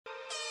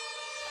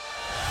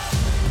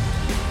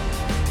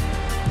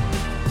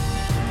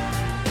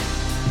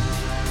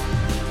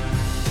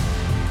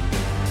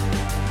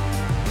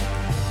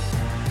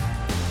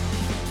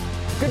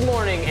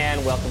morning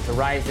and welcome to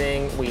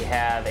Rising. We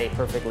have a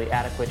perfectly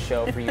adequate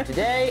show for you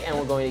today, and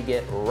we're going to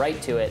get right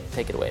to it.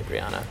 Take it away,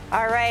 Brianna.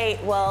 All right.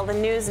 Well, the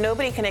news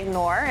nobody can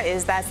ignore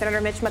is that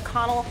Senator Mitch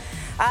McConnell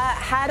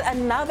had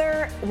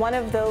another one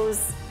of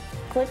those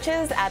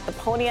glitches at the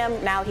podium.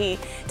 Now, he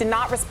did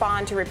not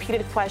respond to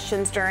repeated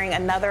questions during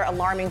another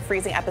alarming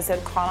freezing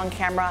episode caught on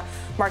camera,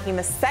 marking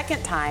the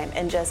second time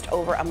in just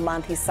over a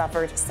month he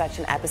suffered such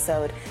an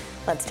episode.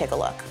 Let's take a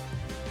look.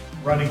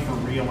 Running for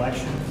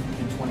re-election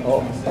in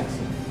 2026.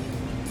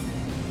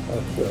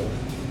 That's good.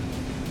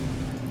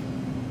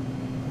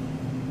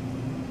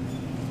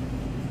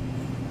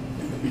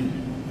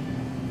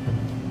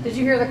 Did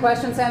you hear the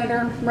question,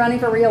 Senator? Running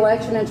for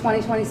re-election in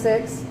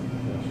 2026?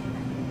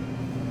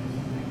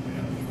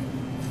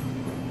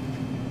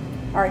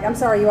 All right, I'm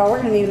sorry, you all.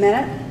 We're going to need a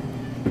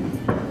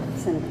minute.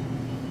 Senator.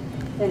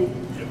 Benny.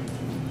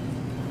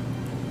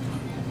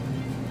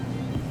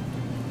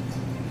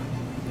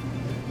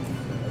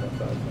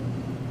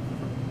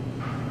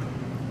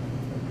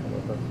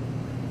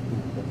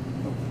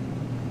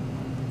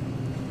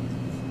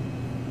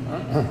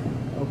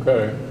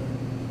 Okay.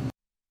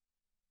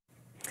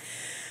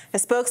 A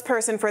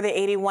spokesperson for the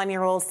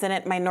 81-year-old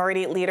Senate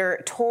Minority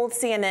Leader told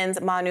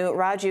CNN's Manu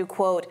Raju,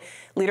 quote,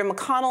 Leader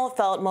McConnell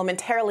felt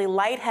momentarily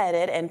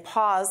lightheaded and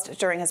paused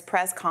during his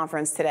press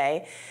conference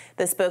today.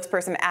 The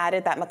spokesperson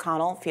added that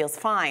McConnell feels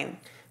fine.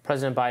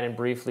 President Biden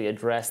briefly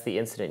addressed the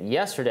incident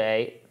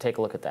yesterday. Take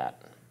a look at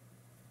that.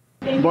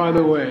 By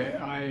the way,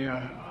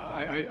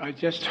 I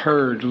just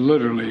heard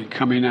literally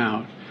coming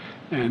out,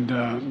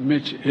 and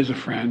Mitch is a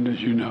friend,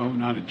 as you know,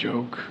 not a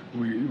joke.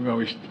 We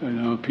always, I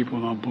know people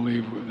don't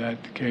believe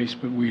that's the case,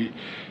 but we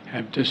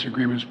have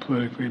disagreements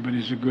politically, but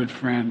he's a good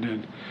friend,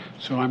 and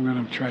so I'm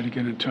going to try to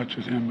get in touch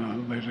with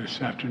him later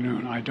this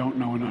afternoon. I don't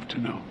know enough to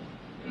know.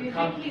 Do you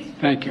think he's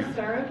fit to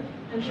serve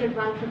and should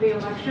run for the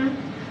election?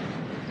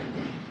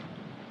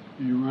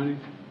 Are you running?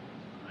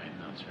 I'm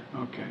not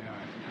sure. Okay, all right.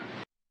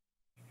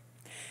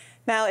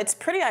 Now, it's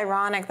pretty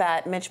ironic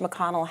that Mitch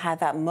McConnell had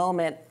that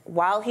moment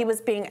while he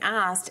was being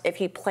asked if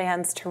he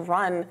plans to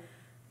run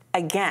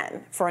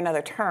again for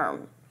another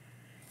term.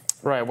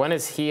 Right. When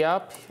is he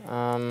up?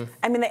 I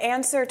mean, the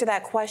answer to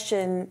that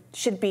question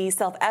should be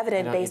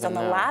self-evident based on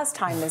the last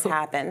time this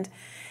happened.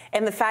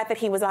 And the fact that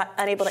he was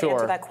unable to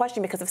answer that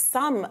question because of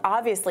some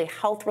obviously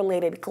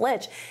health-related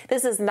glitch.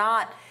 This is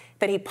not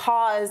that he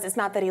paused. It's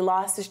not that he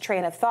lost his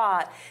train of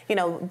thought. You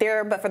know,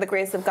 there, but for the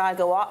grace of God,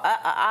 go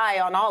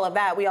I on all of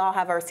that. We all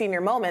have our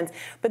senior moments.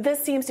 But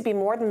this seems to be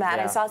more than that.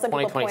 Yeah. I saw some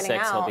people pointing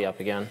out he'll be up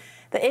again.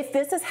 That if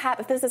this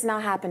has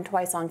not happened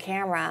twice on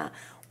camera,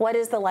 what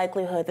is the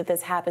likelihood that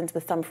this happens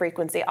with some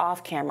frequency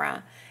off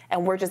camera?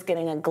 And we're just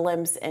getting a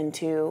glimpse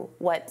into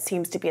what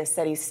seems to be a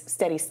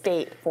steady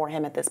state for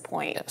him at this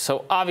point.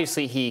 So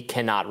obviously he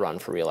cannot run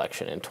for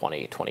re-election in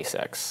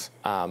 2026.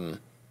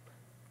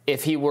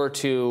 If he were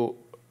to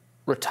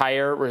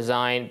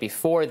resign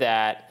before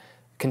that,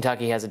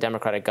 Kentucky has a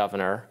Democratic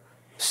governor,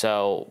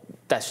 so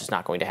that's just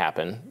not going to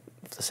happen.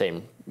 It's the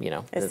same,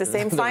 It's the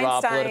same raw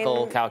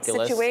political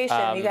calculus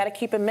situation. You got to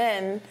keep him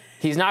in.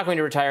 He's not going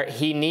to retire.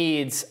 He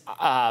needs,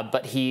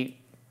 but he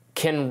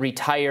can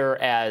retire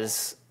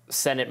as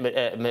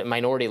Senate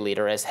minority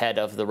leader, as head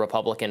of the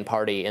Republican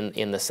Party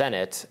in the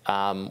Senate,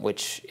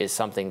 which is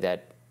something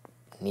that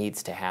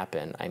needs to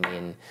happen. I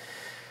mean,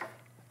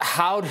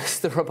 how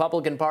does the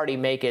Republican Party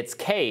make its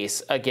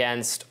case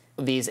against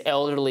these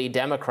elderly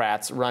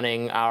Democrats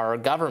running our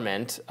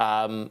government,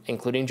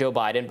 including Joe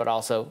Biden, but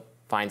also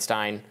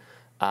Feinstein,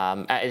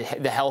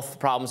 the health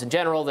problems in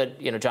general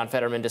that, John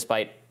Fetterman,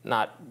 despite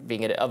not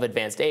being of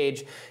advanced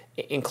age,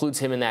 includes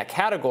him in that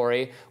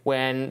category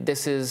when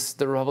this is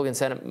the Republican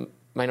Senate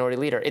minority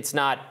leader. It's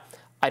not,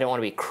 I don't want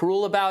to be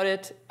cruel about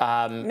it.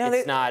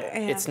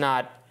 It's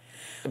not.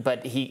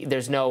 But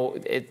there's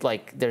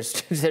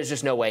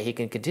just no way he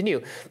can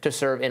continue to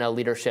serve in a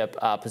leadership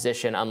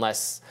position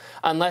unless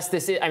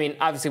this is, I mean,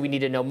 obviously we need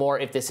to know more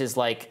if this is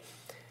like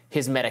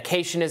his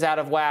medication is out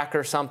of whack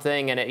or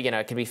something and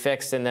it can be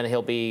fixed and then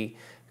he'll be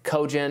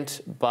cogent,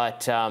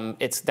 but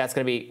that's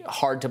going to be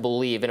hard to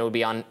believe, and it would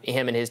be on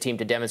him and his team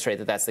to demonstrate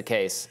that that's the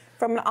case.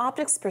 From an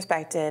optics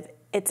perspective,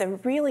 it's a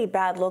really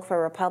bad look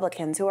for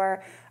Republicans who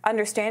are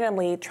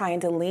understandably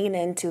trying to lean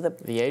into the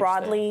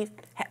broadly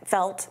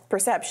felt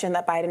perception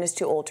that Biden is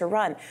too old to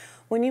run.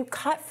 When you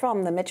cut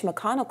from the Mitch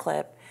McConnell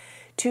clip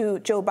to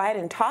Joe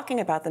Biden talking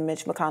about the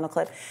Mitch McConnell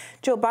clip,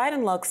 Joe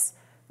Biden looks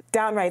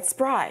downright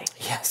spry.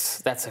 Yes,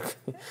 that's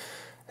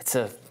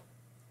a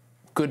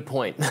good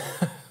point.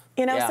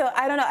 So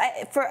I don't know.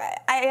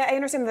 I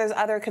understand that there's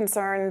other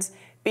concerns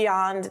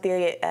beyond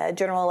the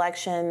general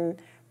election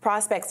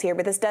prospects here,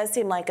 but this does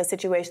seem like a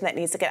situation that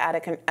needs to get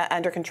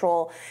under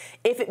control.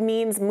 If it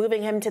means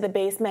moving him to the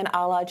basement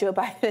a la Joe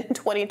Biden in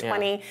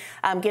 2020,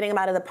 getting him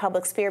out of the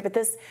public sphere. But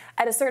this,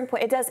 at a certain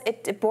point,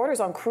 it borders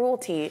on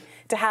cruelty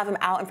to have him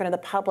out in front of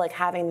the public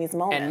having these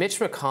moments. And Mitch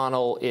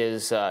McConnell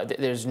is,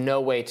 there's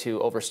no way to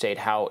overstate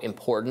how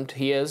important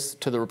he is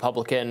to the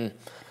Republican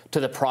to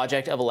the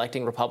project of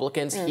electing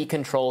Republicans. He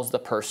controls the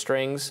purse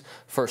strings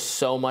for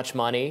so much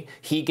money.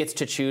 He gets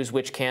to choose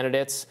which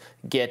candidates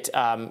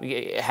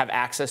have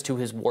access to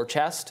his war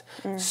chest.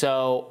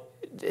 So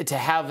to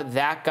have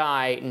that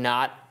guy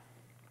not,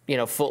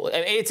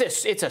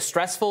 it's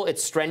stressful,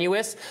 it's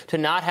strenuous to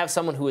not have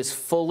someone who is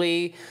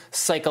fully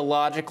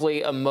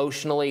psychologically,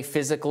 emotionally,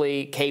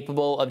 physically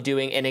capable of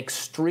doing an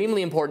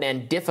extremely important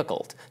and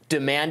difficult,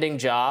 demanding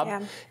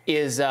job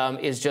is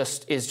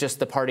just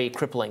the party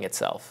crippling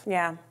itself.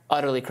 Yeah.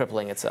 Utterly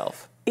crippling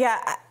itself. Yeah.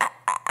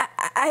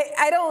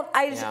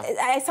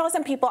 I saw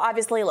some people,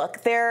 obviously,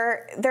 look,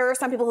 there are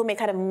some people who make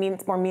kind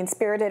of more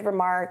mean-spirited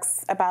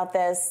remarks about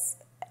this.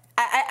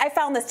 I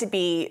found this to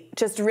be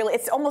just really,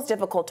 it's almost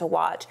difficult to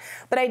watch.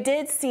 But I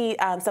did see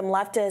some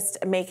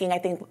leftists making, I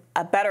think,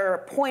 a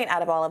better point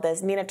out of all of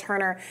this. Nina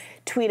Turner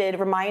tweeted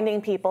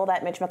reminding people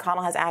that Mitch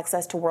McConnell has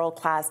access to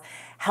world-class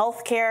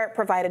health care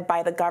provided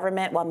by the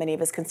government, while many of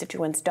his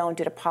constituents don't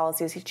due to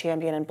policies he's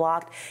championed and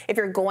blocked. If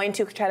you're going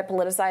to try to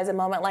politicize a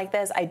moment like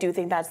this, I do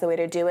think that's the way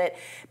to do it.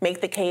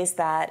 Make the case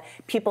that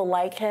people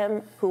like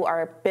him who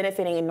are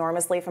benefiting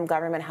enormously from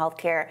government health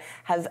care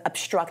have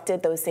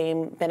obstructed those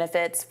same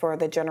benefits for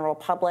the general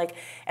public,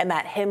 and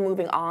that him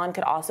moving on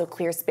could also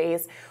clear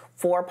space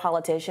for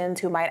politicians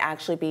who might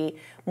actually be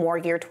more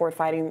geared toward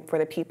fighting for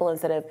the people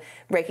instead of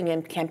raking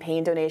in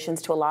campaign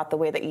donations to a lot the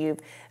way that you've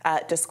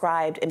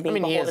described and being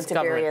beholden to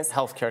various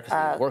health care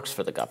because he works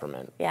for the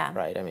government. Yeah.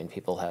 Right. I mean,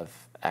 people have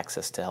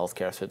access to health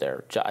care through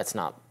their job. That's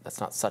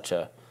not such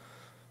a.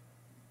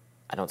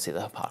 I don't see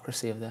the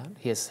hypocrisy of that.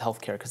 He has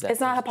health care because that's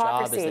it's not his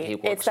hypocrisy. Job is that he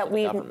works it's that for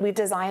the government. we've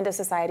designed a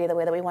society the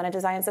way that we want to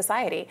design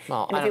society.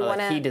 Well, I don't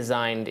know. He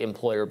designed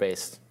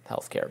employer-based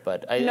healthcare,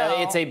 but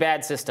it's a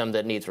bad system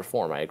that needs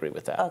reform. I agree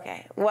with that.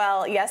 Okay.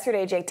 Well,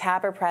 yesterday, Jake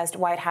Tapper pressed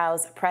White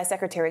House Press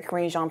Secretary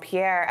Karine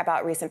Jean-Pierre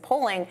about recent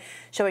polling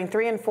showing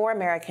 3 in 4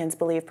 Americans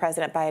believe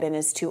President Biden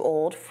is too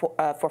old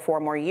for 4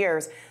 more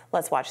years.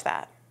 Let's watch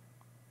that.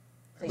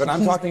 But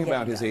I'm talking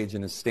about his age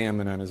and his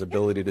stamina and his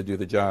ability to do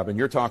the job, and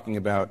you're talking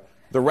about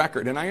the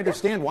record. And I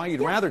understand why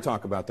you'd rather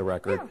talk about the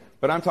record,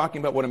 but I'm talking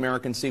about what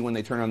Americans see when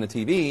they turn on the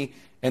TV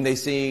and they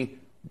see,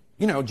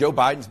 Joe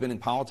Biden's been in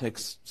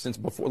politics since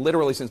before,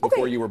 literally since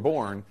before you were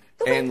born,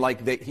 and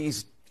like that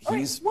he's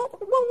let's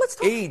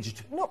talk,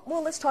 aged.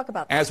 Let's talk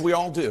about this. As we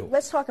all do.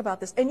 Let's talk about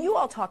this, and you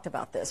all talked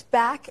about this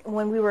back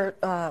when we were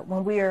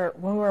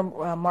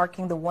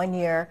marking the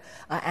 1-year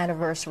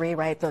anniversary,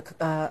 right,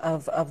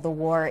 of the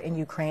war in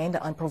Ukraine,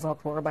 the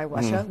unprovoked war by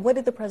Russia. What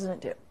did the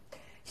president do?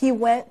 He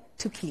went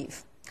to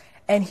Kyiv.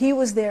 And he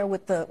was there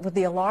with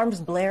the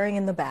alarms blaring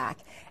in the back.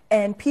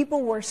 And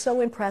people were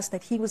so impressed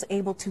that he was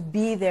able to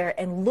be there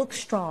and look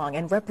strong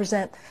and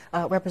represent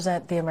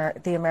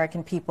the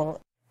American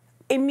people.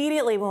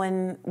 Immediately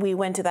when we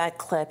went to that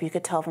clip, you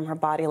could tell from her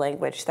body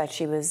language that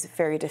she was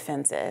very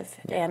defensive.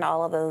 And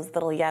all of those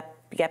little yep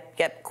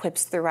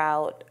quips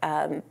throughout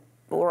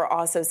were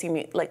also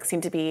seem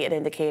to be an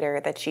indicator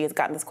that she has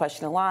gotten this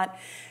question a lot.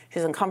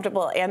 She's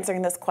uncomfortable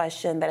answering this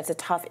question, that it's a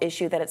tough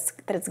issue, that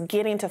it's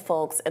getting to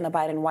folks in the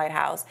Biden White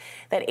House,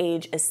 that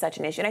age is such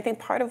an issue. And I think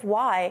part of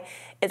why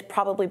it's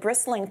probably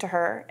bristling to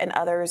her and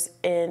others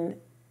in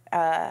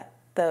the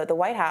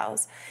White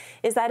House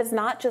is that it's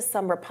not just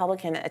some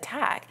Republican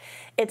attack.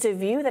 It's a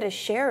view that is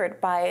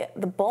shared by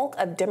the bulk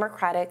of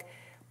Democratic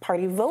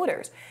Party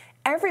voters.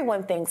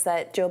 Everyone thinks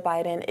that Joe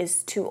Biden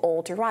is too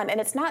old to run. And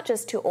it's not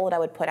just too old, I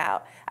would point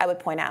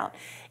out.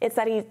 It's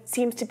that he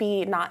seems to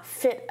be not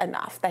fit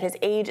enough, that his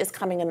age is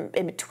coming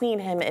in between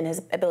him and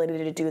his ability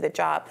to do the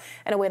job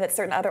in a way that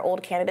certain other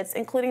old candidates,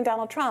 including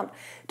Donald Trump,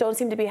 don't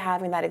seem to be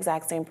having that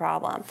exact same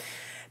problem.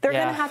 They're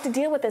going to have to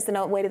deal with this in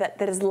a way that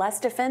is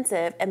less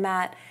defensive and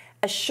that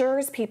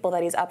assures people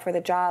that he's up for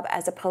the job,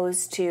 as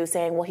opposed to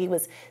saying, well, he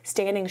was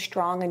standing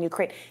strong in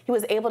Ukraine. He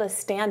was able to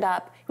stand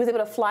up. He was able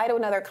to fly to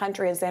another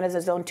country and stand on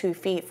his own 2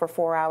 feet for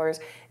 4 hours.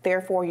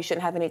 Therefore, you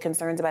shouldn't have any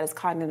concerns about his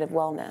cognitive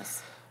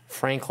wellness.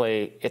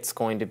 Frankly, it's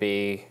going to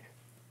be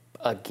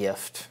a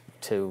gift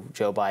to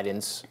Joe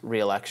Biden's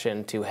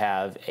reelection to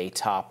have a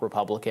top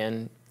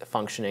Republican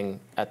functioning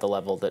at the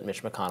level that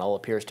Mitch McConnell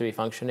appears to be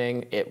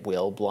functioning. It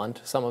will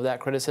blunt some of that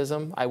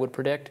criticism, I would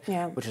predict,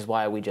 which is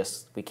why we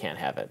can't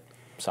have it.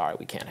 Sorry,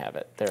 we can't have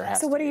it.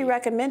 So what are you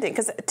recommending?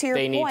 Because to your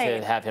point, they need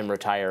to have him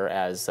retire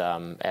as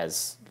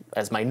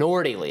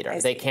minority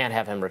leader. They can't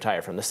have him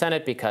retire from the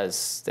Senate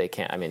because they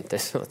can't. I mean,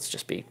 let's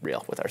just be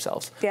real with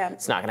ourselves. Yeah,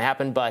 it's not going to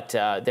happen. But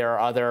there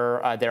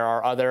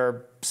are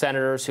other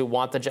senators who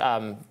want the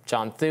job.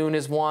 John Thune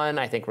is one.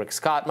 I think Rick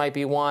Scott might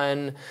be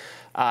one.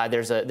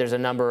 There's a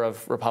number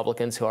of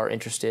Republicans who are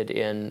interested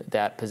in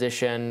that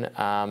position.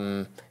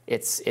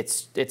 It's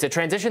a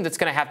transition that's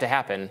going to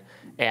happen,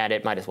 and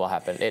it might as well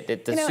happen.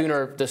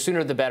 The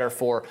sooner the better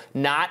for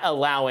not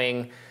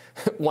allowing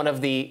one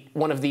of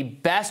the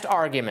best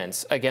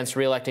arguments against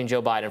reelecting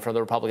Joe Biden from the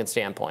Republican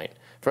standpoint,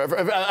 for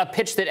a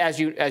pitch that, as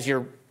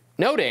you're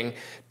noting,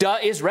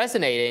 is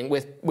resonating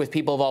with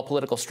people of all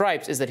political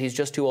stripes, is that he's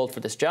just too old for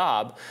this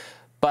job.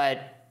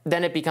 But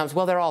then it becomes,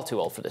 well, they're all too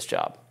old for this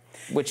job.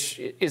 which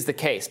is the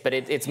case, but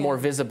it's more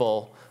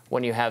visible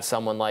when you have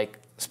someone like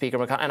Speaker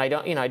McConnell.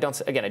 And I don't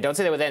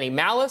say that with any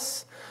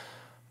malice.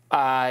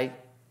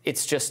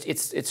 It's just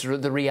it's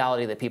the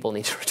reality that people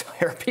need to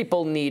retire.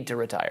 People need to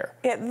retire.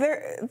 Yeah,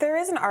 there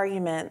is an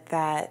argument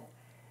that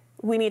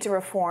we need to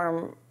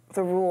reform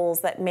the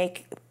rules that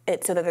make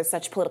it so that there's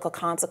such political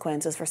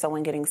consequences for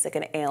someone getting sick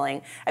and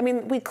ailing. I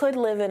mean, we could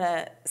live in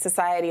a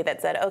society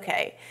that said,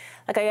 okay,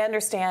 like I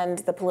understand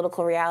the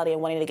political reality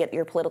and wanting to get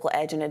your political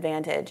edge and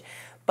advantage,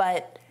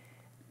 but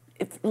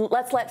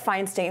let's let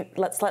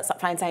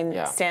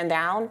Feinstein stand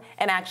down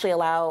and actually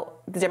allow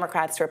the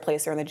Democrats to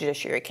replace her in the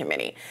Judiciary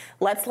Committee.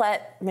 Let's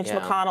let Mitch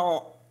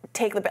McConnell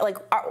take the, like,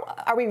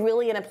 are we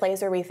really in a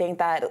place where we think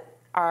that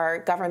our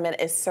government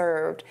is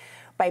served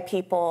by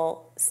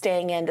people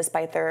staying in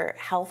despite their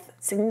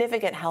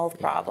significant health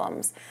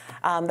problems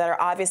that are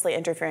obviously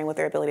interfering with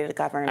their ability to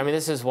govern? I mean,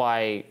 this is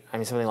why,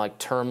 something like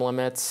term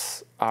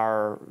limits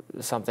are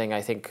something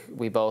I think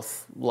we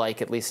both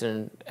like, at least in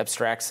an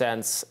abstract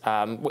sense.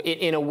 In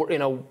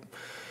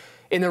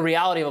the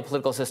reality of a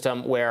political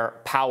system where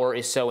power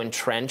is so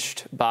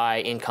entrenched by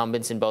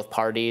incumbents in both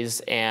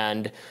parties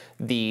and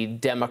the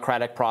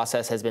democratic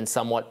process has been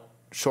somewhat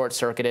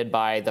short-circuited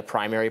by the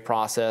primary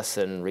process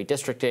and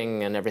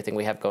redistricting and everything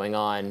we have going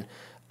on,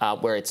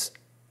 where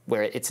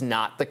it's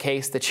not the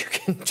case that you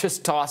can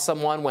just toss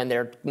someone when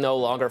they're no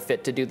longer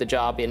fit to do the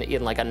job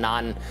in like a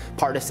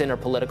non-partisan or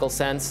political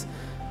sense,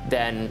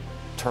 then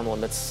term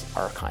limits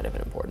are kind of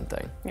an important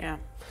thing. Yeah.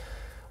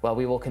 Well,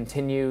 we will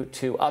continue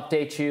to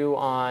update you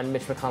on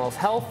Mitch McConnell's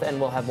health,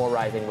 and we'll have more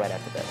Rising right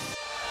after this.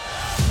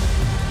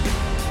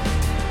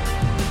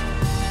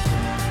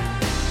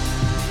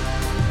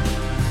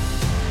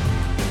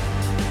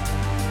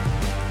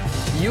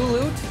 You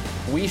loot,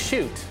 we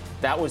shoot.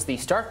 That was the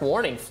stark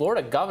warning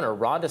Florida Governor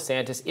Ron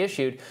DeSantis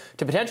issued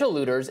to potential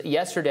looters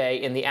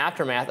yesterday in the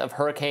aftermath of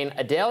Hurricane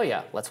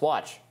Idalia. Let's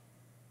watch.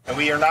 And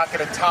we are not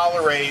going to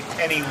tolerate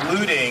any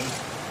looting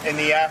in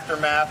the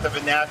aftermath of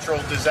a natural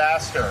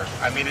disaster.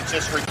 I mean, it's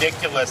just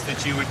ridiculous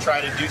that you would try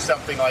to do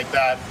something like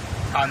that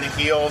on the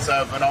heels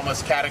of an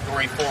almost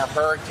Category 4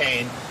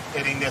 hurricane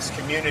hitting this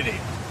community.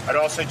 I'd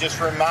also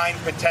just remind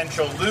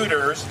potential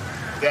looters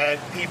that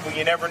people,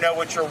 you never know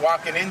what you're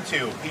walking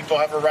into. People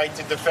have a right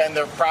to defend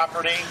their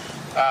property.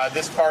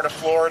 This part of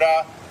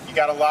Florida, you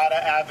got a lot of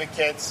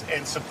advocates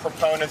and some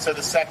proponents of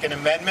the Second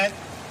Amendment.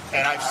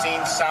 And I've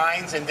seen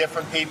signs in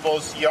different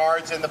people's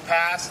yards in the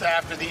past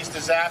after these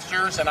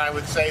disasters. And I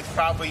would say it's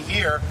probably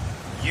here,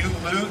 you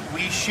loot,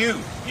 we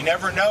shoot. You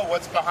never know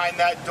what's behind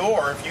that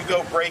door. If you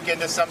go break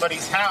into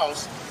somebody's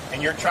house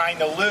and you're trying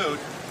to loot,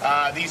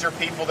 these are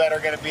people that are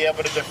going to be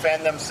able to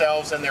defend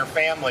themselves and their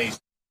families.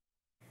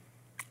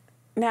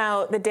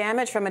 Now, the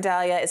damage from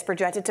Idalia is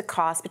projected to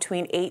cost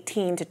between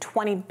 $18 to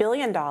 $20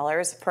 billion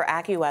per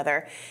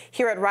AccuWeather.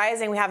 Here at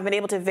Rising, we haven't been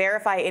able to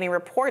verify any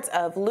reports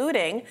of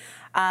looting,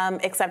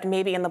 except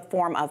maybe in the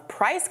form of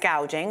price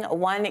gouging.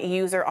 One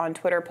user on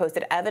Twitter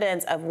posted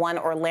evidence of one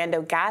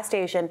Orlando gas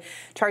station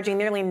charging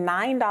nearly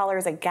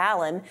 $9 a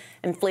gallon.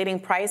 Inflating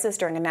prices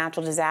during a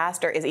natural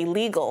disaster is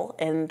illegal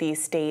in the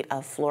state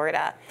of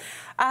Florida.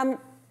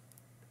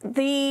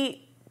 The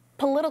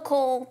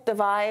political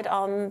divide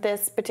on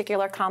this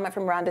particular comment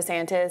from Ron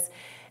DeSantis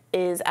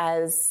is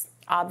as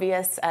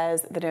obvious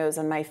as the nose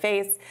on my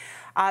face.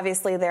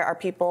 Obviously, there are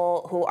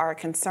people who are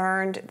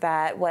concerned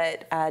that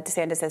what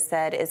DeSantis has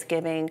said is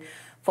giving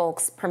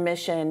folks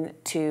permission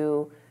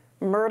to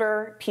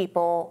murder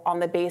people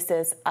on the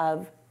basis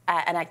of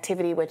an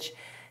activity which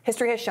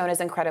history has shown is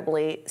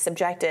incredibly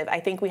subjective. I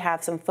think we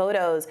have some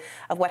photos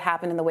of what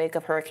happened in the wake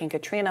of Hurricane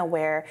Katrina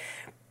where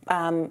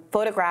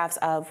photographs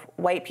of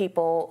white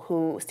people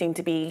who seem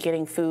to be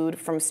getting food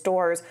from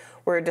stores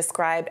were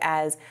described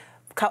as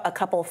a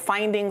couple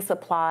finding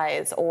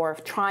supplies or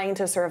trying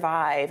to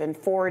survive and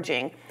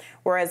foraging,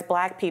 whereas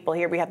black people,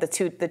 here we have the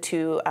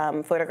two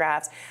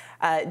photographs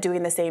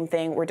doing the same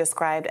thing, were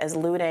described as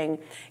looting.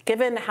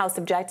 Given how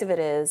subjective it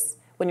is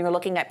when you're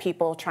looking at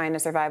people trying to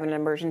survive in an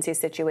emergency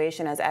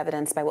situation, as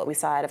evidenced by what we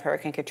saw out of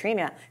Hurricane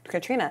Katrina,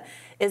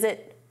 is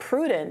it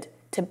prudent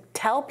to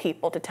tell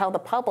people, to tell the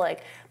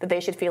public that they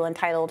should feel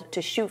entitled to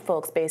shoot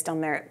folks based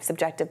on their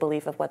subjective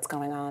belief of what's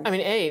going on? I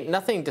mean,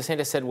 nothing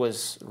DeSantis said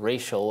was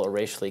racial or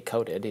racially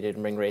coded. He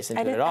didn't bring race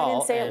into it at all. I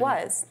didn't say it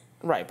was.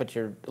 Right, but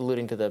you're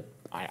alluding to the.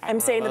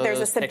 I'm saying that there's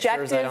a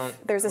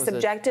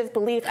subjective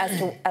belief as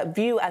to a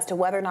view as to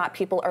whether or not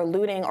people are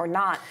looting or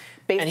not,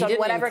 based on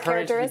whatever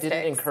characteristics. He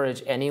didn't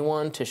encourage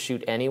anyone to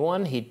shoot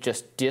anyone. He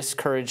just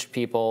discouraged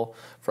people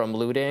from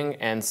looting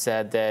and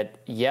said that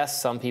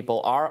yes, some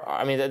people are.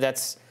 I mean,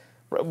 that's.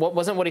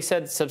 Wasn't what he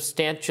said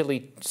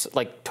substantially,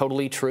 like,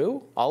 totally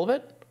true, all of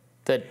it?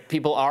 That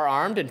people are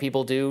armed and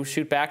people do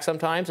shoot back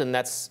sometimes, and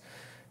this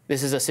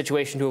is a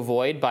situation to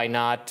avoid by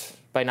not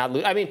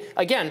looting. I mean,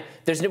 again,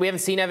 we haven't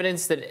seen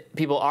evidence that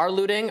people are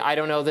looting. I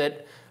don't know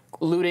that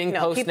looting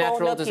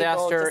post-natural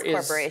disaster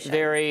is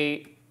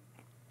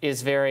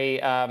very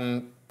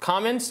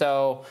common,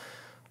 so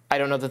I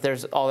don't know that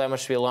there's all that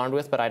much to be alarmed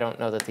with, but I don't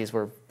know that these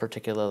were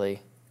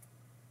particularly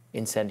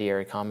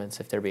incendiary comments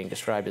if they're being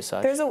described as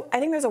such. I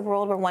think there's a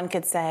world where one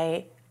could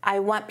say, I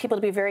want people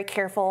to be very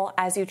careful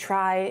as you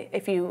try,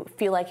 if you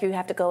feel like you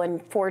have to go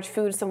and forage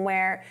food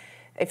somewhere,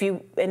 if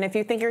you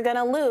think you're going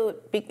to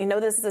loot, you know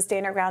this is a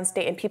stand your ground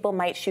state and people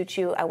might shoot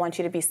you. I want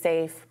you to be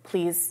safe.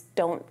 Please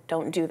don't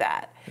do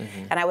that.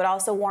 Mm-hmm. And I would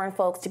also warn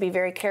folks to be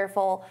very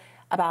careful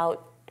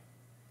about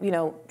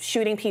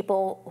shooting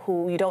people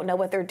who you don't know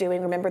what they're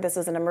doing. Remember, this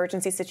is an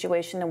emergency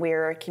situation and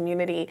we're a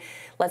community.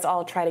 Let's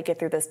all try to get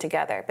through this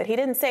together. But he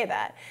didn't say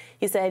that.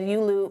 He said,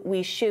 you loot,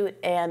 we shoot.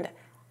 And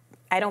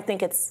I don't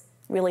think it's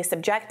really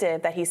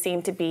subjective that he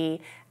seemed to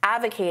be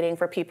advocating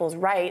for people's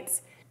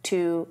rights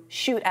to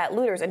shoot at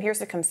looters. And here's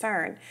the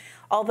concern.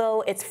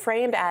 Although it's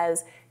framed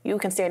as you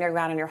can stand your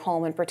ground in your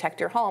home and protect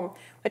your home,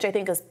 which I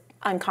think is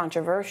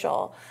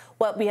uncontroversial,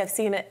 what we have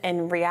seen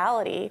in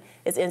reality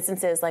is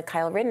instances like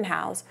Kyle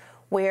Rittenhouse,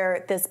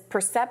 where this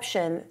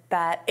perception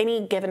that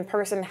any given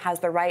person has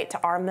the right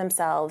to arm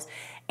themselves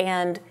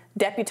and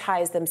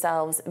deputize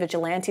themselves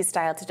vigilante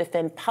style to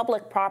defend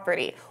public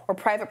property or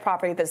private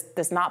property that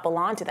does not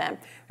belong to them.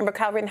 Remember,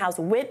 Kyle Rittenhouse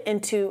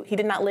he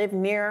did not live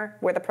near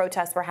where the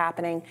protests were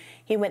happening.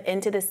 He went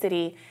into the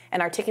city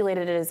and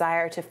articulated a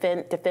desire to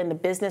defend the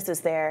businesses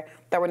there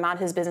that were not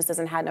his businesses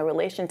and had no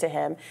relation to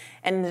him,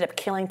 and ended up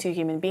killing 2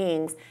 human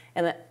beings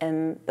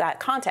in that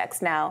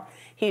context. Now,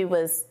 he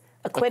was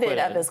acquitted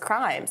of his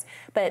crimes,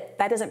 but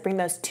that doesn't bring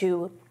those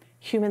 2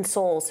 human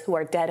souls who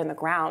are dead in the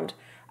ground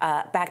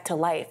back to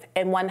life.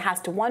 And one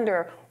has to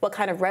wonder what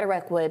kind of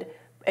rhetoric would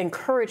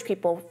encourage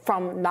people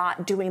from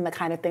not doing the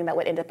kind of thing that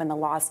would end up in the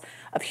loss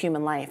of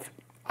human life.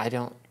 I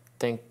don't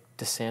think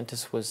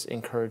DeSantis was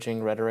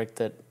encouraging rhetoric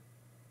that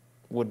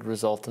would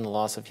result in the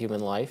loss of human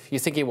life. You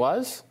think he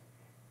was?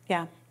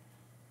 Yeah.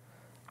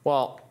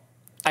 Well,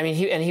 I mean,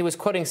 he was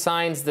quoting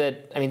signs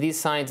that, I mean, these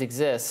signs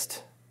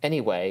exist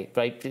anyway,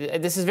 right?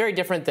 This is very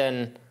different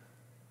than,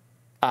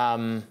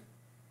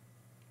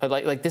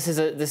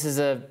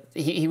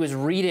 he was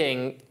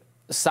reading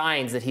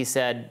signs that he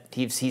said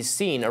he's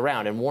seen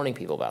around and warning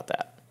people about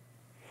that.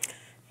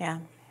 Yeah.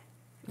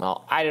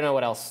 Well, I don't know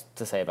what else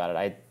to say about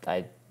it.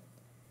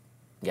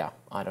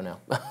 I don't know.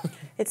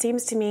 It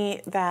seems to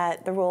me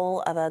that the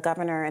role of a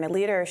governor and a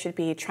leader should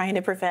be trying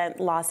to prevent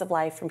loss of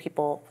life from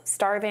people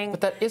starving.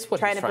 But that is what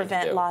trying he's to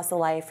prevent do. Loss of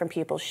life from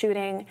people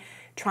shooting,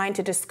 trying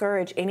to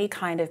discourage any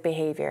kind of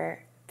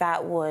behavior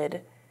that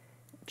would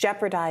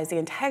jeopardize the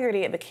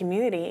integrity of a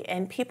community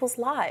and people's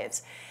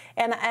lives.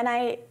 And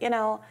I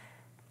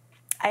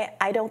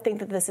don't think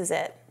that this is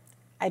it.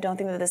 I don't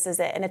think that this is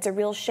it. And it's a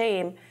real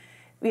shame.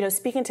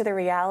 Speaking to the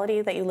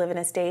reality that you live in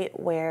a state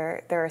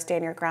where there are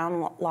stand your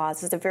ground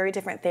laws is a very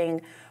different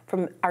thing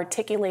from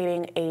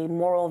articulating a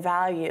moral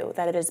value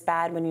that it is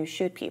bad when you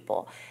shoot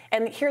people.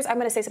 And I'm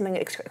going to say something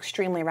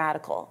extremely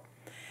radical.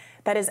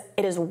 That is,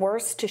 it is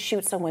worse to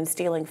shoot someone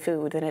stealing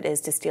food than it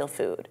is to steal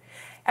food.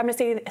 I'm going to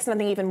say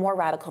something even more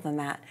radical than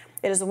that.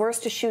 It is worse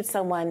to shoot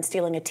someone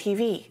stealing a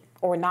TV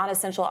or a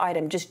non-essential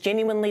item, just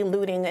genuinely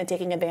looting and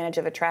taking advantage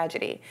of a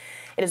tragedy.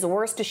 It is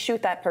worse to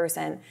shoot that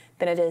person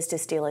than it is to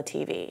steal a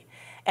TV.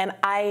 And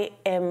I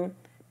am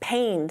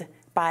pained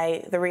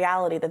by the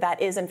reality that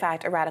that is, in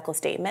fact, a radical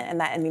statement, and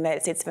that in the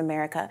United States of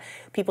America,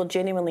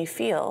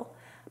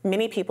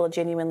 many people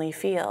genuinely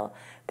feel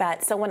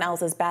that someone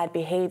else's bad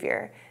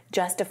behavior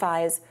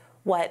justifies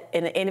what,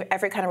 in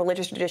every kind of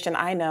religious tradition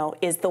I know,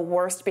 is the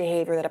worst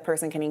behavior that a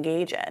person can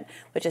engage in,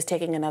 which is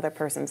taking another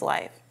person's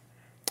life.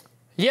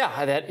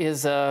 Yeah, that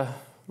is a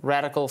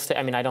radical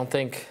I mean, I don't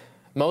think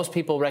most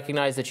people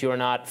recognize that you are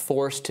not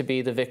forced to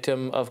be the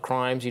victim of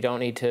crimes. You don't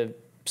need to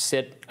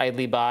sit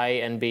idly by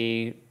and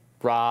be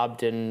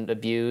robbed and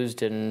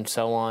abused and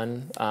so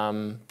on.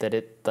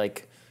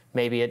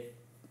 Maybe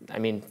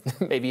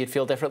you'd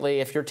feel differently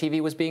if your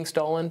TV was being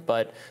stolen,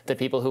 but the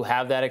people who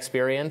have that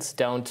experience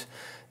don't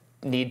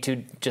need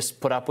to just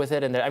put up with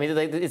it. And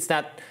it's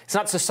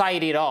not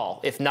society at all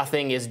if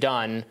nothing is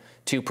done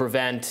to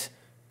prevent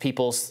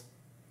people's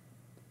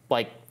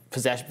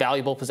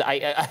valuable possession.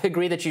 I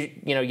agree that you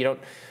don't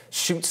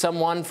shoot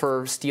someone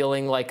for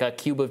stealing like a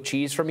cube of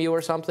cheese from you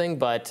or something,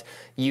 but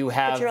you're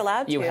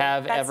allowed to. You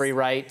have every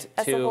right to.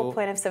 That's the whole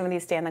point of some of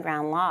these stand the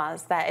ground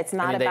laws. That it's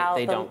not about.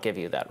 They don't give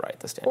you that right.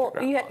 The stand the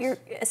ground laws.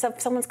 So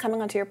if someone's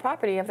coming onto your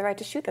property, you have the right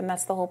to shoot them.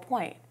 That's the whole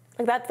point.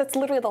 That's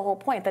literally the whole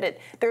point. That it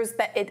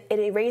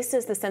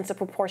erases the sense of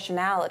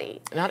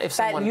proportionality. Not if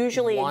someone that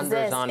usually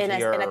exists in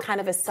a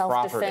kind of a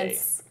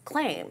self-defense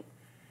claim.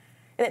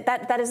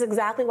 That is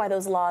exactly why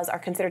those laws are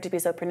considered to be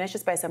so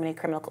pernicious by so many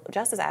criminal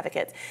justice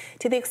advocates.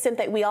 To the extent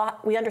that we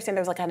understand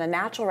there's a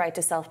natural right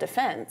to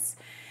self-defense,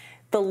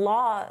 the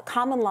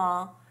common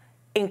law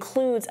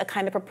includes a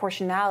kind of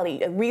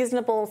proportionality, a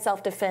reasonable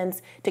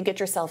self-defense to get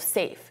yourself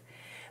safe.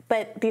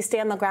 But these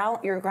stand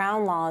your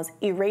ground laws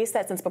erase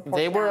that sense of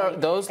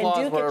proportionality. Those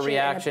laws were a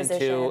reaction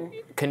to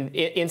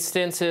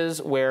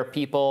instances where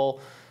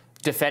people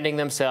defending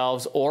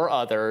themselves or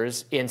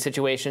others in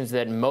situations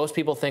that most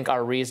people think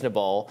are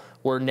reasonable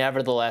were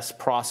nevertheless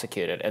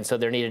prosecuted. And so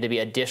there needed to be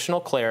additional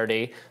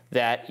clarity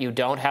that you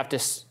don't have to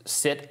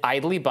sit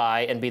idly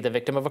by and be the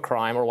victim of a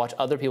crime or watch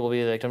other people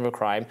be the victim of a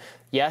crime.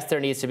 Yes, there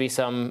needs to be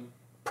some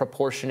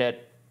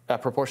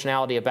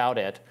proportionality about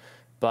it,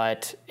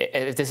 but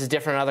if this is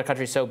different in other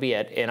countries, so be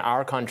it. In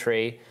our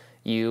country,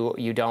 you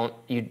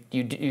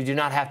do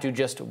not have to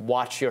just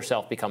watch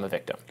yourself become a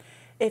victim.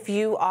 If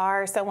you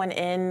are someone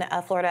in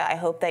Florida, I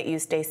hope that you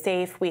stay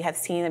safe. We have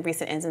seen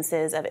recent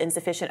instances of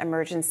insufficient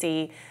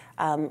emergency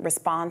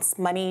response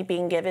money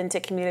being given to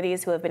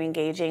communities who have been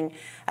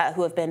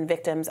who have been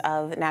victims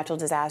of natural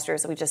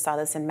disasters. We just saw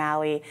this in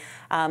Maui.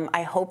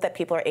 I hope that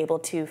people are able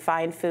to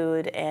find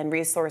food and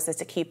resources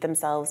to keep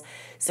themselves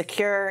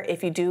secure.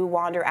 If you do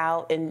wander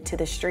out into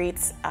the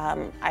streets,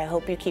 I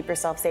hope you keep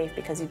yourself safe,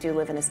 because you do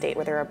live in a state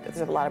where there's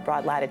a lot of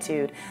broad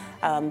latitude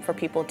for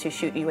people to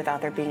shoot you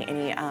without there being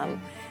any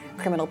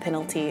criminal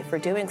penalty for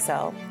doing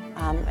so,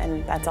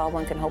 and that's all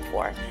one can hope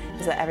for,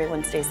 is that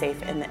everyone stays safe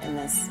in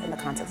the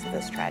context of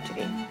this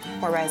tragedy.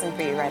 More Rising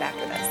for you right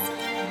after this.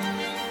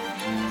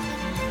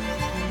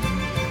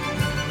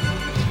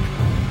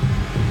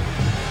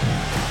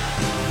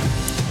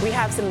 We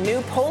have some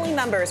new polling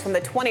numbers from the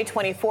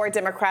 2024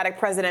 Democratic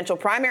presidential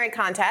primary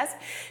contest.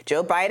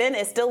 Joe Biden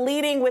is still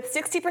leading with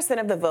 60%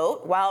 of the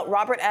vote, while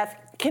Robert F.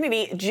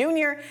 Kennedy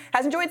Jr.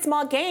 has enjoyed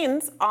small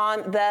gains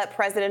on the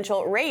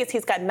presidential race.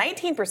 He's got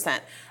 19%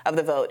 of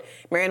the vote.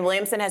 Marianne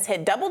Williamson has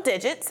hit double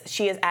digits.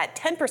 She is at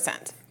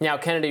 10%. Now,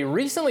 Kennedy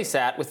recently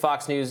sat with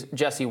Fox News'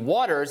 Jesse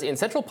Waters in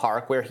Central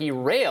Park, where he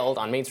railed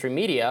on mainstream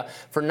media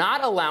for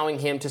not allowing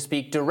him to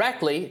speak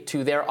directly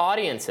to their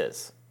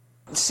audiences.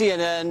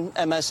 CNN,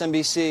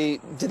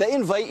 MSNBC, did they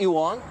invite you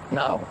on?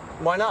 No.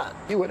 Why not?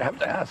 You would have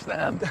to ask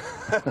them.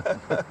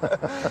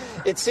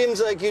 It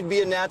seems like you'd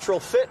be a natural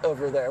fit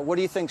over there. What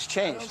do you think's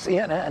changed?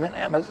 CNN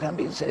and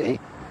MSNBC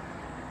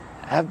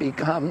have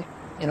become,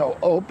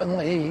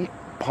 openly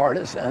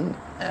partisan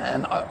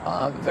and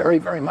very,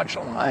 very much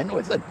aligned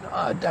with the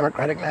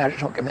Democratic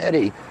National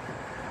Committee.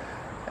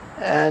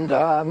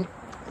 And,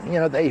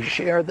 they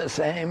share the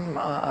same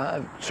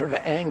sort of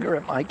anger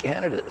at my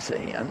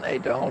candidacy, and they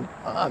don't,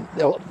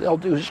 they'll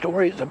do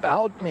stories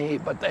about me,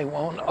 but they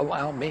won't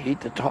allow me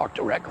to talk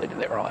directly to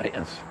their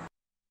audience.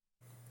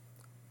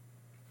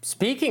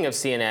 Speaking of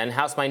CNN,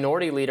 House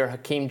Minority Leader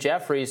Hakeem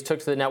Jeffries took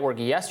to the network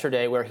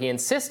yesterday, where he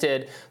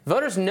insisted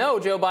voters know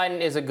Joe Biden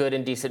is a good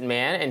and decent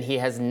man, and he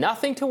has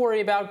nothing to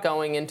worry about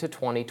going into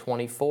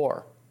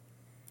 2024.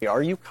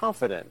 Are you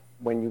confident,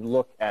 when you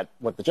look at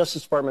what the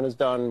Justice Department has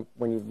done,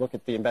 when you look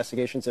at the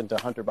investigations into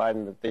Hunter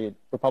Biden that the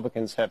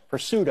Republicans have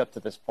pursued up to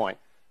this point,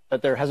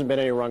 that there hasn't been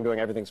any wrongdoing,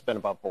 everything's been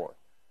above board?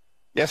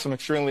 Yes, I'm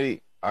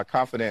extremely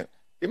confident.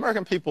 The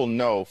American people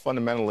know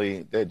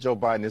fundamentally that Joe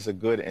Biden is a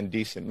good and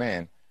decent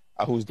man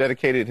who's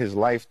dedicated his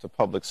life to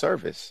public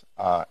service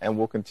and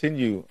will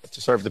continue to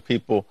serve the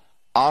people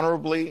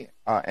honorably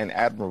and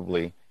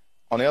admirably.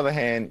 On the other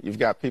hand, you've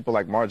got people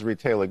like Marjorie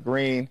Taylor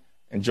Greene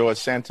and George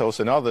Santos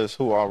and others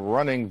who are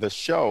running the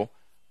show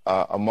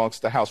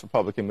amongst the House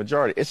Republican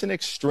majority. It's an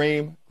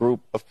extreme group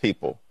of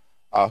people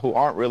who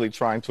aren't really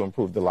trying to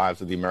improve the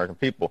lives of the American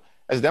people.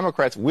 As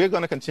Democrats, we're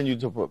going to continue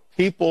to put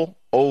people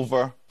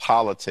over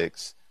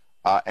politics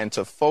and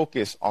to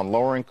focus on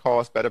lowering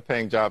costs, better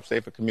paying jobs,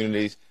 safer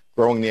communities,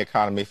 growing the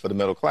economy for the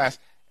middle class,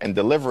 and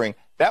delivering.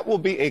 That will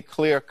be a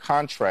clear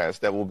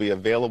contrast that will be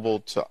available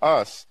to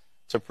us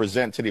to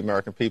present to the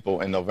American people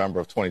in November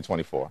of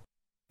 2024.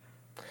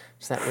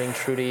 Does that ring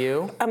true to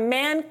you? A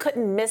man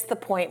couldn't miss the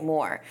point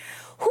more.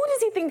 Who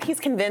does he think he's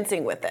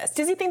convincing with this?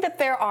 Does he think that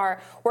there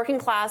are working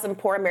class and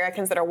poor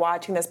Americans that are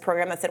watching this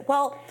program that said,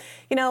 well,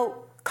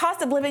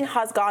 cost of living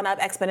has gone up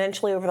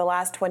exponentially over the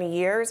last 20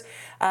 years.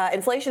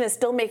 Inflation is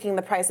still making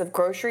the price of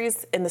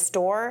groceries in the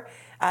store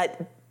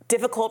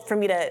difficult for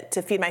me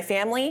to feed my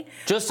family.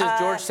 Just as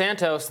George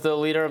Santos, the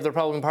leader of the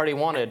Republican Party,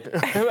 wanted.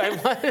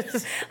 Like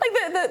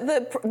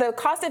the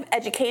cost of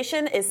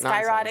education is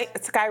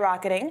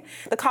skyrocketing.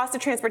 The cost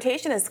of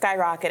transportation is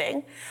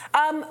skyrocketing.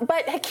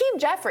 But Hakeem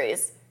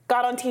Jeffries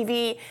got on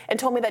TV and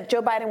told me that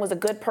Joe Biden was a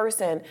good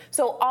person,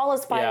 so all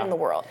is fine in the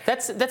world.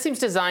 That seems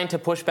designed to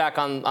push back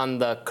on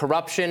the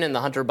corruption and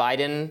the Hunter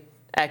Biden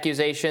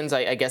accusations.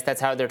 I guess that's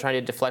how they're trying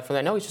to deflect from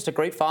that. No, he's just a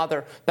great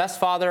father, best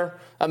father,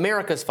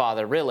 America's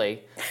father,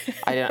 really.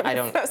 I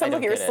don't. Sounds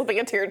like you were slipping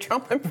into your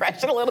Trump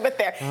impression a little bit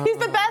there. He's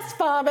the best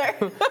father.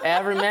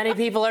 Many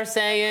people are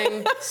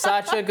saying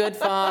such a good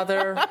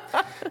father.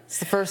 It's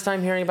the first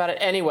time hearing about it.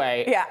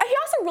 Anyway. Yeah, he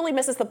also really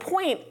misses the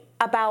point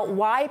about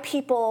why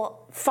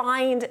people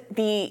find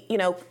the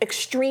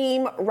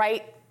extreme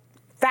right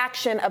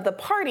faction of the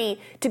party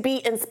to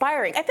be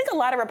inspiring. I think a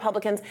lot of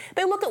Republicans,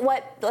 they look at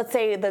what, let's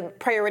say, the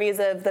priorities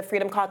of the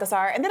Freedom Caucus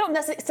are, and they don't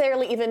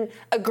necessarily even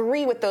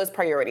agree with those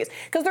priorities.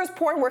 Because there's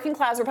poor and working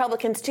class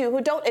Republicans, too,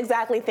 who don't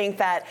exactly think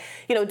that,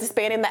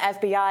 disbanding the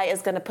FBI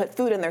is going to put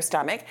food in their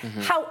stomach.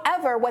 Mm-hmm.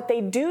 However, what they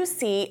do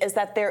see is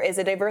that there is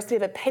a diversity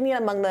of opinion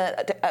among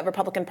the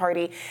Republican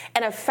Party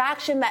and a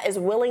faction that is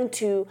willing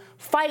to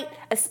fight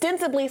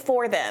ostensibly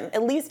for them,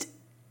 at least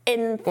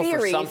in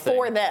theory,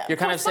 for them. You're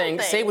kind of saying,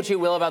 say what you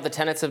will about the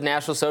tenets of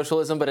National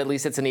Socialism, but at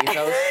least it's an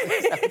ethos.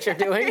 Is that what you're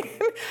doing?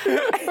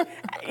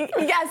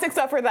 Yes,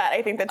 except for that.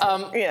 I think that's,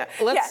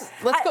 Let's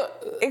go.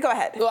 Go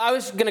ahead. Well, I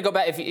was going to go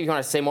back. If you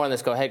want to say more on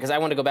this, go ahead, because I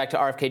want to go back to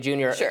RFK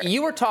Jr. Sure.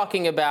 You were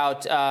talking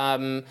about,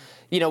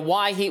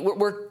 why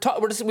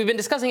we've been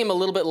discussing him a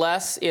little bit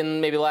less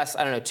in maybe the last,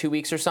 2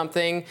 weeks or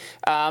something,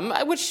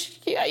 which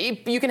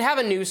you can have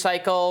a news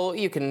cycle.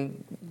 You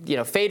can,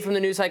 fade from the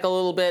news cycle a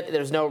little bit.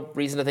 There's no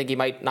reason to think he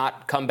might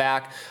not come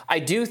back. I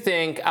do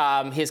think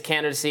his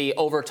candidacy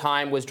over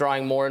time was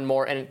drawing more and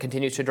more, and it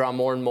continues to draw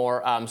more and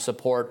more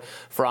support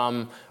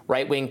from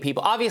right-wing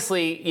people.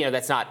 Obviously,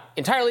 that's not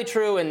entirely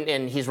true,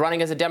 and he's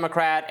running as a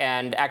Democrat,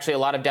 and actually a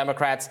lot of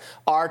Democrats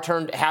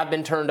have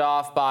been turned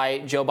off by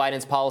Joe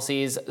Biden's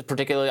policies,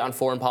 particularly on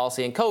foreign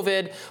policy and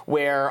COVID,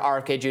 where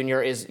RFK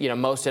Jr. is,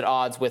 most at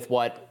odds with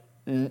what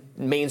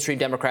mainstream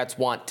Democrats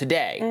want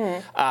today.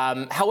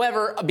 Mm-hmm.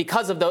 However,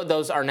 because of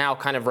those are now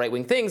kind of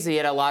right-wing things, he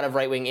had a lot of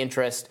right-wing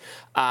interest.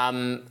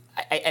 And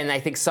I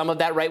think some of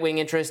that right-wing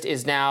interest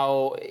is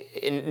now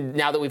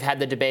that we've had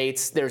the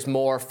debates, there's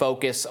more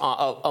focus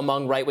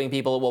among right-wing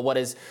people. Well, what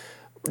does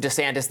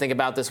DeSantis think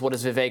about this? What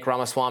does Vivek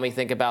Ramaswamy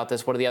think about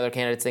this? What do the other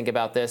candidates think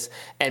about this?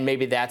 And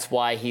maybe that's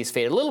why he's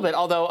faded a little bit.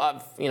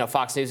 Although,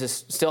 Fox News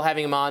is still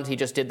having him on. He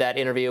just did that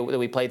interview that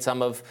we played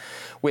some of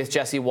with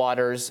Jesse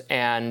Waters,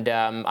 and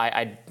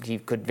he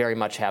could very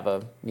much have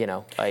a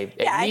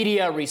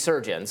media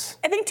resurgence.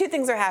 I think two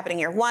things are happening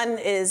here. One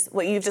is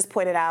what you've just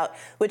pointed out,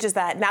 which is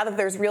that now that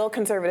there's real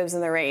conservatives in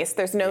the race,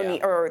 there's no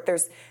need, or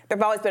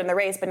they've always been in the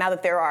race, but now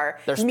that there are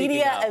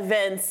media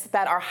events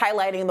that are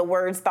highlighting the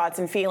words, thoughts,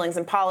 and feelings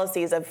and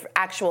policies of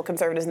actual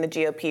conservatives in the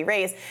GOP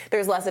race,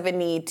 there's less of a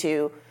need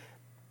to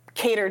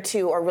cater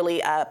to or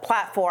really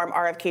platform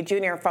RFK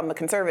Jr. from the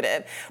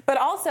conservative. But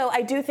also,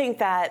 I do think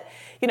that,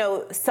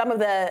 some of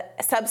the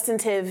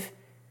substantive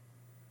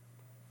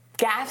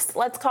gaffes,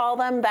 let's call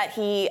them, that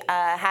he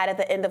had at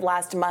the end of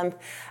last month.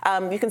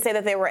 You can say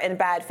that they were in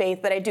bad faith,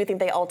 but I do think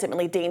they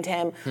ultimately dinged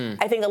him.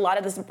 I think a lot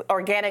of this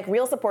organic,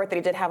 real support that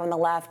he did have on the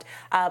left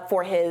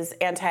for his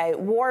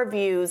anti-war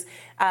views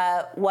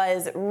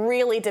was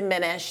really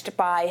diminished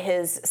by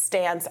his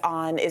stance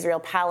on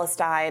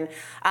Israel-Palestine.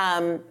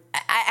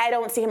 I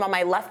don't see him on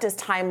my leftist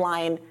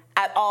timeline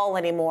at all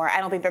anymore.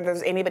 I don't think that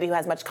there's anybody who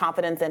has much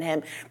confidence in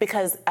him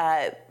because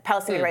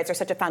Palestinian rights are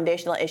such a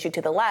foundational issue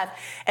to the left.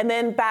 And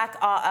then back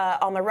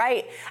on the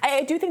right,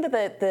 I do think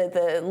that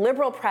the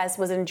liberal press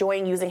was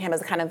enjoying using him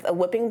as a kind of a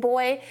whipping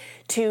boy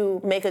to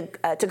make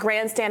to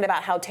grandstand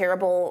about how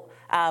terrible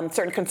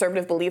certain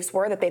conservative beliefs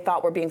were that they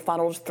thought were being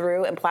funneled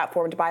through and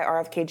platformed by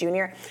RFK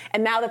Jr.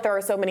 And now that there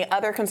are so many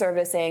other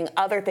conservatives saying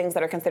other things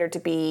that are considered to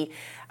be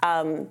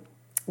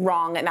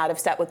wrong and out of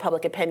step with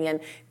public opinion,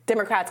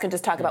 Democrats can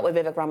just talk about what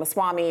Vivek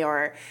Ramaswamy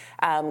or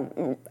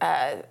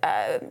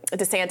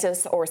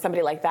DeSantis or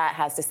somebody like that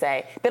has to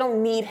say. They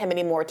don't need him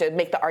anymore to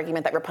make the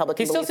argument that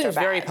Republicans He still seems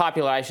very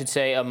popular, I should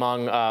say,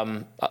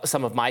 among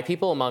some of my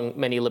people, among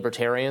many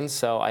libertarians.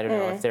 So I don't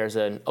know if there's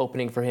an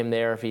opening for him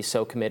there, if he's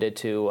so committed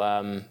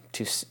to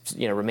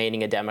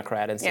remaining a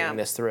Democrat and seeing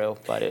this through.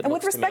 But it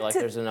looks to me like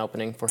there's an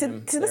opening for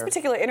him to this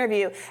particular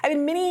interview. I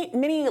mean,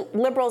 many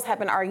liberals have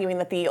been arguing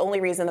that the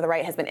only reason the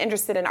right has been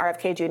interested in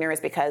RFK Jr.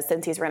 is because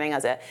since he's running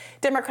as a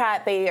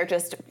Democrat, they are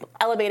just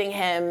elevating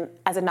him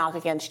as a knock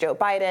against Joe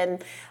Biden.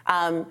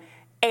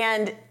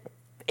 And,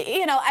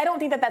 I don't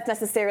think that that's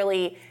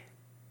necessarily,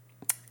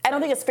 I don't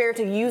think it's fair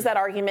to use that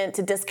argument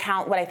to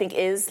discount what I think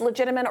is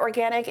legitimate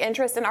organic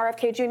interest in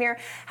RFK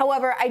Jr.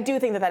 However, I do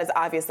think that that is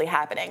obviously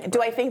happening.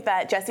 Do I think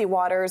that Jesse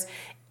Waters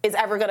is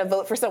ever going to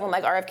vote for someone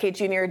like RFK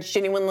Jr.,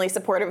 genuinely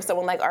supportive of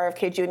someone like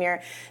RFK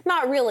Jr.?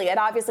 Not really. It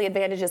obviously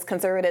advantages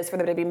conservatives for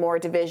there to be more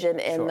division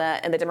in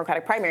the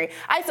Democratic primary.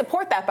 I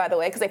support that, by the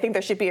way, because I think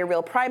there should be a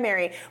real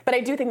primary, but I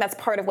do think that's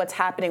part of what's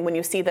happening when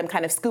you see them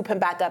kind of scoop him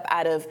back up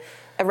out of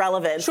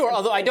irrelevance. Sure,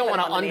 although I don't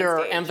want to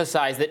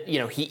underemphasize that,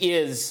 he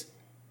is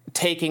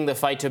taking the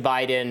fight to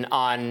Biden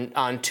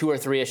on two or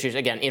three issues,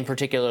 again, in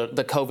particular,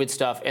 the COVID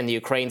stuff and the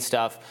Ukraine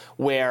stuff,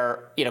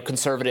 where,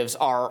 conservatives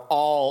are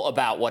all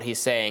about what he's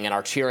saying and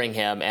are cheering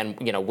him and,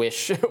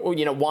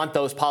 want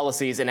those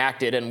policies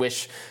enacted and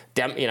wish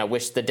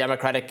the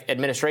Democratic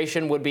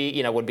administration would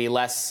be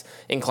less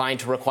inclined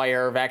to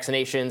require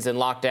vaccinations and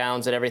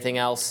lockdowns and everything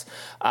else,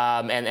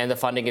 and the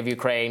funding of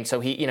Ukraine.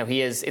 So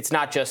he is, it's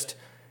not just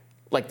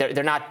like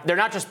they're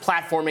not just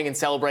platforming and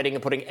celebrating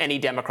and putting any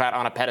Democrat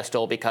on a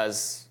pedestal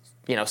because,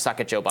 suck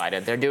at Joe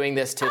Biden. They're doing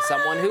this to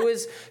someone who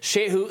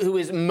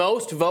is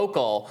most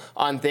vocal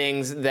on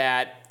things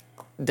that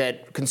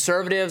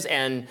conservatives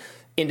and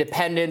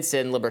independents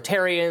and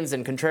libertarians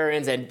and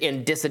contrarians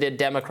and dissident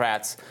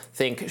Democrats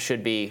think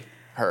should be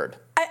heard?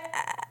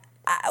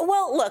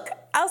 Well, look,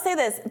 I'll say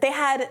this. They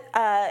had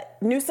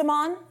Newsom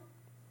on.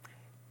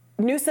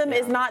 Newsom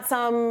is not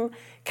some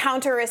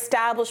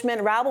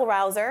counter-establishment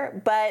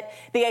rabble-rouser, but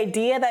the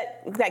idea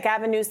that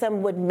Gavin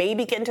Newsom would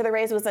maybe get into the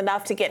race was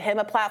enough to get him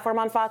a platform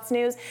on Fox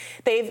News.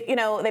 They've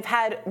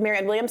had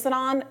Marianne Williamson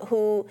on,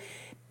 who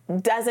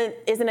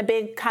isn't a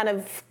big kind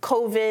of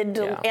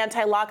COVID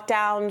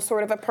anti-lockdown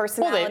sort of a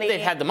personality. Well,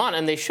 they've had them on,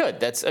 and they should.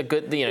 That's a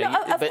good,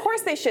 of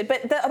course they should,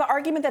 but the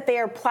argument that they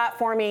are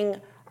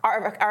platforming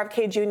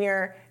RFK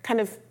Jr. kind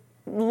of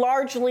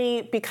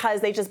largely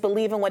because they just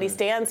believe in what he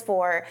stands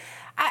for.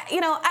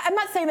 I'm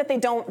not saying that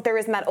there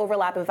isn't that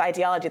overlap of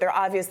ideology. There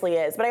obviously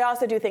is, but I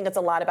also do think it's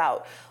a lot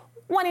about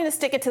wanting to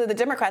stick it to the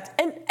Democrats.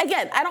 And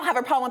again, I don't have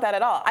a problem with that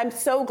at all. I'm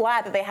so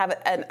glad that they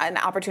have an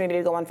opportunity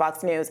to go on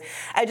Fox News.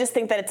 I just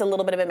think that it's a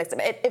little bit of a mix-up.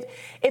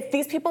 If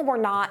these people were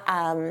not,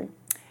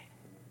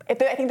 if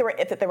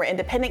they were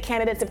independent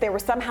candidates, if they were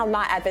somehow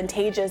not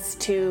advantageous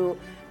to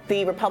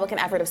the Republican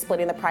effort of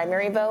splitting the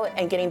primary vote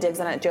and getting dibs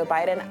on Joe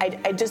Biden,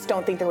 I just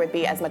don't think there would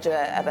be as much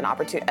of an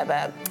opportunity, of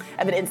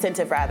an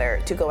incentive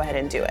rather, to go ahead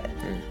and do it.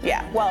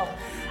 Yeah. Well,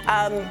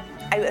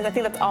 I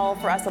think that's all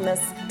for us on this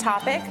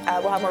topic.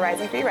 We'll have more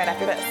Rising for you right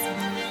after this.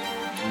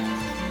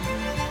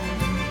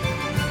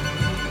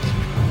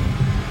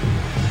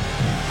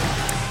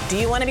 Do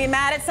you want to be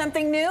mad at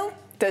something new?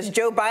 Does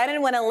Joe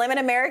Biden want to limit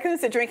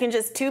Americans to drinking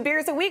just 2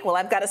 beers a week? Well,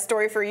 I've got a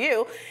story for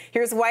you.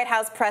 Here's White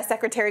House Press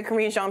Secretary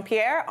Karine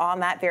Jean-Pierre on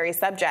that very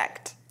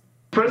subject.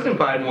 President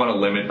Biden want to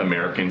limit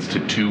Americans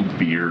to 2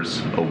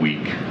 beers a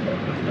week.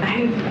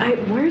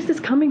 Where is this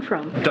coming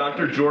from?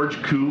 Dr. George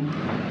Koob,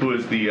 who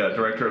is the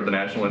director of the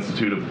National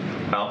Institute of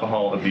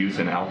Alcohol Abuse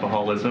and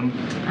Alcoholism,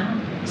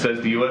 says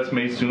the U.S.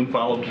 may soon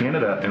follow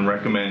Canada and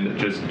recommend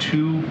just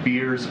 2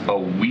 beers a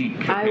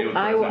week.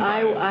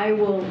 I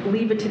will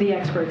leave it to the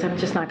experts. I'm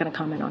just not going to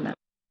comment on that.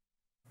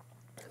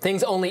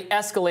 Things only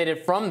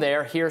escalated from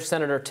there. Here's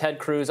Senator Ted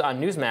Cruz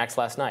on Newsmax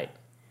last night.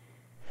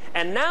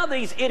 And now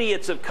these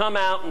idiots have come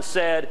out and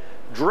said,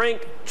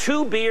 drink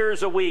 2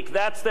 beers a week.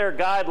 That's their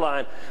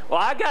guideline. Well,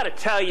 I got to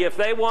tell you, if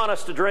they want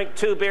us to drink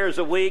 2 beers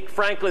a week,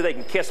 frankly, they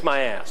can kiss my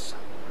ass.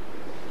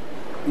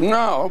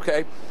 No,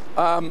 okay.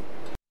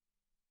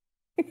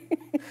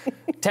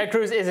 Ted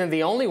Cruz isn't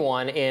the only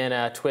one in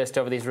a twist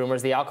over these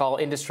rumors. The alcohol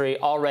industry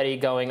already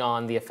going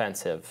on the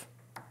offensive.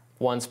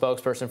 One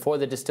spokesperson for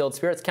the Distilled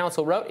Spirits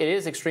Council wrote, "It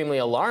is extremely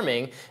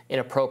alarming,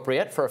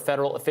 inappropriate for a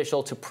federal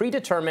official to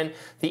predetermine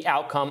the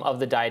outcome of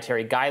the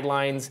dietary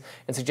guidelines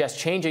and suggest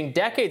changing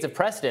decades of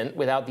precedent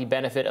without the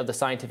benefit of the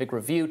scientific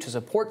review to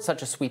support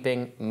such a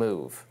sweeping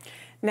move."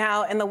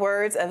 Now, in the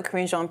words of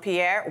Karine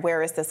Jean-Pierre,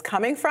 where is this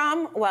coming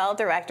from? Well,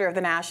 director of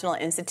the National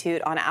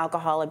Institute on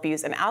Alcohol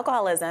Abuse and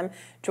Alcoholism,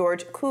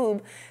 George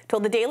Koob,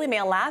 told the Daily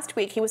Mail last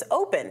week he was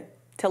open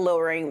to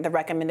lowering the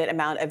recommended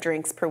amount of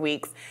drinks per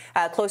week,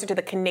 closer to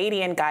the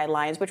Canadian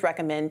guidelines, which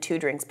recommend 2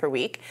 drinks per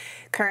week.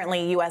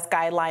 Currently, U.S.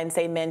 guidelines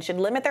say men should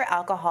limit their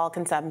alcohol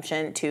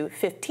consumption to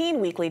 15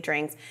 weekly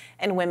drinks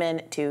and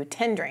women to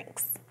 10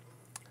 drinks.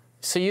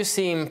 So you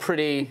seem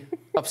pretty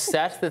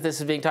upset that this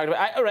is being talked about.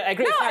 I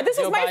agree. No, this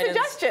was my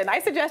suggestion. I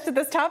suggested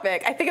this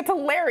topic. I think it's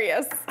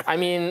hilarious. I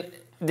mean,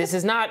 this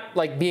is not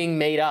like being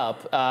made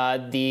up.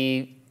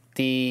 The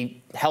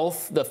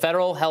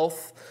federal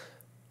health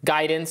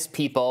guidance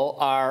people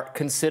are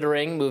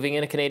considering moving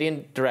in a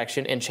Canadian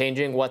direction and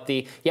changing what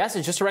yes,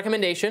 it's just a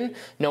recommendation.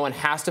 No one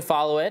has to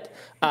follow it.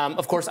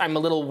 Of course, I'm a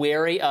little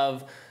wary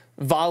of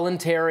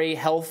voluntary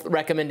health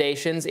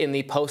recommendations in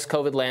the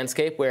post-COVID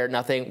landscape where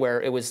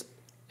it was,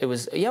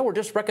 we're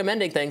just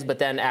recommending things, but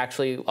then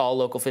actually all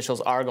local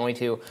officials are going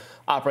to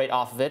operate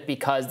off of it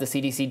because the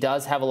CDC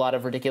does have a lot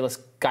of ridiculous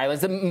guidelines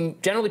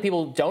that generally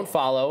people don't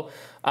follow.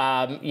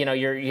 You're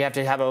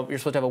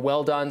supposed to have a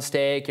well-done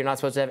steak. You're not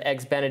supposed to have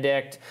eggs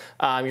Benedict.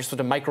 You're supposed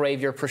to microwave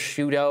your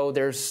prosciutto.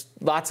 There's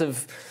lots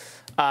of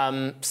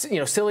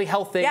silly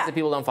health things that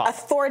people don't follow.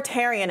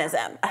 Authoritarian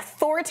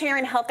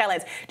health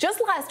guidelines. Just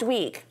last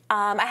week,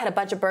 I had a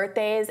bunch of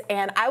birthdays,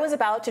 and I was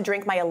about to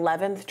drink my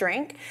 11th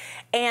drink,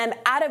 and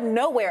out of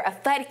nowhere, a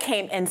Fed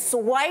came and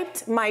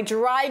swiped my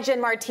dry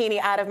gin martini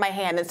out of my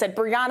hand and said,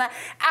 "Brianna,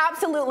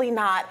 absolutely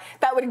not.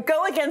 That would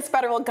go against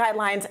federal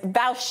guidelines.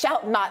 Thou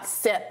shalt not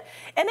sip."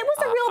 And it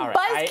was a real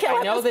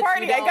buzzkill at this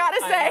party, I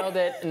gotta say. I know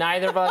that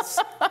neither of us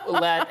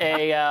let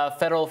a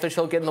federal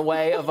official get in the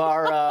way of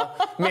our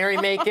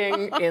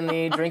merrymaking in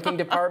the drinking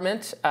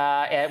department,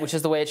 which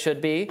is the way it should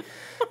be.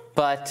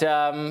 But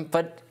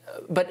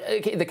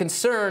the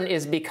concern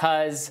is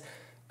because,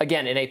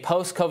 again, in a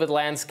post-COVID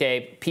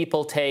landscape,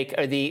 people take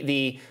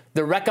the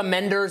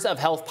recommenders of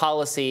health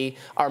policy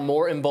are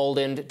more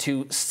emboldened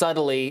to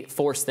subtly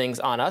force things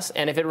on us,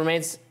 and if it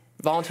remains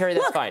voluntary,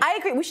 that's fine. I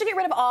agree. We should get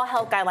rid of all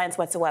health guidelines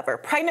whatsoever.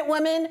 Pregnant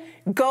women,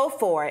 go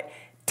for it.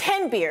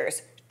 10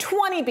 beers,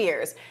 20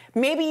 beers.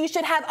 Maybe you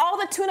should have all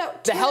the tuna.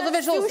 The health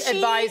officials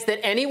advise that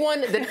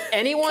anyone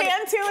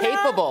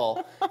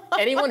capable,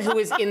 anyone who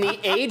is in the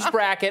age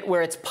bracket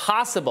where it's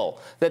possible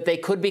that they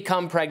could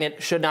become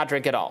pregnant should not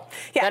drink at all.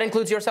 Yeah. That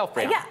includes yourself,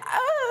 Brianna.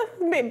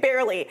 Yeah,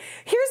 barely.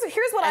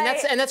 Here's what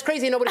and that's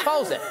crazy. Nobody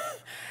follows it.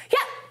 Yeah.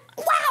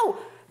 Wow.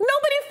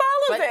 Nobody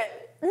follows it.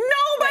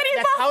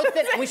 Nobody follows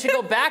it. And we should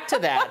go back to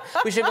that.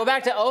 We should go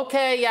back to,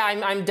 okay, yeah,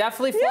 I'm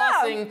definitely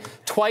flossing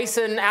twice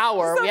an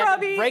hour. So we have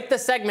to break the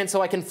segment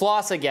so I can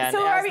floss again,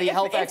 as the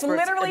health experts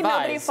literally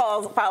advise.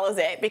 Nobody follows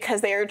it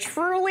because they are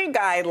truly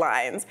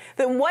guidelines.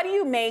 Then what do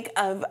you make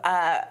of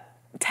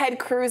Ted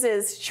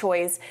Cruz's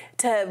choice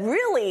to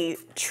really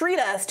treat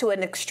us to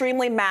an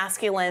extremely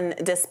masculine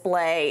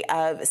display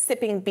of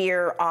sipping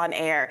beer on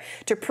air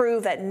to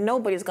prove that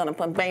nobody's going to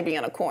put baby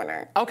in a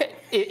corner? Okay,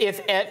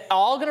 if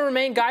all going to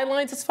remain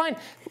guidelines, it's fine.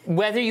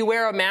 Whether you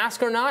wear a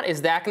mask or not,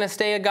 is that going to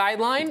stay a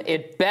guideline?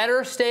 It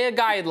better stay a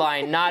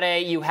guideline, not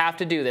a you have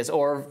to do this,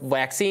 or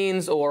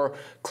vaccines, or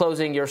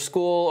closing your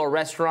school or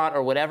restaurant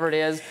or whatever it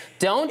is.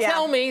 Don't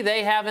tell me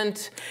they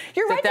haven't,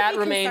 that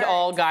remained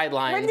all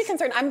guidelines. You're right to be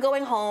concerned. I'm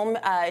going home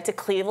to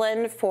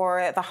Cleveland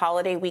for the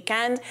holiday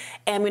weekend,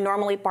 and we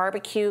normally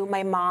barbecue.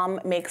 My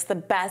mom makes the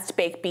best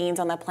baked beans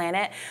on the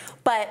planet.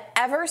 But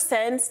ever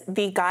since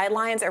the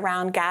guidelines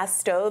around gas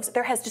stoves,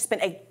 there has just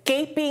been a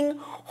gaping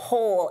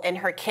hole in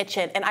her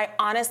kitchen. And I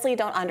honestly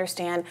don't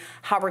understand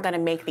how we're going to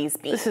make these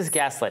beans. This is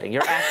gaslighting.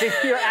 You're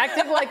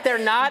acting like they're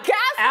not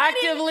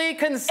actively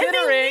considering.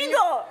 It's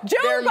illegal.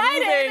 Joe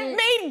Biden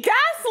made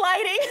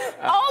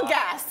gaslighting all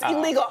gas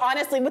illegal.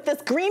 Honestly, with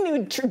this Green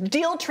New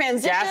Deal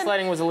transition,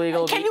 gaslighting was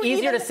illegal. It'd be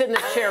easier to sit in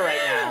this chair right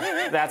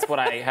now. That's what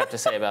I have to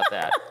say about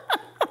that.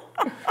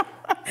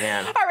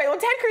 Man. All right, well,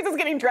 Ted Cruz is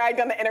getting dragged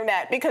on the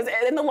internet because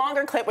in the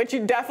longer clip, which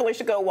you definitely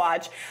should go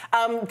watch,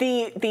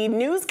 the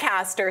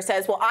newscaster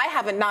says, well, I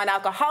have a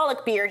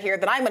non-alcoholic beer here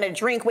that I'm going to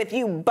drink with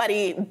you,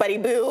 buddy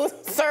boo,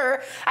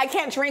 sir. I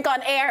can't drink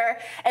on air.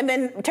 And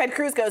then Ted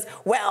Cruz goes,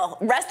 well,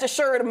 rest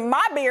assured,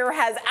 my beer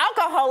has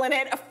alcohol in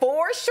it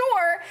for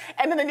sure.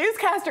 And then the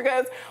newscaster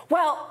goes,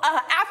 well,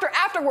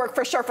 after work,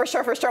 for sure,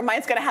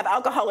 mine's going to have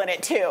alcohol in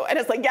it too. And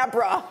it's like, yeah,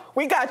 bruh,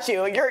 we got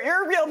you.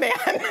 You're a real man.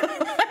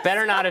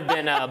 Better not have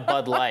been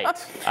Bud Light.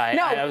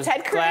 I was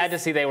glad to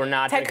see they were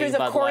not drinking Bud Light. Ted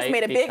Cruz, of course,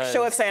 made a big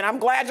show of saying, I'm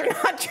glad you're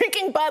not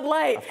drinking Bud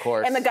Light. Of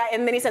course.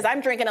 And then he says, I'm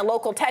drinking a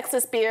local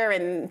Texas beer,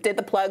 and did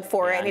the plug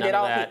for it. And he did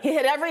he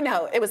hit every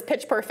note. It was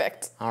pitch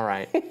perfect. All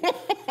right.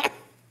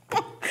 All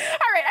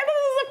right, I thought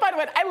this was a fun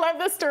one. I love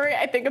this story.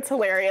 I think it's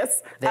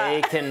hilarious.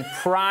 They can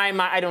pry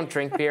my. I don't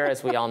drink beer,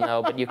 as we all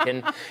know, but you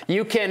can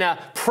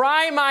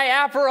pry my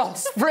Aperol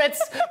Spritz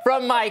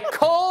from my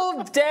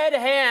cold, dead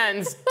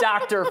hands,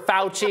 Dr.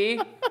 Fauci.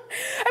 I mean,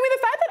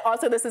 the fact that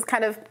also this is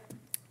kind of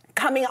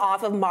coming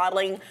off of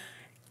modeling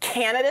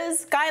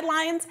Canada's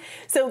guidelines.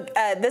 So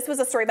this was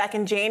a story back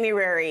in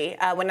January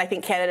when I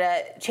think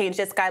Canada changed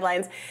its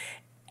guidelines.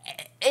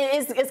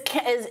 Is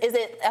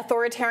it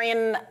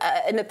authoritarian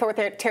on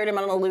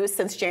the loose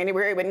since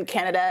January when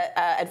Canada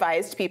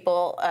advised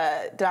people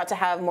not to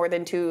have more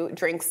than 2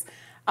 drinks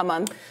a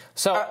month,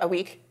 a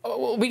week?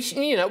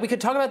 We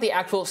could talk about the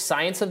actual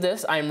science of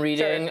this. I'm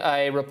reading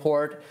a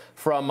report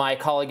from my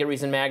colleague at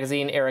Reason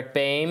Magazine, Eric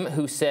Boehm,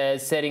 who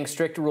says setting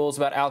strict rules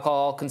about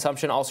alcohol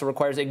consumption also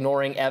requires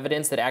ignoring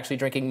evidence that actually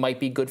drinking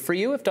might be good for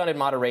you if done in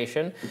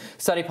moderation.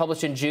 A study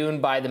published in June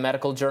by the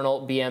medical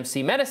journal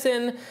BMC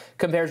Medicine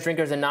compares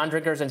drinkers and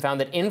non-drinkers and found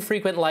that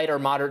infrequent light or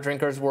moderate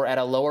drinkers were at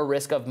a lower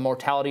risk of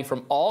mortality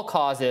from all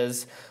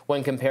causes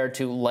when compared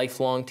to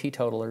lifelong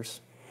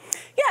teetotalers.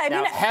 Yeah, I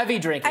now, mean, heavy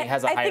drinking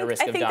has a higher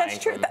risk of dying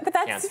from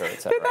cancer,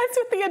 et cetera. But that's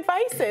what the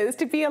advice is,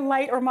 to be a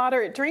light or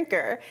moderate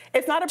drinker.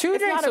 It's not a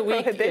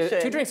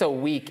prohibition. 2 drinks a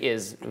week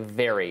is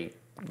very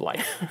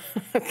light.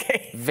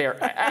 Okay. Very.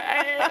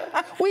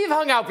 We've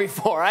hung out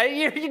before.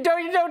 You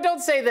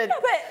don't say that. No,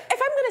 but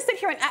if I'm going to sit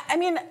here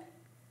and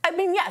I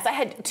mean, yes, I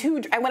had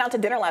 2. I went out to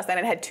dinner last night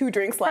and had 2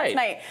 drinks last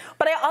night.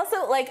 But I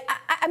also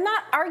I'm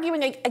not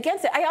arguing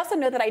against it. I also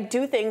know that I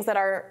do things that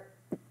are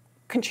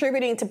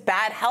contributing to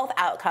bad health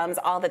outcomes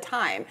all the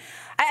time.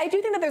 I do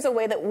think that there's a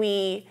way that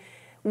we're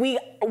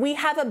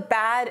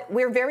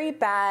very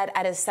bad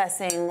at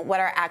assessing what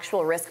our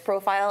actual risk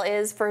profile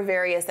is for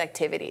various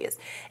activities.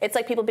 It's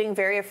like people being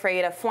very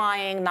afraid of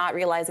flying, not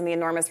realizing the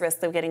enormous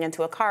risk of getting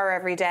into a car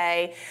every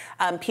day.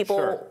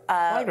 People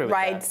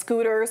ride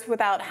scooters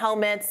without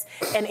helmets,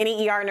 and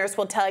any ER nurse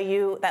will tell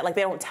you that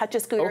they don't touch a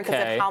scooter because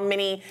of how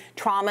many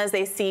traumas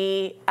they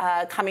see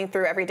coming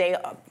through every day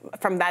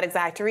from that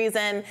exact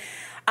reason.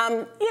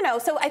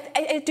 So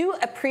I do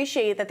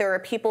appreciate that there are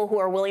people who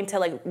are willing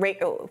to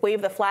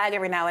wave the flag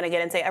every now and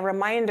again and say, a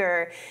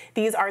reminder,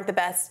 these aren't the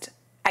best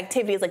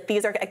activities.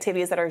 These are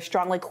activities that are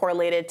strongly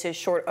correlated to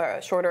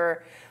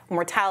shorter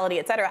mortality,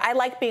 et cetera. I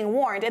like being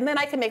warned, and then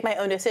I can make my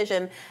own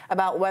decision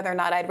about whether or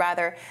not I'd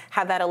rather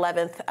have that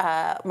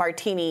 11th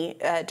martini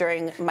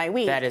during my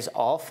week. That is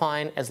all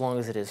fine as long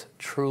as it is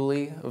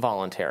truly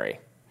voluntary.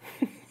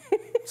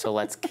 So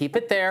let's keep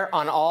it there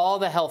on all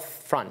the health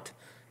front.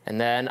 And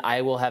then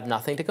I will have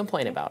nothing to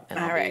complain about, and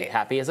I'll be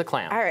happy as a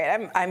clam. All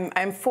right,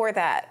 I'm for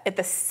that. At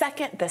the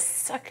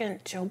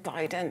second Joe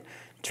Biden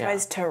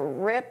tries to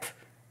rip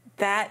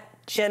that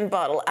gin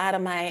bottle out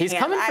of my hand. He's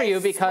coming for you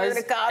because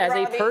as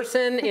a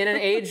person in an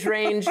age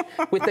range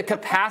with the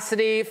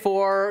capacity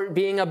for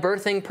being a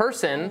birthing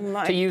person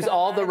to use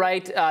all the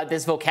right,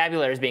 this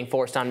vocabulary is being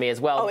forced on me as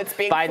well. Oh, it's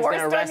being Biden's forced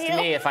going to arrest on you?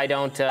 me if I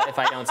don't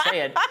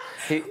say it.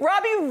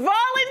 Robbie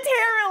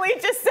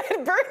voluntarily just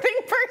said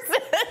birthing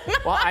person.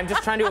 Well, I'm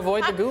just trying to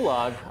avoid the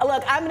gulag.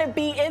 Look, I'm going to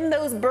be in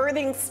those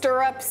birthing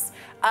stirrups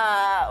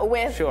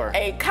with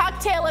a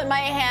cocktail in my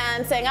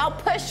hand saying, I'll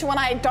push when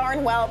I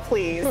darn well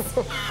please.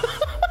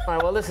 All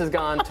right, well, this has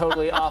gone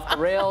totally off the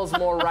rails.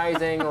 More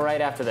Rising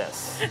right after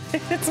this.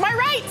 It's my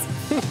right.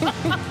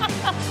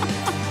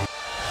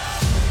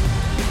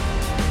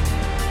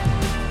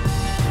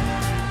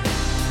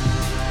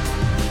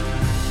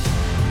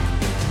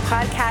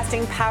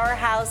 Podcasting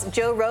powerhouse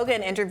Joe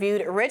Rogan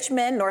interviewed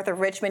Richmond, north of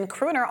Richmond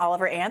crooner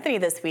Oliver Anthony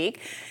this week.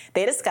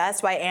 They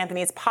discussed why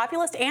Anthony's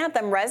populist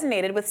anthem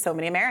resonated with so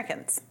many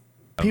Americans.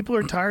 People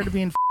are tired of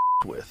being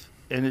f***ed with.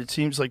 And it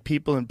seems like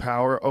people in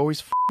power are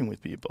always f***ing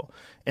with people.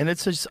 And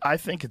it's just, I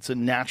think it's a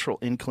natural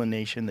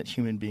inclination that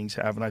human beings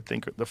have. And I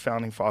think the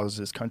founding fathers of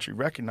this country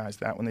recognized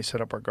that when they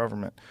set up our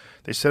government.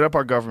 They set up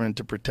our government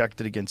to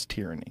protect it against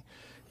tyranny.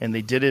 And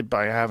they did it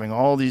by having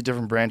all these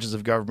different branches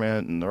of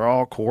government, and they're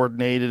all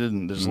coordinated,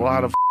 and there's a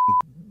lot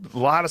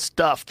of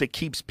stuff that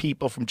keeps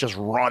people from just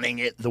running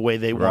it the way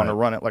they want to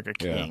run it, like a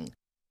king.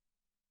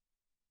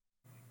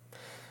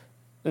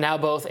 Now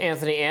both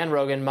Anthony and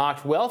Rogan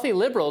mocked wealthy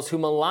liberals who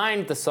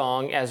maligned the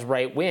song as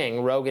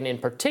right-wing. Rogan in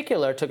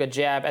particular took a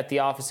jab at The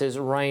Office's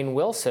Rainn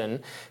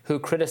Wilson, who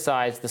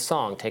criticized the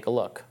song. Take a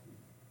look.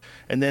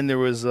 And then there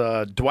was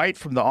Dwight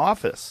from The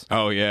Office.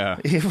 Oh, yeah.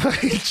 He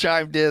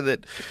chimed in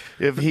that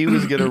if he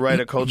was going to write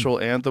a cultural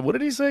anthem, what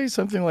did he say?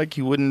 Something like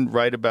he wouldn't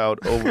write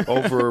about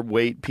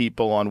overweight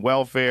people on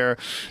welfare.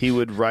 He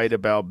would write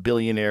about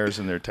billionaires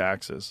and their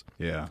taxes.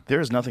 Yeah. There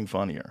is nothing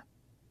funnier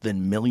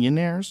than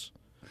millionaires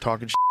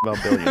talking shit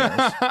about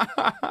billionaires.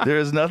 There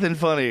is nothing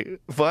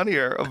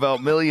funnier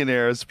about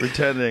millionaires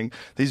pretending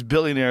these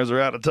billionaires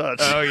are out of touch.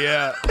 Oh,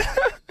 yeah.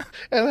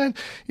 And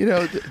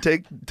then,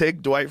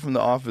 take Dwight from The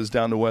Office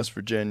down to West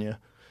Virginia.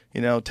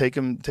 Take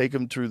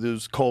him through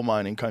those coal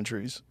mining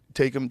countries.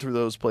 Take him through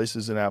those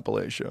places in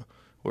Appalachia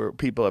where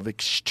people have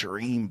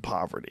extreme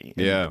poverty.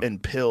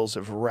 And pills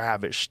have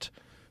ravished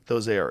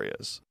those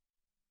areas.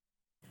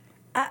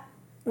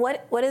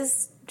 What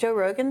is Joe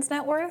Rogan's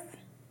net worth?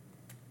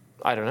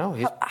 I don't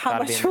know. How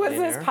much was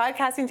this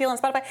podcasting deal on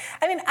Spotify?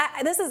 I mean,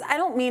 I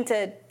don't mean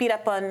to beat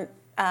up on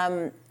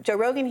Joe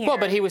Rogan here. Well,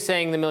 but he was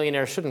saying the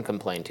millionaires shouldn't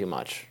complain too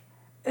much.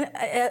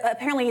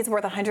 Apparently he's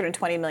worth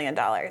 $120 million.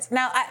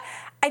 Now,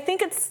 I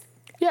think it's...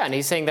 Yeah, and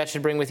he's saying that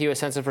should bring with you a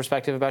sense of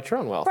perspective about your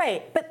own wealth.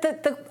 Right, but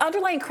the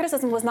underlying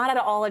criticism was not at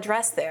all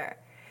addressed there.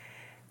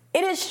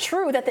 It is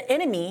true that the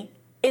enemy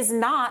is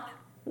not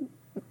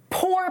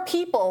poor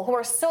people who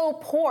are so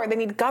poor they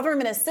need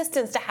government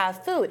assistance to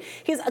have food.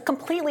 He's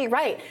completely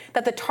right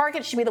that the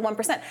target should be the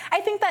 1%.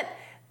 I think that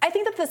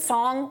the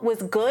song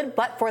was good,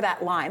 but for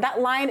that line. That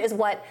line is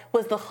what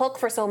was the hook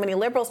for so many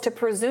liberals to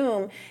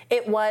presume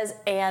it was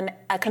a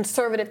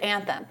conservative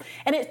anthem.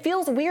 And it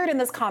feels weird in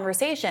this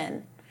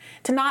conversation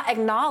to not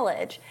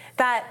acknowledge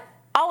that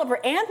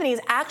Oliver Anthony's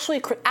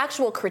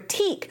actual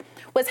critique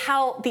was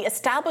how the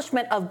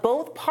establishment of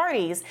both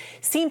parties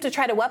seemed to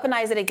try to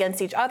weaponize it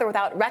against each other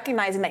without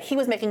recognizing that he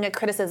was making a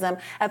criticism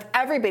of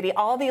everybody,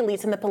 all the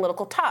elites in the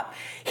political top.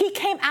 He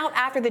came out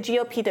after the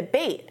GOP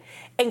debate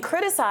and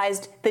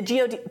criticized the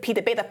GOP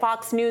debate, the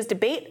Fox News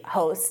debate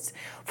hosts,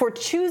 for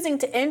choosing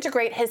to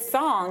integrate his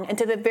song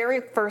into the very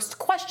first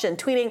question,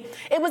 tweeting,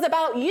 "It was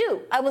about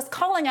you. I was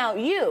calling out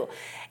you."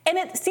 And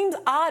it seems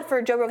odd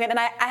for Joe Rogan, and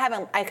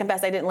I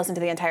confess I didn't listen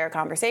to the entire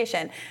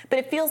conversation, but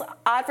it feels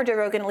odd for Joe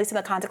Rogan, at least in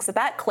the context of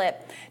that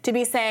clip, to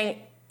be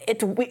saying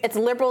it's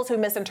liberals who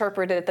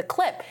misinterpreted the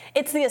clip.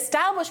 It's the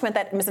establishment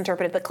that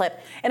misinterpreted the clip.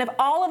 And of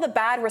all of the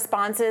bad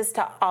responses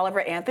to Oliver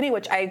Anthony,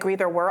 which I agree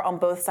there were on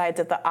both sides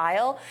of the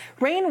aisle,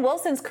 Rainn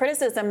Wilson's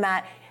criticism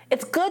that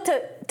it's good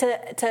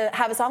to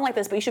have a song like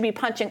this, but you should be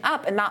punching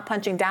up and not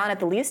punching down at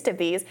the least of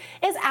these,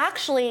 is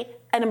actually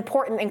an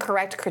important and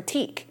correct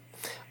critique.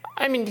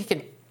 I mean, he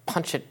can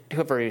punch at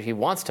whoever he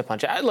wants to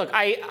punch at. Look,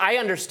 I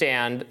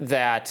understand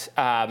that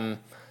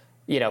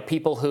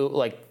people who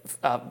like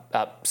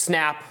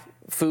SNAP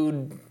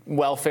food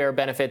welfare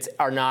benefits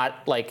are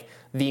not like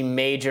the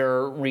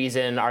major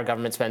reason our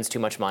government spends too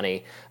much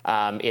money.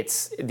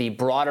 It's the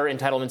broader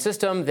entitlement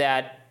system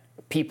that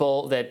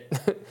people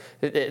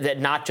that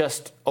not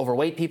just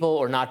overweight people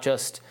or not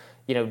just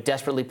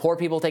desperately poor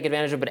people take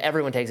advantage of, but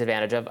everyone takes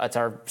advantage of. It's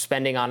our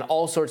spending on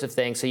all sorts of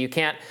things. So you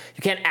can't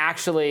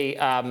actually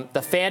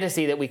the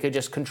fantasy that we could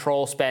just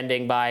control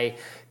spending by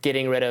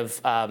getting rid of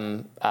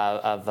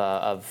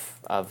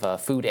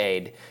food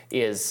aid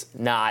is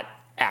not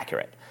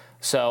accurate.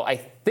 So I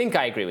think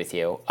I agree with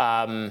you.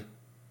 But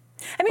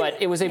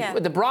it was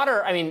the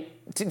broader. I mean,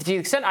 to the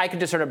extent I could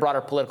discern a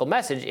broader political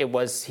message, it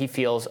was he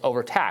feels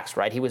overtaxed,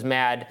 right? He was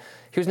mad.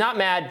 He was not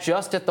mad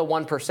just at the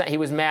 1%. He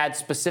was mad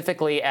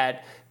specifically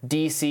at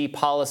D.C.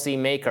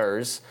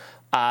 policymakers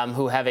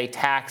who have a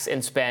tax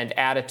and spend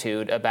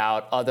attitude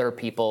about other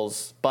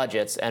people's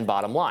budgets and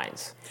bottom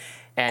lines.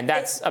 And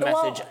that's a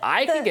message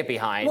I can get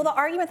behind. Well, the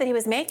argument that he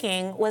was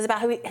making was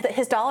about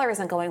his dollar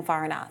isn't going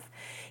far enough.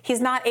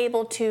 He's not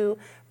able to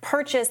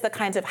purchase the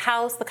kinds of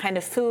house, the kind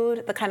of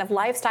food, the kind of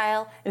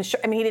lifestyle.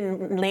 I mean, he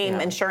didn't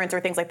name insurance or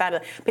things like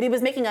that, but he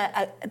was making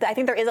I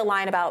think there is a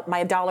line about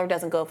my dollar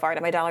doesn't go far,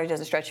 my dollar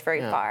doesn't stretch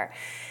very far.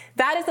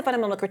 That is the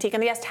fundamental critique.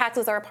 And yes,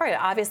 taxes are a part of it.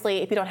 Obviously,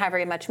 if you don't have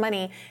very much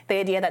money, the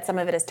idea that some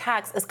of it is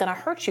taxed is going to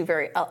hurt you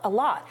a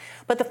lot.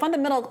 But the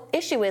fundamental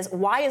issue is,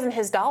 why isn't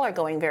his dollar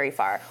going very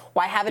far?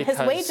 Why haven't his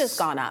wages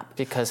gone up?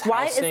 Because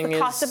why is the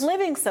cost of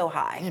living so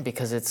high? Yeah,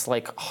 because it's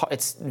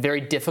very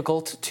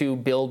difficult to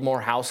build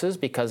more houses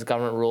because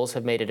government rules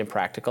have made it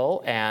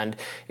impractical, and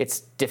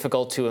it's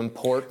difficult to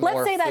import more food.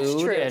 Let's say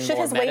that's true. And Should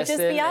more his wages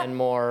be up? And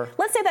more.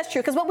 Let's say that's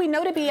true, because what we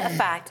know to be a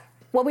fact.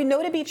 What we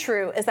know to be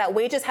true is that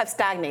wages have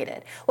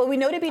stagnated. What we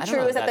know to be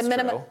true is that the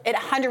minimum, it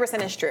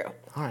 100% is true.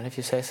 All right, if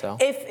you say so.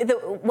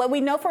 What we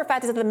know for a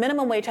fact is that the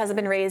minimum wage hasn't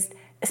been raised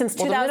since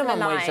 2009. The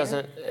minimum wage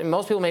doesn't,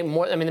 most people make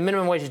more, I mean, the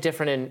minimum wage is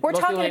different most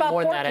people make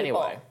more than that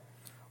anyway.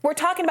 We're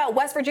talking about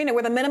West Virginia,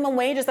 where the minimum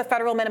wage is the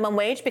federal minimum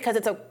wage because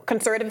it's a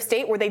conservative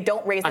state where they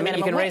don't raise the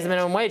minimum wage. You can raise the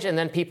minimum wage, and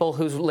then people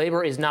whose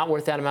labor is not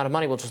worth that amount of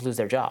money will just lose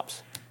their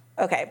jobs.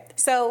 Okay,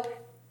 so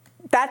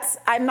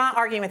I'm not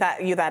arguing with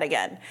you that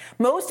again.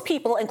 Most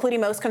people,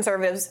 including most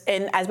conservatives,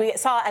 as we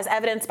saw as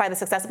evidenced by the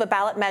success of a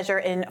ballot measure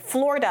in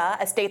Florida,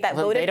 a state that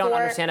voted for... They don't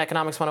understand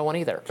Economics 101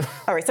 either.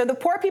 All right, so the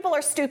poor people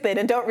are stupid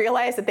and don't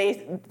realize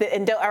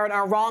that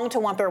are wrong to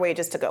want their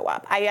wages to go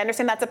up. I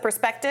understand that's a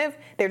perspective.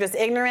 They're just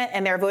ignorant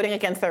and they're voting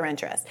against their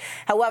interests.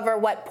 However,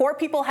 what poor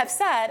people have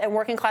said and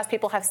working class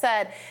people have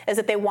said is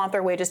that they want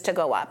their wages to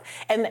go up.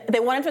 And they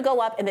want it to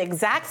go up in the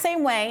exact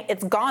same way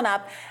it's gone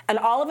up in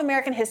all of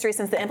American history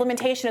since the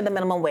implementation of the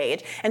minimum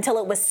wage, until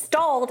it was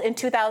stalled in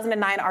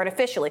 2009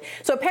 artificially.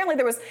 So apparently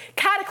there was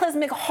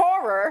cataclysmic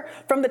horror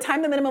from the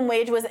time the minimum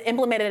wage was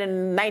implemented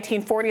in the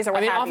 1940s or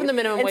what have you. Often the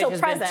minimum wage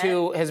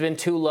has been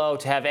too low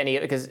to have any,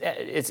 because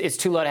it's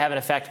too low to have an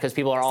effect because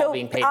people are all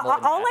being paid more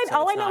than that.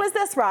 All I know is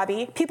this,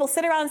 Robbie. People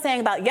sit around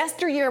saying about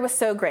yesteryear was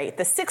so great.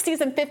 The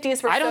 60s and 50s were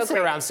so great. I don't sit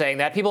around saying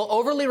that. People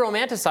overly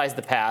romanticize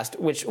the past,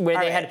 where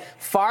they had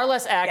far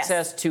less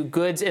access to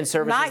goods and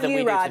services than we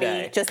do today. Not you,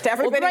 Robbie. Just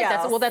everybody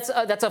else.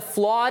 That's a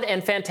flawed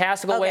and fantastical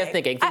way of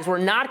thinking. Things were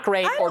not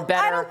great or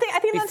better I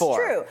think before.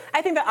 That's true.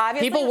 I think that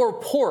obviously people were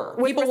poorer.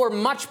 People were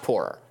much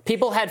poorer.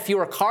 People had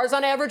fewer cars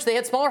on average. They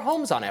had smaller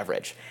homes on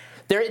average.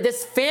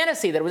 This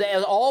fantasy that it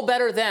was all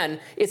better then,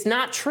 it's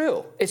not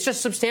true. It's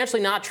just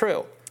substantially not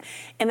true.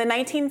 In the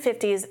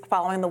 1950s,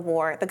 following the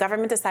war, the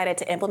government decided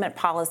to implement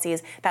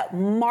policies that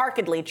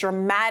markedly,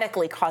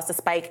 dramatically caused a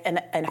spike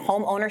in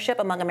home ownership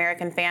among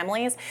American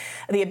families,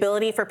 the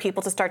ability for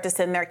people to start to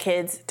send their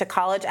kids to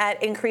college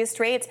at increased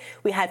rates.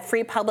 We had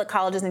free public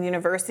colleges and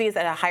universities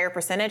at a higher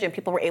percentage, and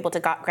people were able to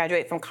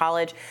graduate from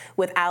college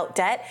without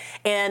debt.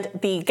 And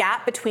the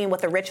gap between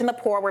what the rich and the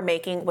poor were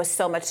making was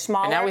so much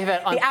smaller. And now we've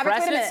had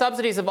unprecedented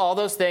subsidies of all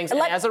those things, and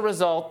as a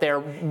result,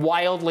 they're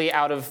wildly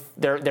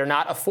they're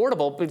not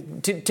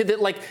affordable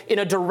in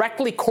a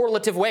directly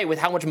correlative way with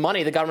how much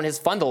money the government has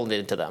funneled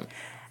into them.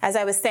 As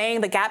I was saying,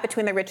 the gap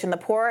between the rich and the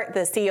poor, the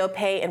CEO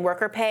pay and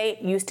worker pay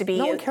used to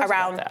be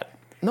around that.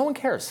 No one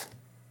cares.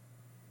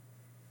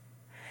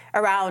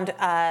 Around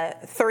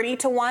 30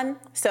 to 1.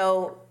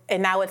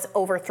 And now it's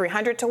over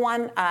 300 to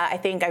 1. I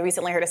think I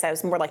recently heard it say it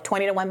was more like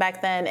 20 to 1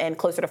 back then and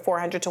closer to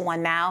 400 to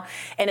 1 now.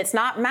 And it's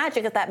not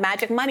magic. That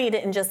magic money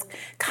didn't just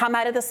come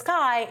out of the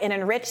sky and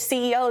enrich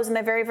CEOs and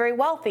the very, very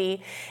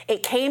wealthy.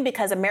 It came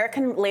because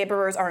American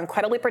laborers are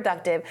incredibly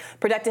productive.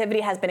 Productivity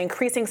has been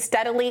increasing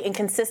steadily and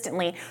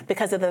consistently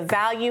because of the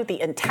value,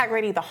 the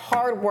integrity, the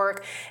hard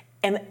work,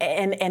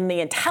 and the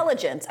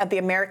intelligence of the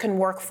American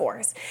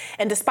workforce.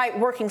 And despite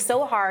working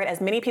so hard, as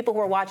many people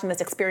who are watching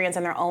this experience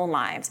in their own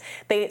lives,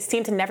 they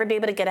seem to never be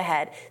able to get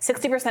ahead.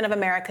 60% of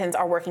Americans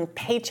are working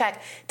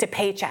paycheck to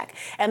paycheck.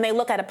 And they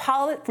look at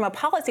from a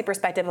policy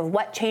perspective of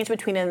what changed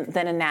between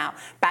then and now.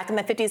 Back in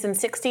the 50s and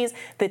 60s,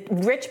 the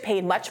rich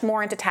paid much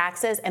more into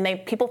taxes, and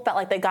people felt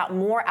like they got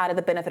more out of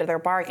the benefit of their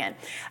bargain.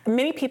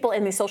 Many people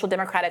in these social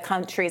democratic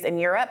countries in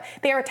Europe,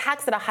 they are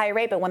taxed at a high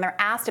rate, but when they're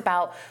asked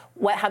about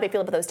how they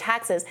feel about those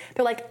taxes,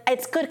 they're like,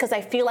 it's good because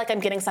I feel like I'm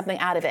getting something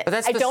out of it. But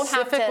that's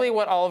specifically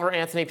what Oliver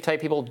Anthony type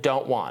people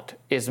don't want,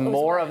 is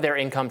more of their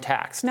income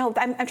taxed. No,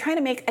 I'm trying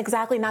to make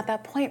exactly not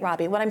that point,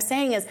 Robbie. What I'm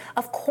saying is,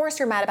 of course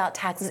you're mad about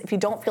taxes if you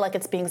don't feel like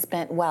it's being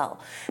spent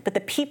well. But the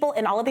people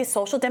in all of these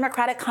social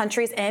democratic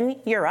countries in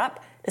Europe,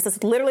 this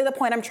is literally the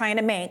point I'm trying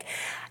to make,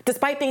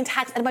 despite being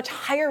taxed at much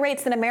higher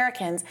rates than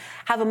Americans,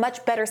 have a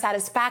much better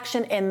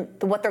satisfaction in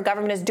what their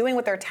government is doing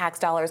with their tax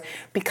dollars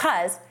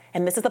because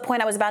and this is the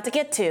point I was about to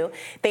get to,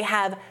 they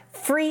have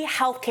free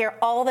health care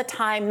all the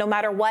time, no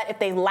matter what. If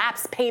they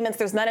lapse payments,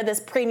 there's none of this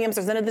premiums,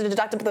 there's none of the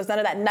deductible, there's none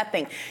of that,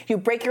 nothing. You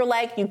break your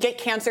leg, you get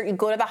cancer, you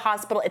go to the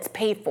hospital, it's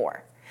paid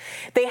for.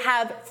 They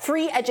have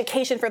free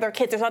education for their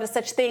kids. There's not a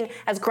such thing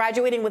as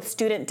graduating with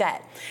student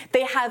debt.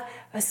 They have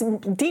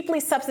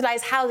deeply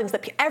subsidized housing so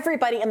that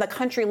everybody in the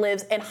country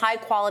lives in high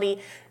quality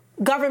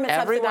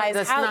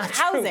government-subsidized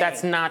housing.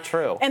 That's not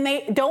true. And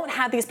they don't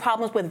have these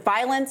problems with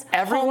violence.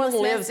 Everyone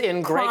lives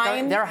in great.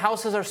 crime. Their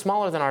houses are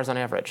smaller than ours on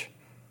average.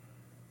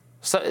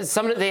 So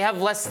they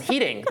have less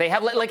heating. They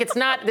have it's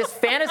not this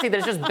fantasy that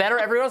it's just better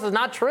everywhere else is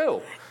not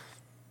true.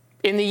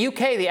 In the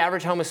UK, the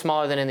average home is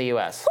smaller than in the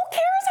US. Who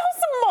cares how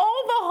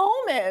small the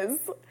home is?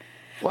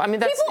 Well, I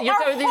mean, that's, people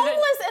are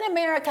homeless in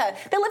America.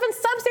 They live in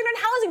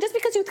substandard housing. Just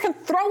because you can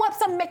throw up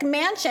some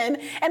McMansion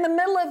in the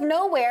middle of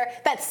nowhere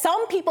that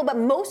some people, but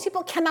most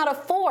people cannot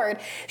afford.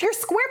 Your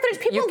square footage,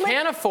 people you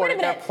can afford it.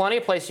 There are plenty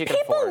of places you can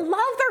afford. People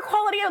love their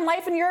quality of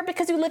life in Europe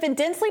because you live in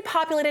densely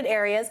populated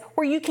areas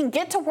where you can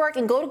get to work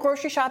and go to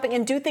grocery shopping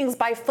and do things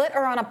by foot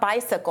or on a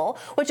bicycle,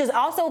 which is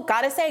also,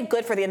 gotta say,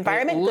 good for the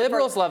environment.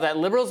 Liberals love that.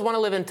 Liberals want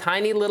to live in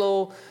tiny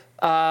little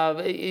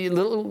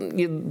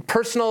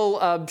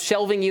personal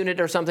shelving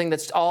unit or something.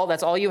 That's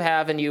all you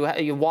have, and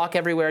you walk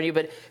everywhere.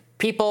 But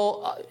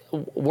people,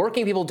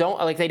 working people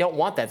they don't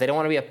want that. They don't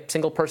want to be a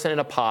single person in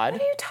a pod.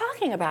 What are you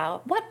talking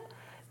about? What?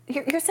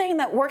 You're saying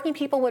that working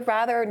people would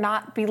rather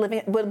not be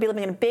living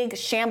in big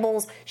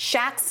shambles,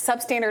 shacks,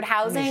 substandard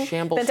housing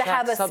than to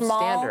have a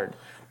small.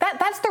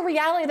 That's the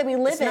reality that we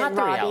live in, not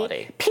the Robbie.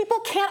 reality.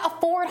 People can't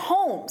afford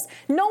homes.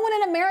 No one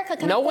in America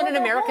can afford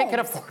homes. Can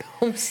afford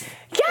homes.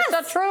 Yes.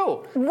 That's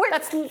not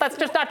true. That's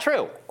just not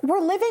true. We're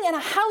living in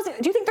a housing.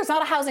 Do you think there's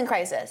not a housing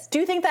crisis? Do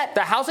you think that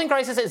the housing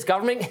crisis is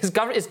government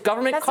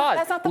caused?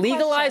 That's not the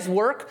legalize question.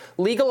 Work,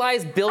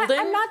 legalize building.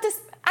 I'm not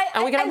just.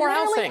 And we can have more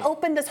housing. I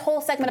opened this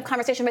whole segment of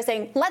conversation by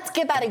saying, let's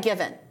give that a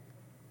given.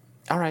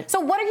 All right. So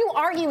what are you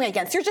arguing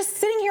against? You're just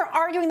sitting here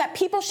arguing that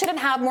people shouldn't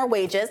have more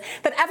wages,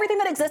 that everything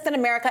that exists in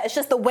America is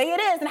just the way it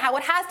is and how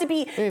it has to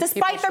be,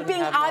 despite there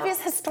being obvious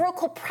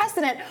historical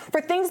precedent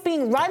for things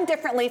being run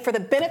differently for the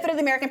benefit of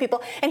the American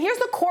people. And here's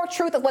the core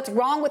truth of what's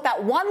wrong with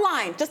that one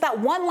line, just that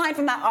one line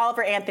from that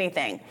Oliver Anthony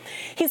thing.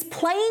 He's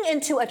playing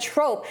into a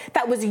trope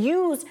that was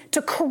used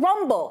to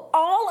crumble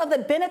all of the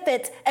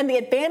benefits and the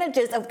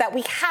advantages that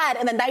we had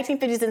in the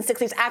 1950s and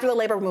 60s after the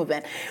labor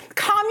movement.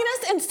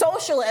 Communists and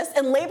socialists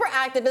and labor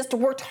activists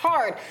worked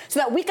hard so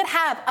that we could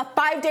have a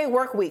 5-day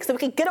work week, so we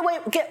could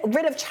get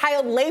rid of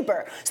child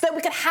labor, so that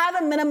we could have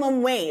a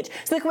minimum wage,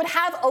 so that we could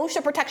have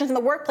OSHA protections in the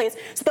workplace,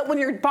 so that when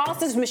your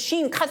boss's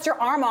machine cuts your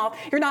arm off,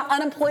 you're not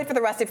unemployed for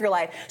the rest of your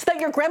life, so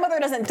that your grandmother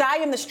doesn't die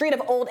in the street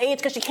of old age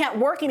because she can't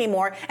work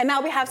anymore, and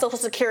now we have Social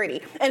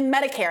Security and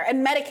Medicare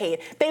and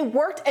Medicaid. They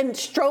worked and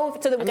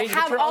strove so that we could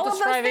have all of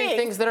those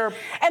things that are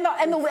and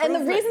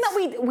the reason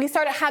that we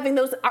started having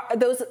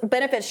those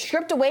benefits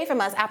stripped away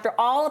from us after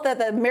all of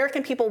the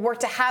American people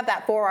worked to have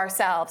that for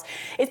ourselves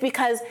is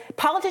because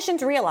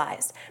politicians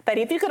realized that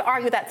if you could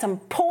argue that some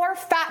poor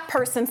fat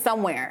person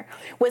somewhere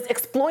was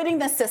exploiting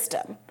the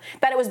system,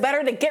 that it was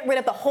better to get rid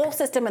of the whole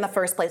system in the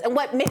first place. And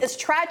what is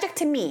tragic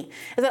to me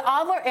is that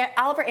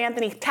Oliver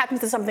Anthony tapped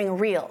into something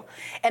real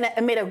and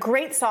it made a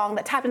great song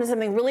that tapped into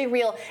something really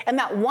real, and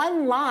that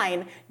one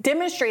line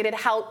demonstrated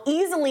how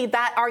easily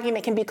that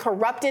argument can be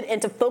corrupted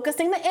into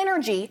focusing the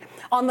energy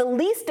on the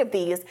least of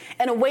these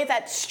in a way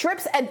that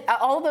strips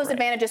all of those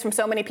advantages from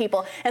so many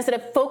people instead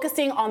of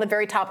focusing on the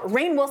very top.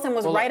 Rainn Wilson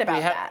was right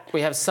about that.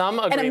 We have some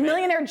agreement. And a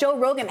millionaire Joe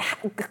Rogan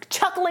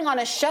chuckling on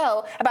a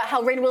show about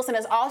how Rainn Wilson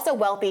is also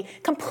wealthy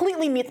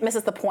completely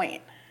misses the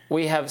point.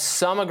 We have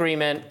some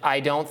agreement. I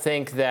don't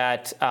think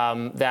that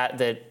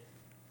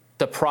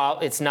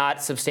it's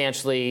not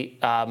substantially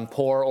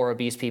poor or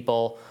obese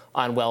people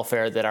on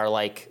welfare that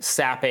are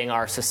sapping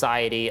our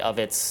society of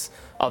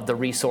the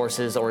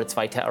resources or its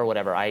vitality or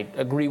whatever. I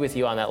agree with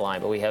you on that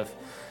line, but we have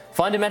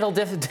fundamental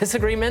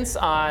disagreements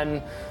on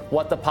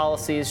what the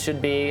policies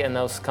should be, and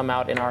those come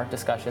out in our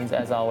discussions.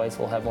 As always,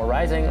 we'll have more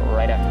Rising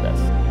right after this.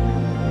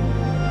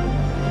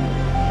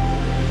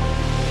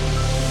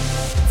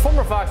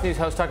 Former Fox News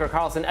host Tucker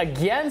Carlson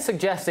again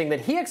suggesting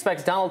that he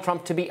expects Donald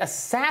Trump to be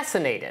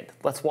assassinated.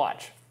 Let's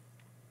watch.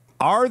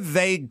 Are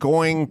they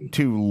going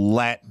to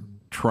let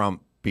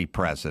Trump be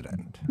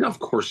president? Of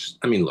course.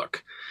 I mean,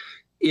 look,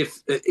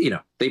 if,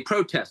 they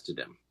protested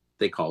him,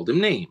 they called him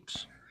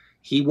names.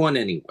 He won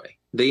anyway.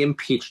 They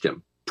impeached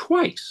him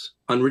twice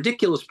on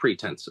ridiculous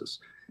pretenses.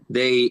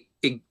 They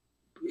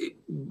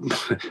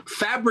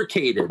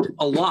fabricated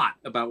a lot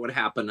about what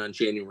happened on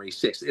January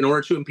 6th in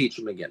order to impeach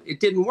him again. It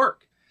didn't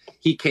work.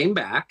 He came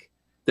back.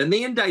 Then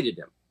they indicted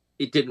him.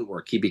 It didn't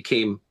work. He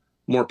became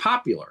more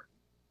popular.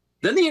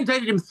 Then they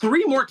indicted him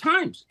 3 more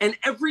times. And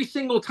every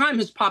single time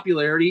his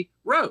popularity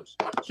rose.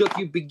 So if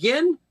you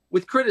begin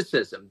with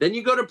criticism, then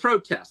you go to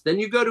protest, then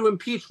you go to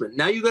impeachment,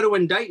 now you go to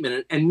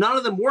indictment, and none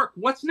of them work,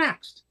 what's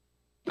next?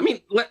 I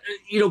mean,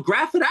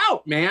 graph it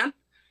out, man.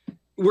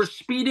 We're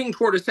speeding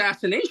toward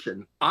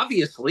assassination,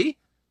 obviously.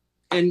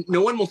 And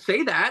no one will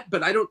say that,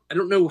 but I don't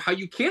know how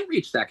you can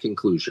reach that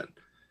conclusion.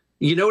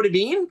 You know what I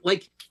mean?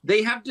 Like,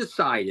 they have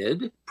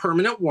decided,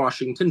 permanent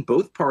Washington,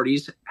 both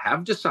parties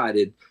have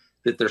decided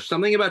that there's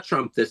something about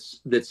Trump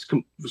that's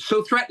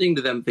so threatening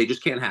to them, they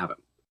just can't have him.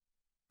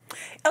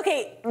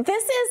 Okay,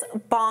 this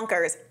is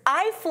bonkers.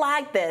 I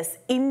flagged this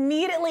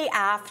immediately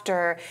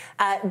after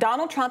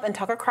Donald Trump and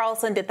Tucker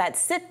Carlson did that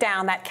sit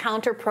down, that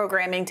counter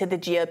programming to the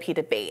GOP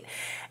debate.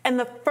 And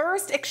the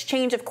first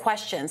exchange of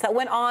questions that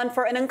went on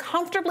for an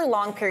uncomfortably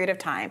long period of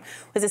time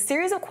was a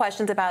series of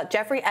questions about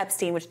Jeffrey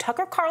Epstein, which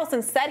Tucker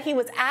Carlson said he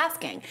was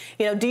asking.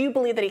 You know, do you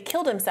believe that he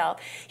killed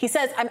himself? He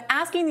says, I'm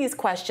asking these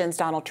questions,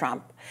 Donald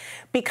Trump,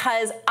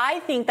 because I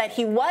think that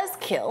he was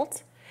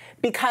killed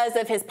because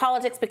of his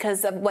politics,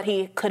 because of what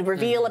he could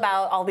reveal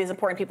about all these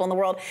important people in the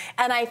world.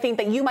 And I think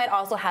that you might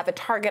also have a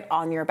target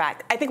on your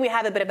back. I think we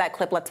have a bit of that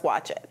clip. Let's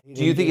watch it.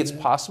 Do you think it's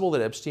possible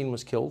that Epstein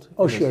was killed?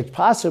 Oh, sure, it's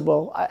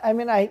possible. I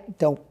mean, I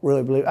don't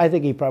really believe. I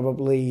think he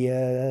probably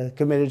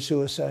committed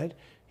suicide.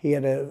 He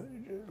had a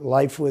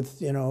life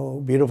with, you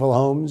know, beautiful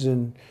homes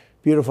and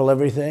beautiful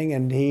everything,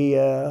 and he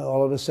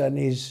all of a sudden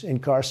he's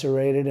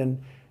incarcerated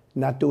and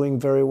not doing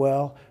very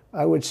well.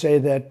 I would say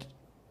that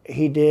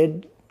he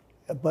did,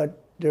 but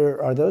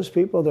there are those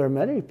people, there are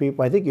many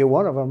people, I think you're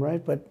one of them,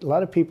 right? But a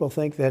lot of people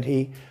think that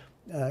he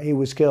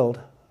was killed.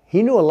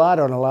 He knew a lot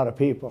on a lot of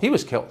people. He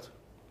was killed.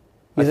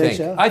 You think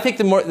so? I think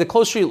the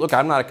closer you look,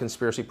 I'm not a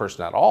conspiracy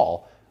person at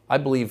all. I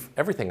believe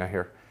everything I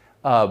hear.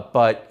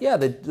 But yeah,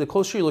 the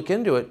closer you look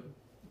into it,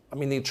 I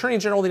mean, the Attorney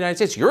General of the United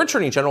States, your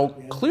Attorney General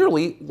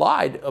clearly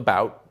lied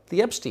about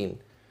the Epstein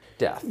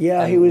death.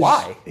 Yeah, and he was.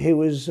 Why? He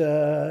was,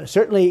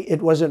 certainly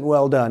it wasn't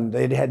well done.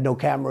 They had no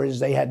cameras,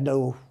 they had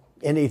no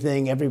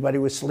anything, everybody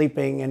was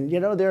sleeping, and you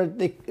know,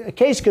 a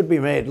case could be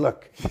made.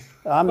 Look,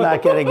 I'm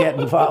not going to get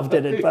involved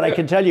in it, but I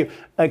can tell you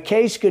a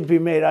case could be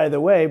made either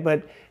way,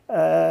 but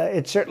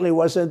it certainly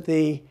wasn't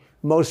the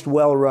most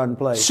well-run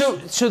place.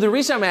 So the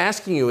reason I'm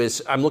asking you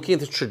is I'm looking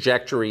at the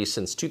trajectory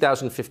since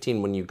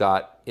 2015 when you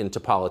got into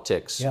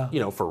politics, you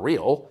know, for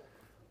real,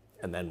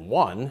 and then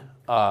won.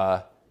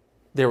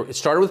 It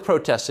started with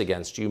protests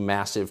against you,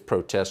 massive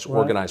protests,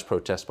 organized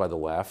protests by the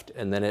left,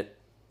 and then it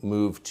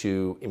moved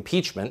to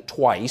impeachment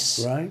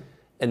twice, and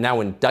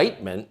now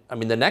indictment. I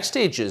mean, the next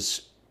stage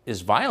is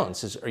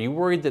violence. Are you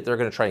worried that they're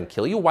going to try and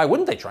kill you? Why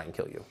wouldn't they try and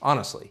kill you,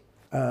 honestly?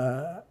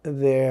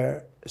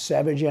 They're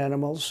savage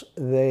animals.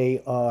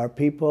 They are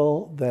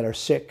people that are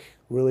sick,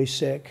 really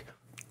sick.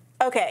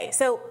 Okay,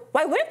 so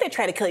why wouldn't they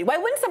try to kill you? Why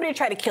wouldn't somebody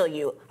try to kill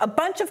you? A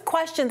bunch of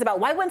questions about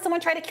why wouldn't someone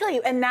try to kill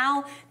you? And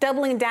now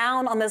doubling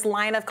down on this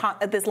line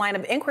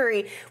of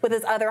inquiry with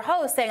his other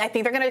host saying, I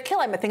think they're going to kill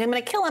him. I think I'm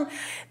going to kill him.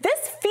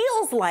 This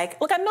feels like,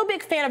 look, I'm no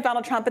big fan of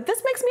Donald Trump, but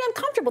this makes me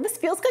uncomfortable. This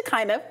feels like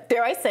kind of,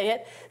 dare I say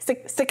it,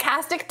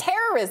 stochastic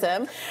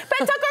terrorism. But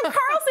Tucker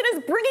Carlson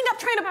is bringing up,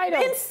 trying to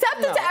incept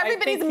into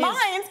everybody's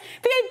minds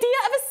the idea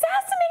of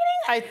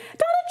assassinating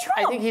Donald Trump.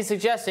 I think he's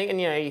suggesting, and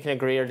you know, you can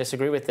agree or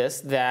disagree with this,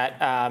 that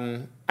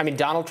I mean,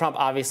 Donald Trump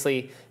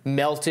obviously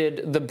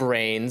melted the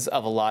brains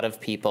of a lot of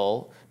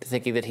people to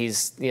thinking that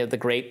he's, you know, the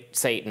great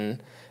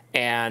Satan.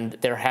 And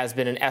there has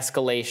been an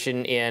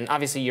escalation in,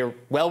 obviously, you're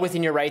well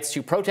within your rights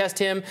to protest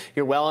him.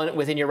 You're well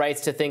within your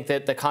rights to think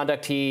that the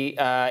conduct he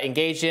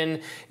engaged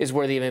in is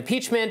worthy of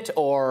impeachment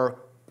or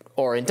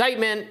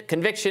indictment,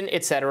 conviction,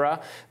 etc.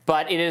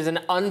 But it is an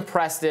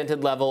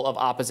unprecedented level of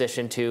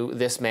opposition to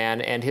this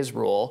man and his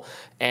rule.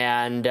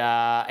 And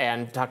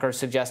Tucker's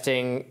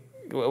suggesting,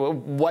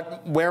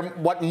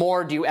 what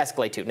more do you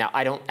escalate to? Now,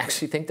 I don't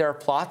actually think there are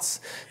plots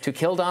to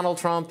kill Donald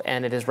Trump,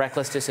 and it is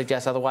reckless to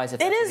suggest otherwise.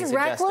 It is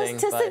reckless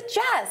to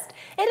suggest.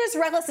 It is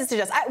reckless to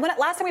suggest.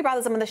 Last time we brought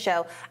this up on the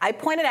show, I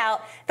pointed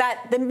out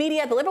that the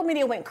liberal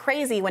media went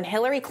crazy when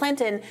Hillary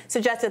Clinton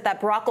suggested that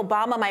Barack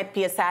Obama might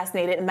be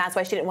assassinated, and that's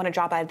why she didn't want to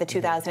drop out of the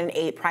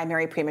 2008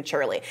 primary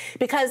prematurely.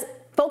 Because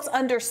folks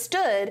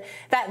understood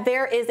that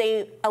there is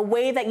a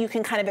way that you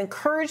can kind of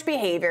encourage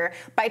behavior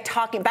by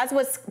talking. That's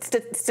what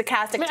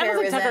stochastic terrorism is. I don't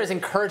think Tucker is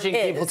encouraging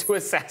people to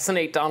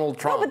assassinate Donald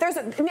Trump. No, but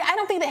I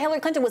don't think that Hillary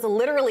Clinton was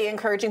literally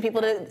encouraging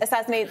people to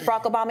assassinate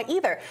Barack Obama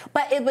either.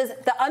 But it was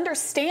the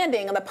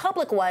understanding of the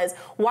public was,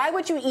 why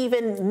would you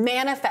even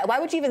manifest, why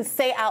would you even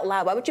say out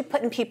loud, why would you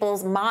put in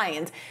people's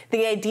minds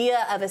the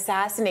idea of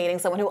assassinating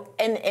someone who,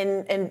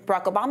 in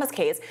Barack Obama's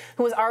case,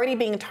 who was already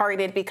being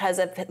targeted because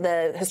of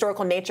the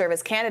historical nature of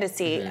his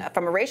candidacy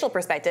from a racial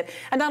perspective,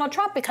 and Donald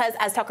Trump because,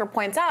 as Tucker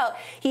points out,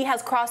 he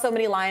has crossed so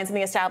many lines in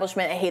the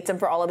establishment and hates him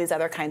for all of these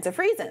other kinds of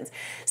reasons.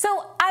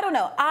 So I don't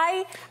know.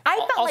 I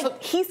felt also,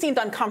 like he seemed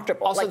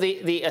uncomfortable. Also,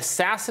 like, the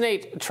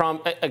assassinate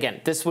Trump,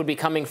 again, this would be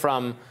coming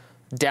from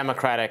the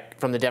Democrats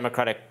are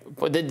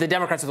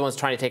the ones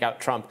trying to take out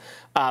Trump.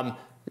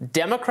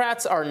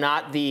 Democrats are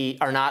not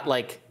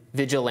like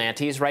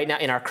vigilantes right now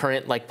in our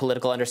current like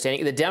political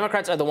understanding. The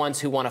Democrats are the ones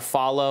who want to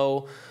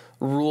follow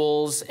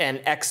rules and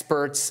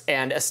experts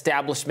and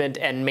establishment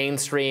and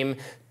mainstream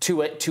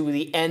to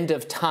the end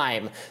of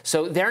time.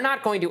 So they're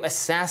not going to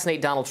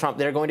assassinate Donald Trump.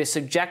 They're going to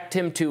subject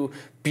him to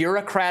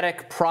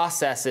bureaucratic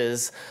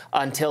processes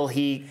until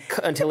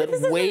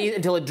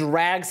it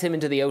drags him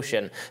into the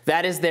ocean.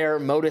 That is their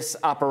modus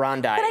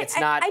operandi. It's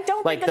not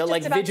like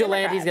the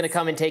vigilante's going to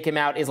come and take him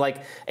out is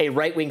like a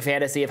right-wing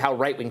fantasy of how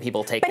right-wing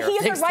people take care of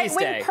things these days. But he's a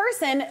right-wing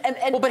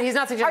person. But he's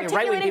not suggesting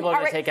right-wing people are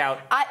going to take out.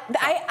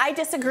 I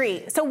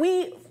disagree. So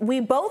we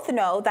both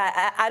know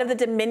that out of the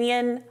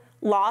Dominion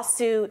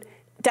lawsuit,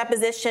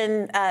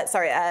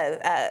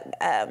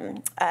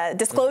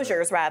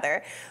 disclosures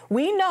rather,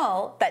 we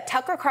know that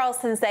Tucker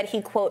Carlson said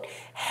he, quote,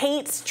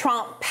 hates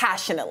Trump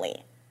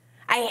passionately.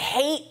 I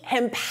hate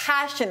him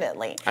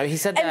passionately. I mean, he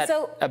said that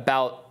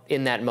about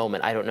in that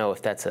moment. I don't know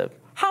if that's a...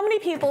 How many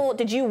people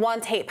did you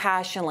once hate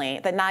passionately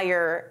that now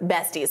you're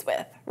besties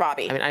with,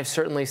 Robbie? I mean, I've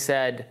certainly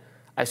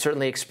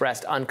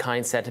expressed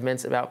unkind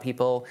sentiments about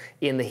people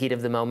in the heat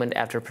of the moment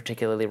after a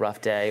particularly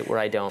rough day where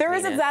I don't. There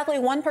is exactly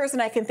one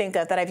person I can think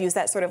of that I've used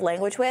that sort of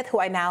language with who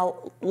I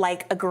now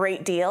like a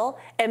great deal,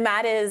 and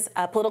that is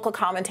a political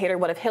commentator,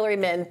 one of Hillary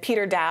men,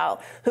 Peter Dow,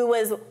 who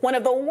was one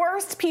of the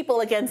worst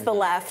people against the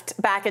left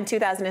back in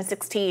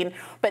 2016,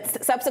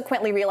 but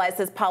subsequently realized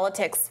his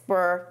politics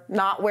were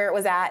not where it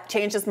was at,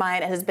 changed his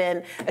mind, and has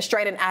been a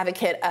strident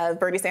advocate of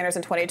Bernie Sanders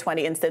in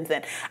 2020 and since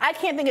then. I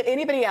can't think of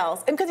anybody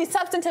else, and because he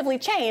substantively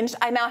changed,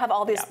 I now have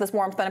all this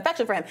warmth and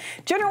affection for him.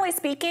 Generally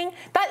speaking,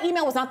 that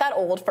email was not that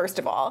old, first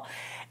of all,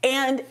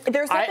 and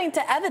there's nothing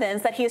to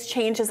evidence that he has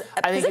changed his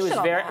position. I think he was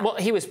very on that. well.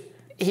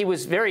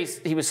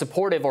 He was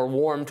supportive or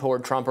warm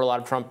toward Trump or a lot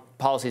of Trump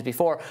policies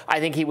before.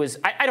 I think he was.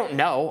 I don't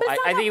know.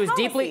 I think he was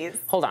deeply.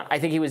 Hold on. I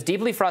think he was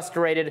deeply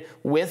frustrated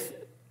with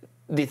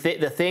the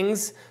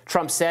things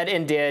Trump said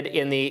and did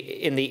in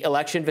the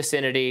election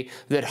vicinity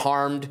that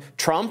harmed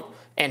Trump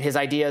and his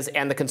ideas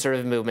and the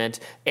conservative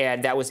movement,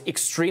 and that was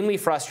extremely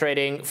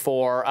frustrating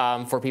for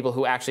people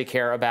who actually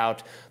care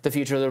about the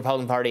future of the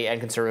Republican Party and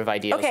conservative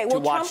ideas. Okay, well,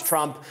 to watch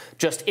Trump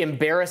just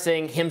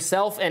embarrassing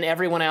himself and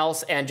everyone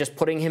else, and just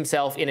putting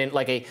himself in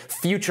like a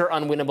future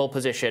unwinnable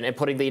position, and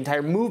putting the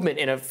entire movement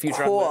in a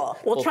future unwinnable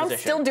position. Well,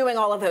 Trump's still doing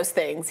all of those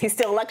things. He's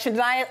still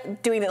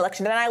doing the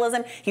election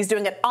denialism. He's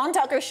doing it on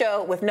Tucker's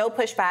show with no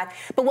pushback.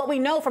 But what we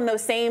know from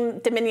those same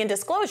Dominion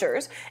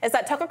disclosures is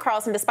that Tucker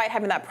Carlson, despite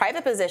having that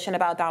private position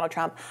about Donald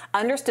Trump,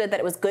 understood that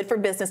it was good for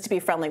business to be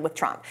friendly with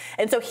Trump.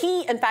 And so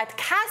he, in fact,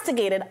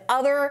 castigated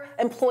other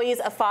employees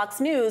of Fox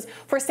News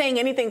for saying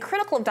anything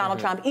critical of Donald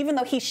Trump, even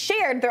though he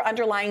shared their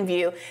underlying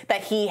view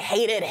that he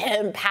hated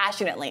him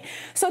passionately.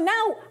 So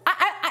now,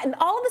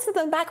 all of this is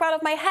in the background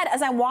of my head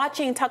as I'm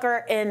watching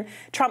Tucker and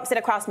Trump sit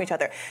across from each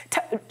other.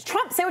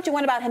 Trump, say what you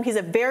want about him, he's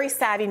a very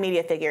savvy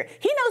media figure.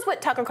 He knows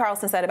what Tucker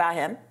Carlson said about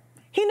him.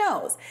 He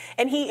knows.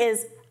 And he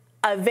is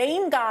a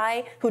vain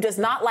guy who does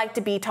not like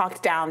to be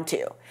talked down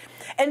to.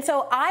 And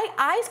so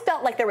I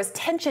felt like there was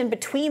tension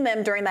between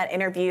them during that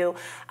interview.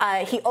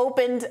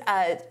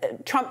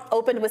 Trump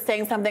opened with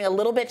saying something a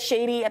little bit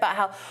shady about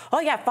how, oh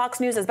yeah, Fox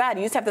News is bad.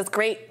 You used to have this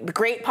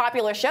great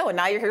popular show, and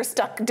now you're here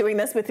stuck doing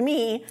this with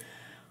me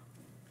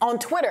on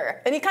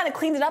Twitter. And he kind of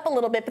cleaned it up a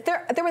little bit, but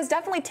there was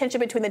definitely tension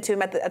between the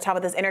two at the top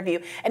of this interview.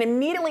 And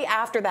immediately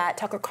after that,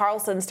 Tucker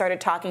Carlson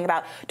started talking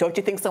about, don't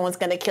you think someone's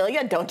going to kill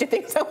you? Don't you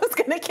think someone's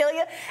going to kill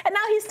you? And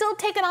now he's still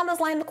taking on this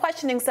line of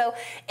questioning. So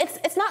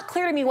it's not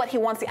clear to me what he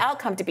wants the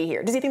outcome to be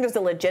here. Does he think there's a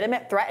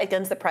legitimate threat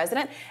against the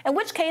president? In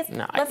which case,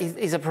 no,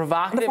 he's a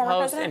provocative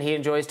host, and he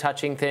enjoys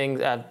touching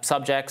things,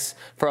 subjects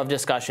of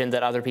discussion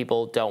that other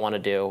people don't want to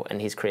do,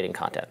 and he's creating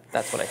content.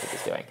 That's what I think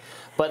he's doing.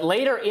 But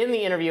later in the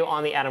interview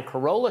on the Adam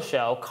Carolla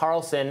show,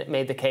 Carlson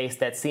made the case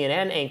that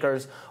CNN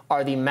anchors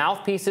are the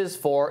mouthpieces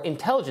for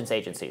intelligence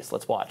agencies.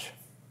 Let's watch.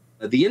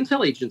 The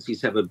intel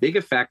agencies have a big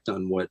effect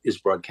on what is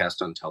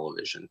broadcast on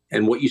television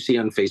and what you see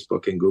on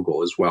Facebook and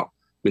Google as well.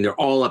 I mean, they're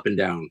all up and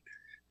down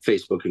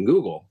Facebook and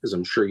Google, as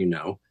I'm sure you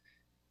know.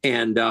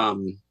 And,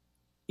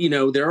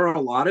 there are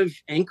a lot of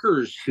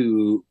anchors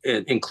who,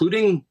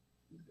 including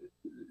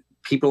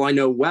people I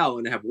know well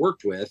and have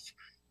worked with,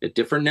 at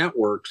different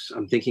networks.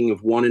 I'm thinking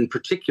of one in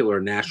particular,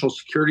 a national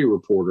security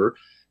reporter,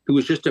 who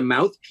was just a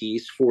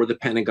mouthpiece for the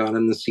Pentagon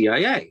and the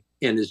CIA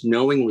and is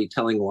knowingly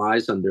telling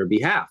lies on their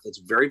behalf. That's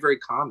very, very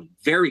common,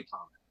 very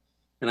common.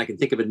 And I can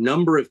think of a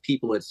number of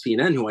people at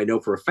CNN who I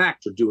know for a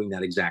fact are doing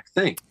that exact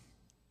thing.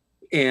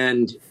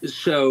 And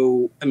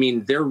so, I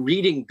mean, they're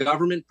reading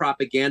government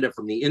propaganda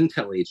from the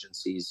intel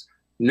agencies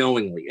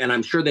knowingly. And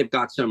I'm sure they've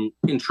got some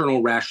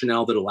internal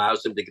rationale that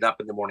allows them to get up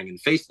in the morning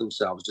and face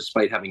themselves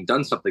despite having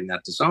done something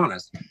that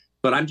dishonest.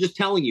 But I'm just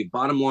telling you,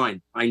 bottom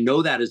line, I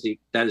know that is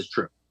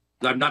true.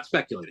 I'm not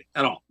speculating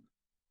at all.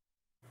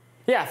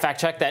 Yeah, fact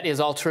check. That is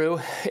all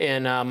true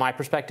in my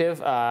perspective.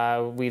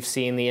 We've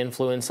seen the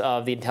influence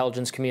of the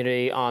intelligence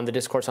community on the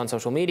discourse on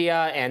social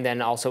media, and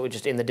then also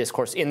just in the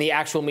discourse in the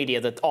actual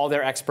media, that all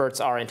their experts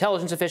are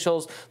intelligence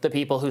officials. The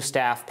people who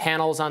staff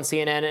panels on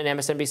CNN and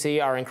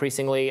MSNBC are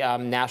increasingly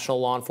national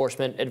law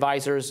enforcement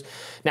advisors,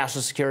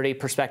 national security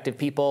perspective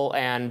people,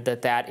 and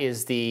that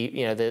is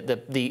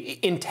the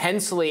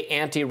intensely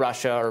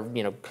anti-Russia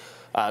or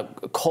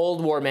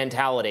Cold War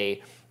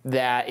mentality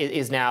that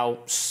is now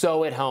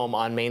so at home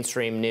on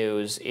mainstream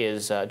news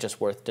is just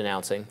worth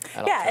denouncing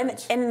at all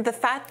turns. And the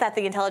fact that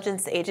the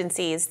intelligence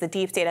agencies, the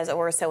deep state as it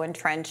were, so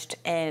entrenched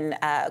in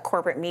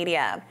corporate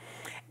media,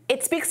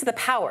 it speaks to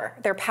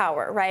their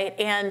power, right?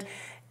 And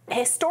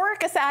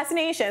historic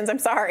assassinations,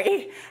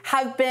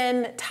 have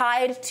been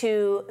tied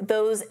to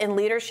those in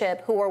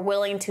leadership who are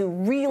willing to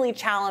really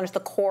challenge the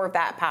core of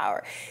that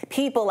power.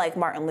 People like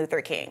Martin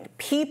Luther King,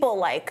 people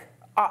like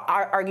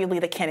arguably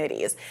the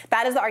Kennedys.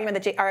 That is the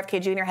argument that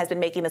RFK Jr. has been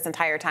making this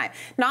entire time.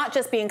 Not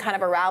just being kind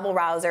of a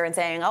rabble-rouser and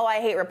saying, oh, I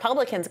hate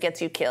Republicans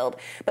gets you killed,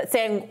 but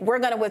saying we're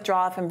going to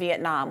withdraw from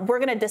Vietnam. We're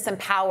going to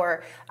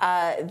disempower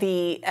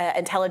the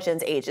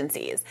intelligence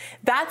agencies.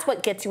 That's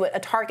what gets you a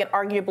target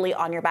arguably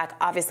on your back.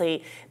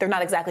 Obviously, they're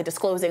not exactly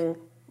disclosing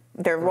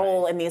their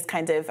role in these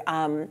kinds of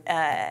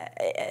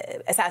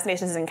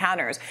assassinations and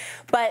encounters.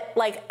 But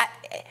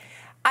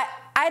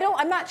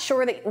I'm not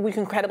sure that we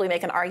can credibly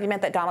make an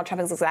argument that Donald Trump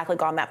has exactly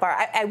gone that far.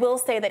 I will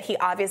say that he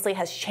obviously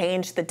has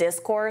changed the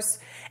discourse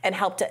and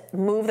helped to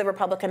move the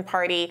Republican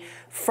Party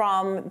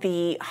from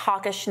the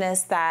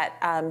hawkishness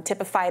that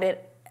typified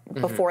it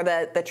before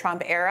the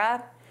Trump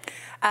era.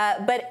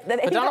 But I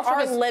think there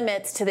are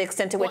limits to the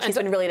extent to which he's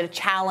been really to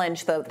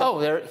challenge the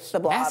blob.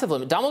 Massive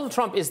limit. Donald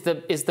Trump is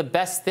the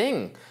best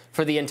thing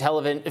for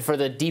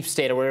the deep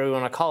state, or whatever you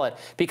want to call it,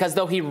 because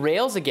though he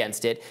rails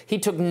against it, he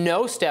took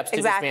no steps to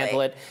dismantle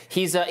it.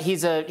 He's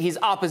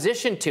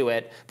opposition to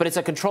it, but it's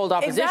a controlled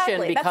opposition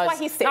because that's why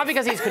he's safe. Not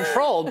because he's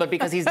controlled, but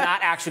because he's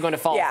not actually going to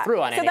follow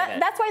through on any of it.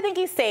 That's why I think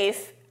he's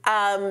safe.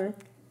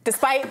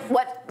 Despite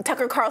what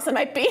Tucker Carlson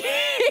might be,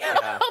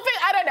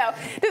 I don't know.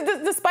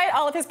 Despite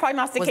all of his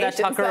prognostications. Was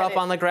that Tucker up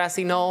on the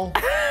grassy knoll?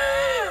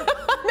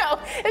 No,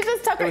 it's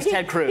just Tucker. It was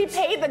Ted Cruz. He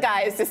paid the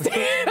guys to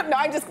stay. No,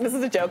 this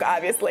is a joke,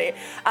 obviously.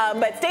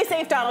 But stay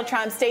safe, Donald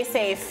Trump. Stay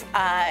safe.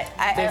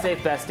 Stay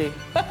safe, bestie.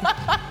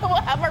 We'll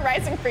have more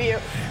Rising for you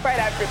right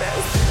after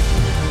this.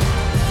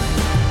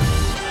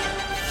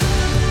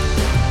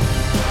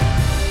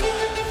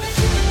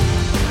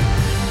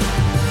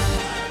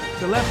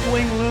 The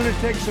left-wing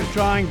lunatics are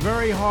trying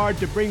very hard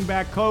to bring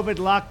back COVID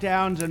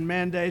lockdowns and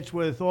mandates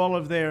with all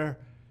of their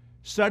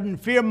sudden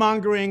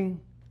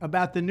fear-mongering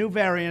about the new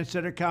variants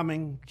that are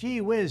coming. Gee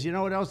whiz, you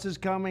know what else is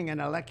coming? An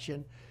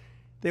election.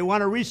 They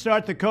want to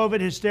restart the COVID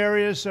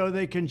hysteria so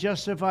they can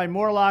justify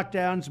more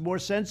lockdowns, more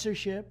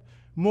censorship,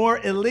 more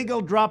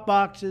illegal drop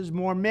boxes,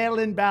 more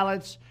mail-in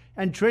ballots,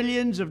 and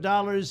trillions of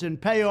dollars in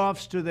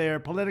payoffs to their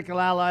political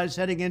allies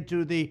heading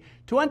into the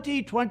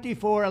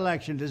 2024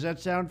 election. Does that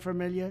sound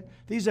familiar?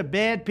 These are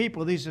bad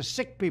people. These are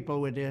sick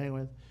people we're dealing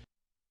with.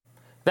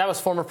 That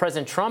was former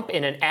President Trump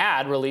in an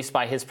ad released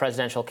by his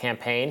presidential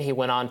campaign. He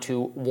went on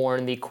to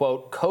warn the,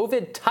 quote,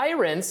 COVID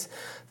tyrants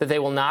that they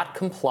will not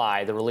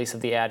comply. The release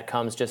of the ad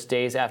comes just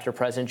days after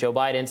President Joe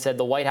Biden said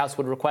the White House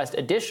would request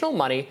additional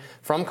money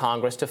from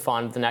Congress to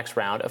fund the next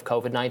round of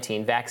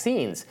COVID-19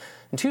 vaccines.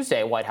 On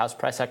Tuesday, White House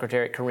Press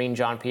Secretary Karine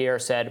Jean-Pierre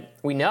said,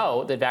 "We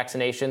know that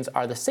vaccinations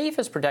are the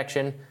safest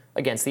protection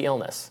against the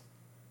illness."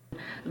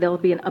 There'll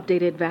be an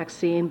updated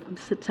vaccine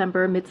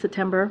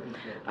mid-September,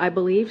 I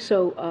believe.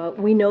 So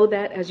we know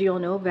that, as you all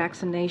know,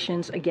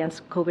 vaccinations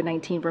against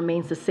COVID-19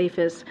 remains the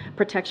safest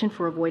protection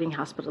for avoiding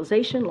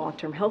hospitalization,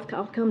 long-term health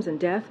outcomes, and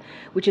death,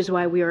 which is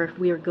why we are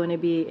going to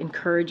be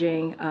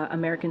encouraging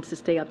Americans to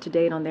stay up to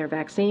date on their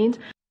vaccines.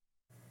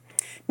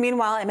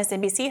 Meanwhile,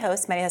 MSNBC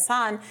host Mehdi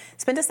Hasan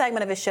spent a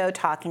segment of his show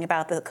talking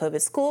about the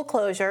COVID school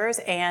closures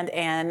and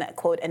an,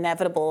 quote,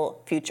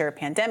 inevitable future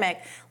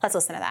pandemic. Let's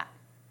listen to that.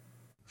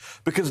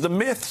 Because the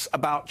myths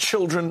about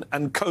children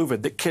and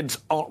COVID, that kids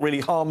aren't really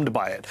harmed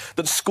by it,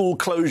 that school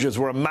closures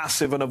were a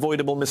massive and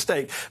avoidable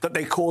mistake, that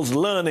they cause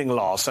learning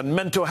loss and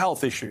mental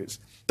health issues,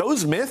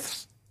 those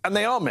myths, and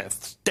they are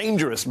myths,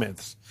 dangerous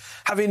myths,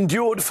 have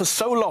endured for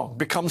so long,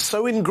 become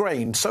so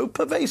ingrained, so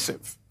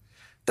pervasive,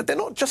 that they're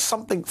not just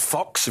something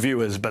Fox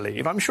viewers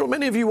believe. I'm sure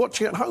many of you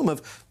watching at home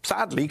have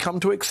sadly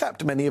come to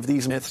accept many of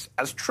these myths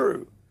as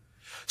true.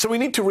 So we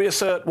need to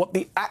reassert what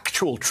the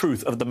actual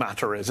truth of the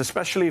matter is,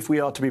 especially if we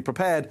are to be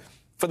prepared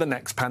for the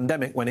next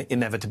pandemic when it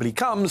inevitably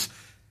comes,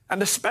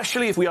 and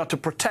especially if we are to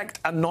protect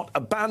and not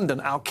abandon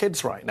our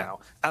kids right now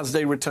as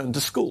they return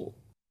to school.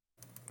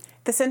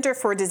 The Center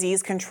for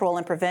Disease Control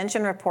and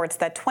Prevention reports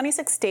that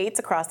 26 states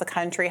across the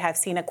country have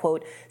seen a,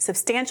 quote,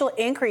 substantial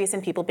increase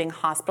in people being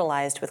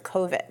hospitalized with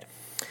COVID.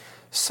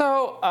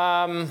 So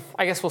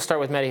I guess we'll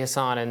start with Mehdi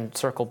Hasan and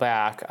circle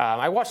back.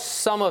 I watched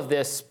some of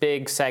this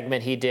big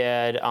segment he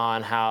did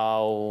on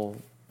how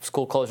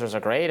school closures are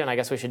great, and I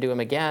guess we should do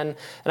them again.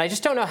 And I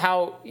just don't know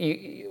how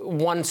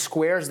one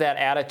squares that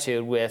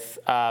attitude with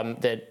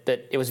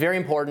that it was very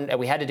important and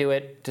we had to do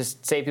it to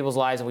save people's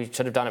lives, and we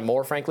should have done it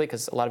more, frankly,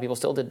 because a lot of people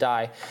still did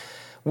die.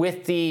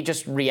 With the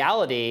just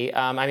reality,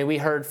 I mean, we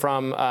heard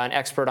from an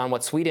expert on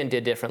what Sweden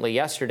did differently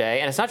yesterday,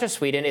 and it's not just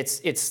Sweden,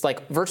 it's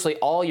like virtually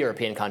all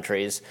European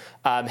countries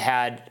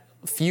had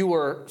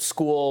fewer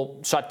school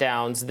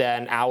shutdowns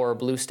than our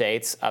blue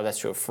states. That's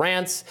true of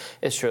France.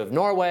 It's true of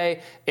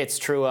Norway. It's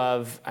true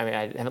of, I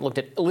haven't looked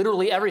at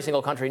literally every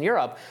single country in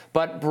Europe,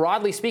 but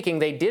broadly speaking,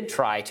 they did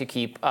try to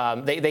keep,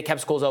 they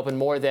kept schools open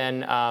more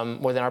than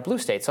our blue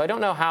states. So I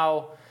don't know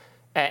how,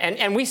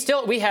 and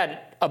we had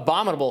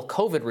abominable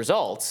COVID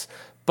results,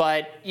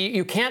 but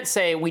you can't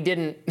say we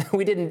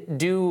didn't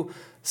do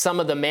some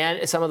of the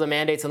mandates and the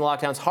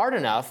lockdowns hard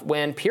enough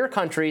when peer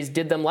countries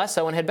did them less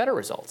so and had better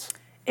results.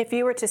 If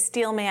you were to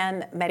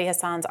steelman Mehdi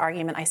Hasan's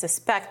argument, I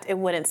suspect it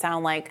wouldn't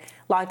sound like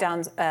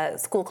lockdowns,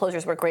 school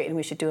closures were great and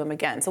we should do them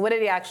again. So what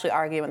did he actually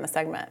argue in the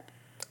segment?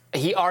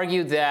 He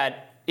argued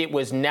that it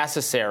was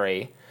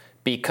necessary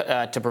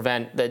to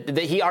prevent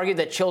he argued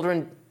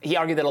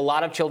that a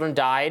lot of children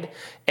died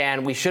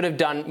and we should have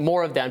done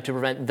more of them to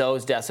prevent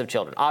those deaths of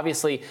children.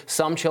 Obviously,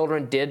 some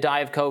children did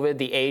die of COVID.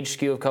 The age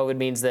skew of COVID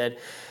means that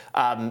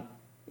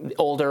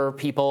older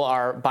people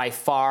are by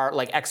far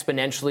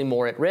exponentially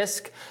more at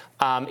risk.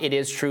 It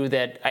is true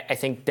that I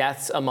think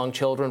deaths among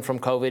children from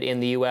COVID in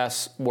the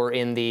U.S. were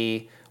in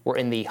the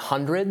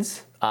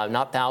hundreds,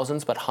 not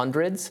thousands, but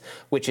hundreds,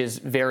 which is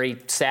very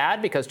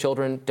sad because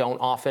children don't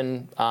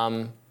often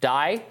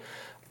die.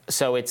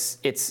 So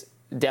it's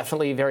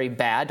definitely very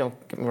bad.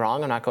 Don't get me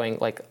wrong. I'm not going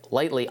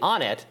lightly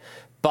on it,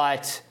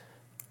 but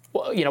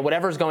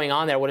whatever's going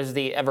on there, what is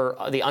the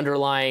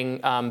underlying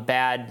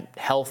bad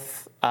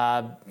health?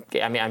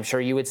 I'm sure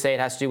you would say it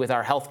has to do with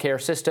our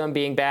healthcare system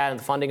being bad and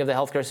the funding of the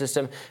healthcare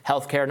system,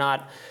 healthcare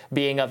not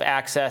being of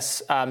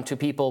access to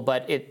people.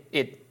 But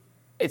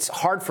it's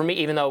hard for me,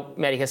 even though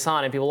Mehdi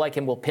Hasan and people like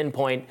him will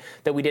pinpoint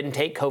that we didn't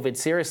take COVID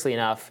seriously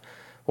enough.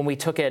 When we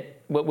took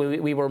it,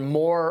 we were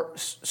more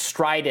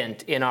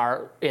strident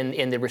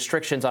in the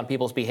restrictions on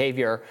people's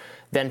behavior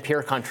than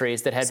peer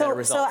countries that had better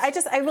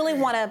results. So I really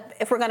want to,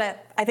 if we're going to,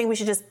 I think we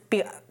should just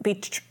be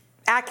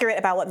accurate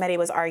about what Mehdi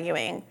was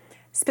arguing.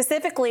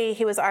 Specifically,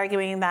 he was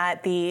arguing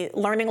that the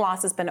learning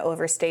loss has been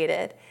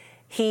overstated.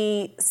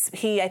 He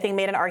I think,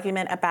 made an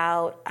argument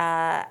about,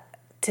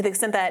 to the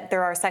extent that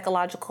there are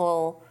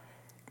psychological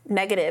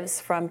negatives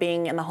from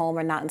being in the home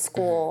or not in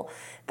school,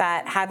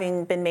 that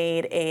having been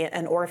made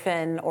an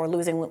orphan or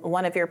losing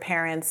one of your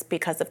parents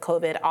because of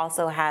COVID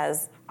also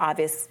has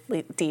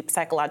obviously deep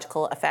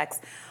psychological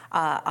effects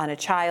on a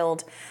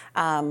child,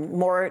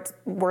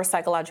 worse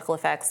psychological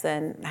effects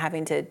than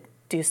having to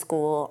do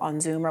school on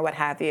Zoom or what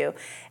have you.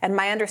 And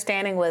my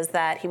understanding was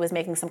that he was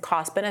making some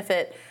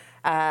cost-benefit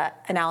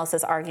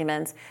analysis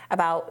arguments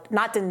about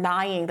not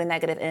denying the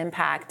negative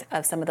impact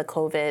of some of the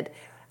COVID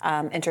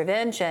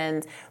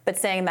interventions, but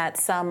saying that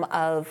some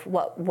of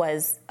what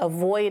was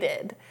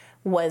avoided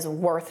was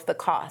worth the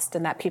cost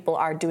and that people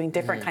are doing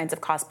different kinds of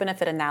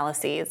cost-benefit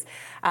analyses.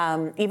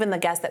 Even the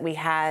guest that we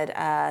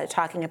had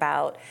talking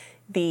about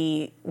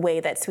the way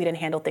that Sweden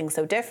handled things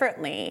so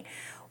differently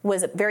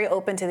was very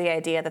open to the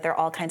idea that there are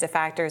all kinds of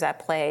factors at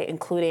play,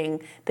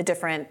 including the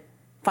different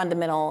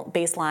fundamental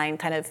baseline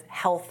kind of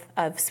health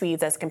of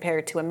Swedes as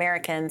compared to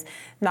Americans,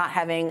 not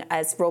having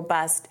as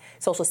robust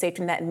social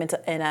safety net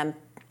and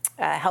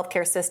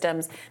healthcare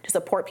systems to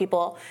support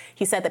people.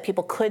 He said that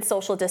people could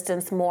social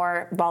distance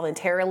more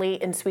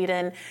voluntarily in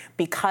Sweden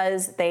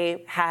because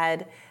they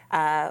had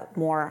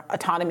more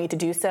autonomy to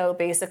do so,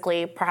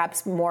 basically,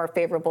 perhaps more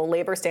favorable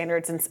labor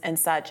standards and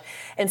such.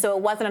 And so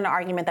it wasn't an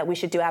argument that we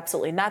should do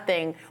absolutely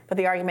nothing, but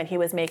the argument he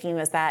was making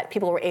was that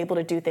people were able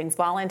to do things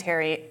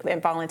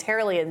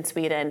voluntarily in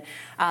Sweden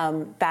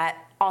that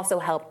also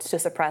helped to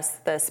suppress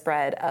the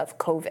spread of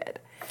COVID.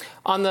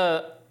 On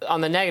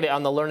the negative,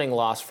 on the learning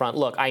loss front,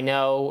 look, I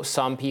know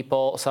some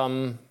people,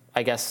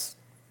 I guess,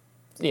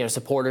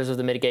 supporters of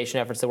the mitigation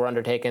efforts that were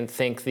undertaken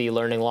think the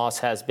learning loss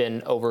has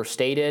been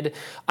overstated.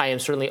 I am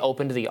certainly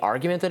open to the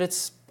argument that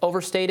it's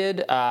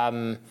overstated.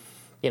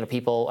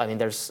 People,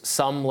 there's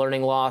some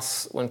learning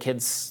loss when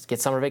kids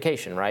get summer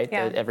vacation, right?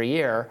 Yeah. Every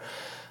year.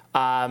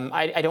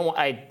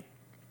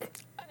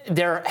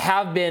 There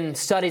have been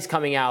studies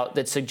coming out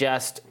that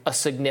suggest a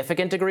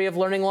significant degree of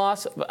learning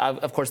loss.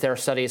 Of course, there are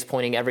studies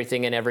pointing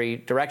everything in every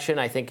direction.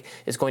 I think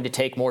it's going to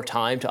take more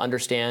time to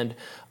understand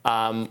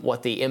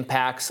what the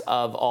impacts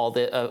of all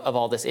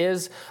this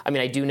is.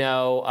 I do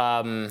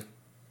know.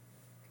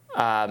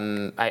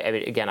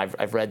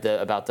 I've read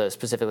about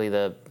specifically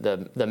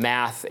the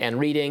math and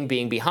reading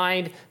being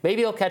behind.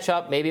 Maybe it'll catch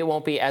up. Maybe it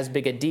won't be as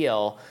big a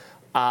deal.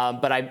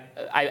 But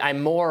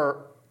I'm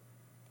more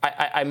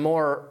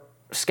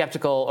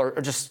skeptical or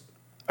just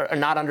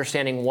not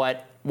understanding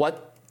what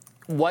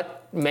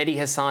Mehdi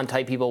Hasan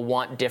type people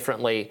want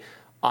differently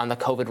on the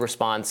COVID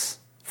response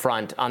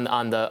front,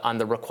 on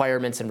the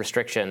requirements and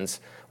restrictions,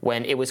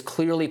 when it was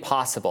clearly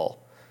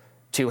possible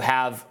to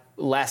have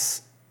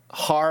less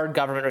hard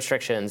government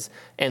restrictions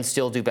and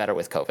still do better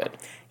with COVID.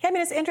 Yeah,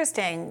 it's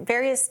interesting.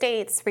 Various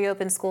states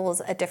reopened schools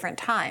at different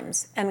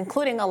times, and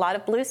including a lot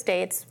of blue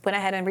states went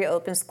ahead and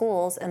reopened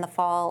schools in the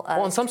fall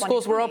of and some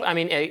schools were open.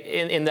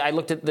 I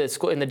looked at the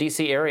school in the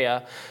D.C.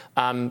 area.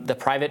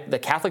 The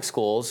Catholic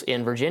schools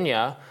in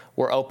Virginia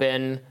were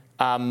open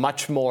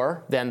much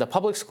more than the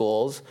public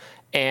schools.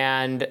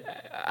 And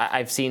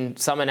I've seen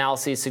some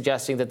analyses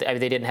suggesting that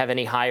they didn't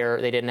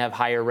have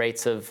higher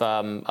rates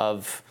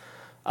of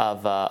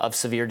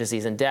severe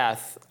disease and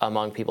death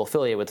among people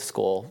affiliated with the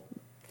school.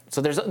 So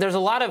there are a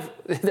lot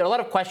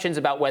of questions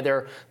about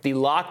whether the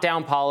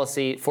lockdown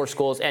policy for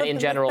schools and in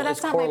general is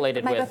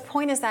correlated with. My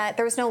point is that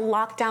there was no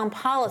lockdown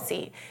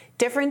policy.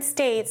 Different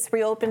states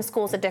reopened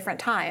schools at different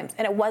times,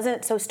 and it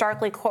wasn't so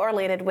starkly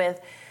correlated with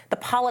the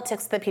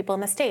politics of the people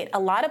in the state. A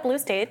lot of blue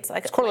states,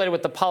 it's correlated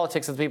with the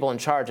politics of the people in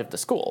charge of the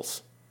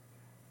schools.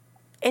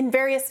 In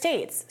various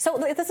states. So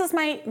this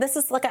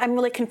is like I'm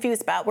really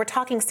confused about. We're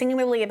talking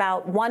singularly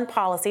about one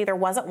policy. There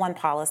wasn't one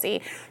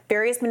policy.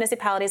 Various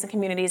municipalities and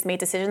communities made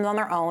decisions on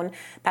their own.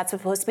 That's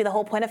supposed to be the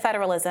whole point of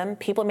federalism.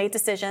 People made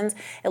decisions.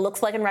 It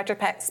looks like in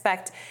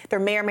retrospect, there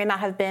may or may not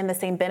have been the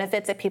same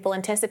benefits that people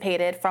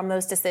anticipated from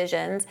those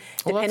decisions,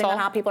 depending on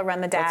how people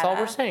run the data. That's all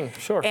we're saying,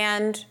 sure.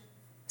 And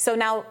so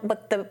now,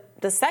 but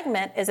the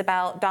segment is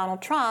about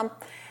Donald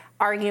Trump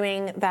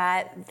arguing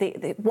that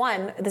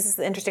this is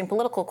the interesting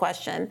political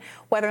question,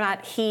 whether or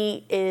not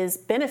he is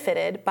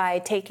benefited by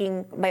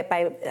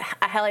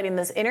highlighting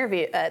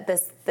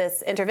this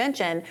this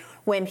intervention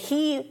when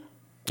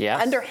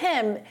under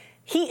him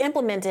he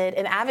implemented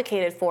and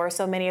advocated for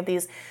so many of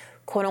these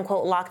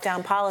quote-unquote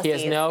lockdown policies.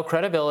 He has no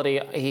credibility.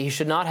 He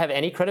should not have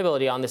any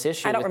credibility on this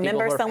issue. I don't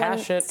remember someone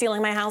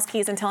stealing my house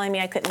keys and telling me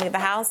I couldn't leave the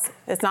house.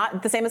 It's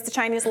not the same as the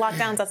Chinese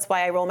lockdowns. That's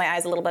why I roll my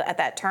eyes a little bit at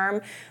that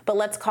term. But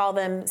let's call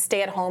them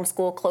stay-at-home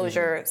school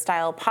closure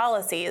style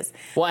policies.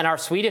 Well, and our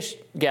Swedish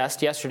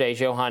guest yesterday,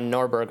 Johan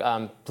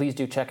Norberg, please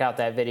do check out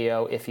that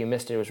video if you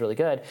missed it. It was really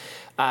good.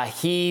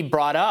 He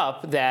brought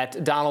up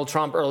that Donald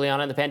Trump early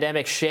on in the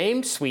pandemic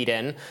shamed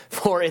Sweden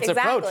for its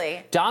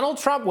approach. Donald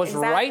Trump was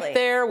right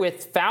there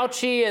with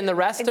Fauci and the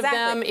rest of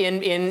them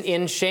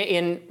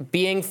in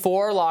being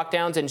for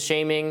lockdowns and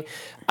shaming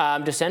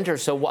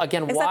dissenters. So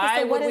again,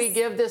 why would we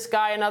give this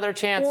guy another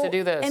chance to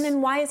do this? And then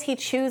why is he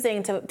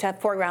choosing to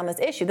foreground this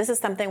issue? This is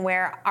something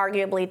where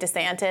arguably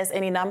DeSantis,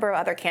 any number of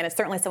other candidates,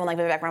 certainly someone like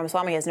Vivek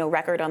Ramaswamy has no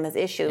record on this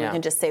issue. He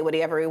can just say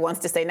whatever he wants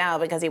to say now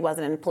because he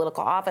wasn't in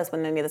political office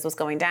when any of this was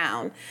going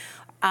down.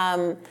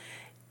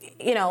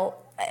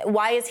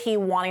 Why is he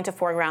wanting to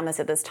foreground this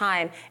at this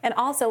time? And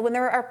also, when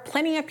there are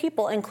plenty of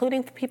people,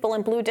 including people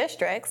in blue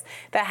districts,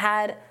 that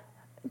had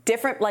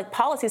different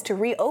policies to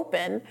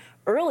reopen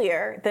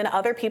earlier than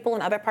other people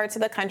in other parts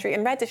of the country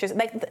in red districts.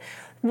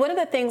 One of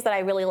the things that I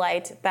really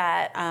liked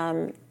that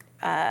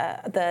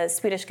the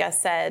Swedish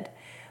guest said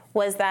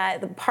was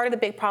that part of the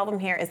big problem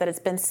here is that it's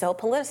been so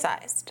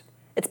politicized.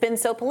 It's been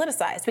so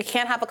politicized. We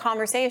can't have a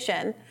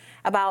conversation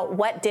about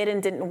what did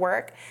and didn't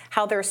work,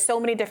 how there's so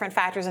many different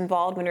factors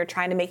involved when you're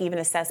trying to make even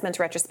assessments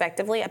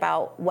retrospectively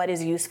about what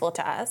is useful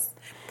to us,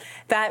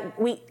 that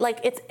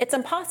it's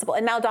impossible.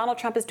 And now Donald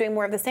Trump is doing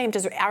more of the same,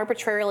 just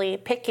arbitrarily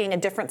picking a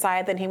different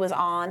side than he was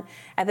on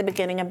at the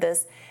beginning of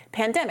this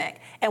pandemic.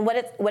 And what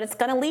it's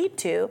going to lead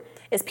to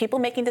is people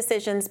making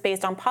decisions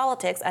based on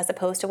politics as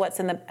opposed to what's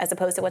in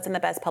the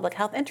best public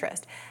health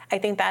interest. I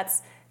think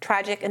that's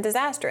tragic and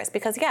disastrous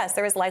because yes,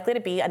 there is likely to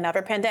be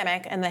another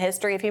pandemic in the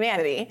history of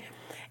humanity.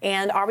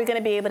 And are we going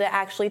to be able to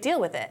actually deal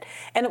with it?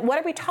 And what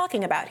are we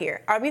talking about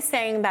here? Are we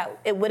saying that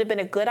it would have been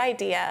a good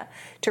idea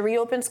to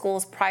reopen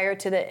schools prior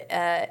to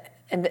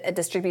the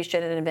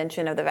distribution and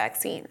invention of the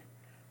vaccine?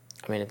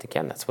 I mean,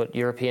 again, that's what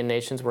European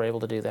nations were able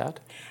to do that.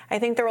 I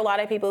think there were a lot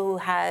of people who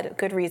had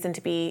good reason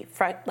to be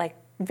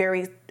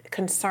very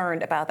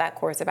concerned about that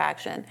course of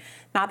action,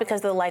 not because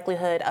of the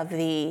likelihood of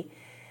the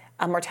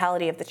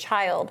mortality of the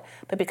child,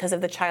 but because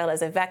of the child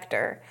as a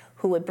vector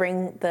who would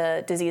bring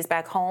the disease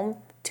back home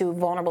to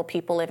vulnerable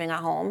people living at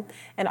home,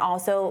 and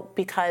also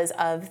because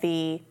of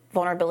the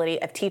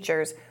vulnerability of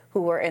teachers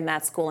who were in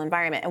that school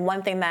environment. And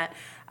one thing that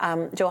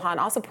Johan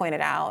also pointed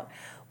out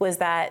was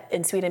that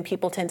in Sweden,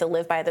 people tend to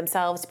live by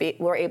themselves,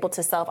 were able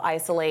to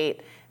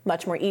self-isolate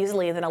much more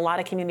easily than a lot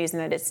of communities in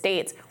the United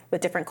States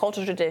with different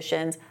cultural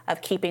traditions of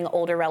keeping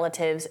older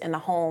relatives in the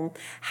home,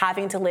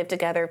 having to live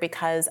together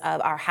because of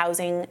our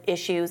housing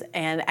issues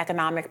and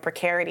economic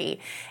precarity.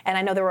 And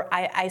I know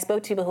I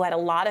spoke to people who had a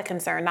lot of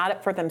concern,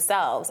 not for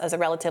themselves as a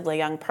relatively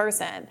young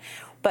person,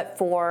 but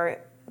for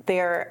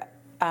their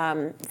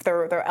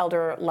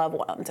elder loved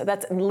ones. So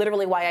that's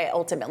literally why I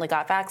ultimately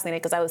got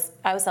vaccinated, because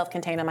I was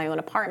self-contained in my own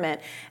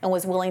apartment and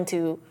was willing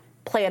to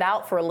play it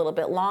out for a little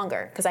bit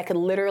longer because I could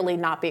literally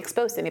not be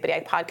exposed to anybody.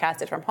 I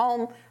podcasted from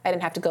home. I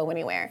didn't have to go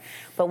anywhere.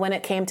 But when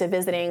it came to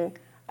visiting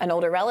an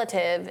older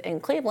relative in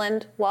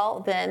Cleveland, well,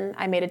 then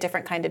I made a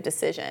different kind of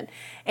decision.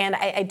 And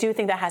I do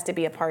think that has to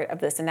be a part of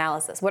this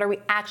analysis. What are we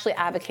actually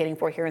advocating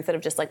for here instead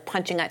of just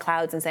punching at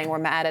clouds and saying we're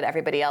mad at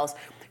everybody else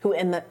who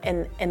in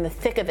the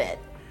thick of it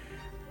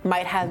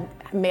might have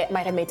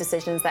made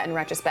decisions that in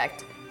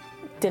retrospect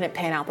didn't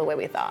pan out the way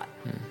we thought.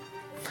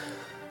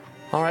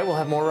 All right, we'll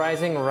have more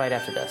Rising right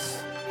after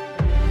this.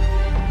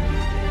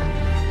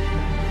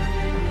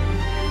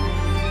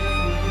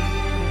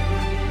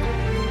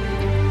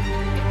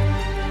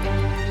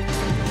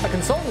 A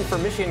consultant for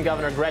Michigan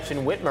Governor Gretchen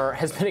Whitmer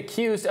has been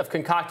accused of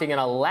concocting an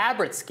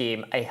elaborate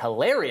scheme, a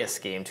hilarious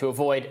scheme, to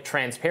avoid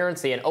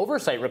transparency and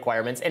oversight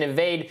requirements and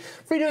evade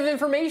Freedom of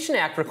Information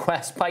Act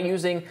requests by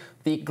using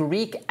the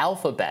Greek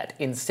alphabet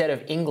instead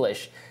of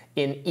English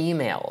in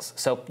emails.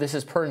 So this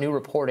is per new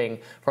reporting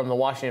from the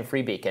Washington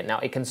Free Beacon. Now,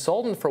 a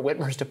consultant for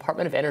Whitmer's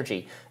Department of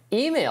Energy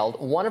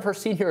emailed one of her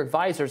senior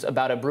advisors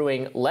about a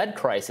brewing lead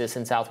crisis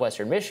in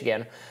southwestern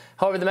Michigan.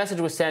 However, the message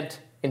was sent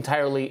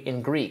entirely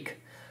in Greek.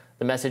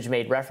 The message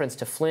made reference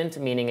to Flint,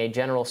 meaning a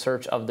general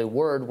search of the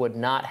word would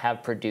not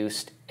have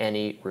produced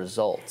any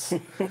results.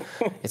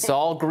 It's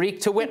all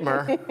Greek to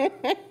Whitmer.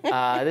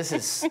 This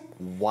is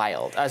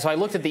wild. So I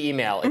looked at the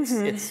email.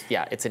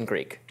 It's in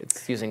Greek.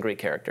 It's using Greek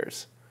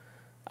characters.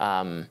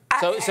 And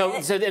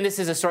this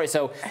is a story.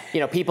 So,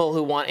 people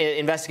who want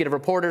investigative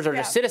reporters or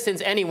just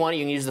citizens, anyone,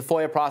 you can use the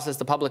FOIA process,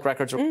 the public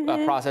records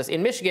process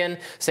in Michigan.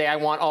 Say, I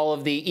want all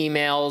of the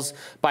emails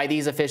by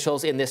these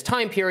officials in this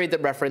time period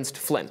that referenced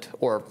Flint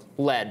or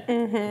lead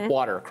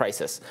water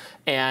crisis.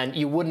 And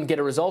you wouldn't get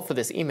a result for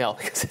this email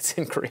because it's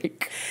in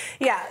Greek.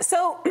 Yeah.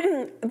 So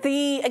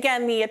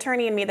the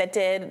attorney in me that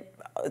did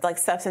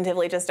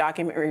substantively just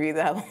document review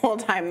the whole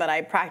time that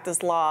I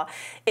practiced law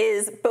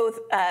is both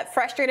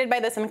frustrated by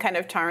this and kind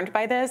of charmed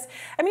by this.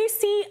 I mean, you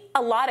see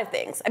a lot of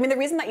things. I mean, the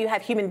reason that you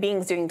have human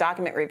beings doing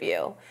document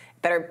review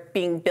that are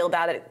being billed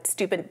out at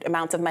stupid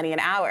amounts of money an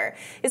hour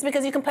is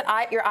because you can put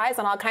your eyes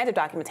on all kinds of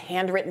documents,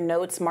 handwritten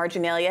notes,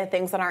 marginalia,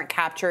 things that aren't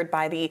captured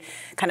by the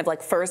kind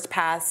of first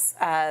pass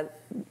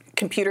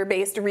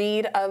computer-based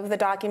read of the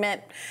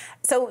document.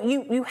 So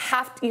you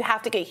have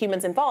to get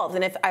humans involved.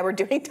 And if I were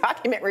doing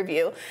document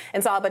review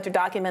and saw a bunch of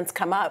documents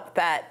come up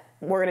that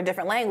were in a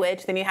different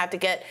language, then you have to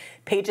get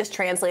pages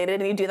translated,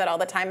 and you do that all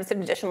the time. It's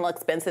an additional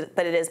expense,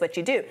 but it is what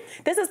you do.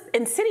 This is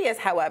insidious,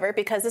 however,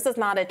 because this is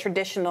not a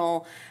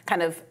traditional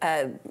kind of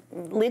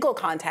legal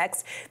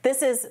context.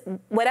 This is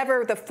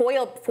whatever the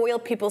FOIL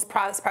people's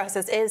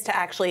process is to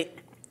actually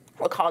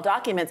recall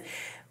documents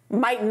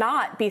might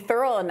not be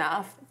thorough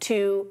enough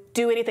to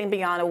do anything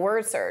beyond a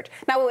word search.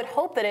 Now, I would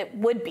hope that it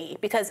would be,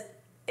 because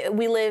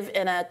we live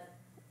in a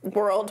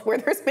world where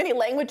there's many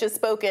languages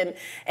spoken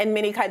and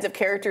many kinds of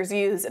characters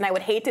used, and I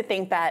would hate to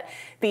think that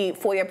the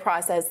FOIA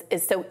process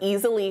is so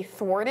easily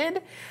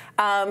thwarted.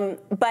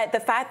 But the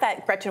fact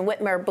that Gretchen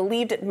Whitmer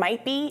believed it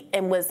might be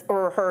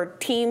or her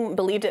team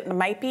believed it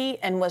might be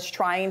and was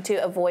trying to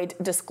avoid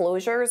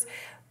disclosures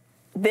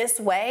this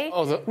way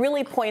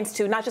really points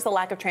to not just a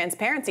lack of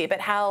transparency, but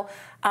how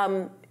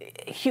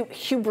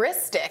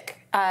hubristic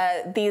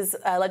these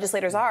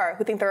legislators are,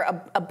 who think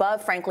they're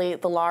above, frankly,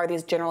 the law or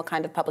these general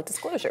kind of public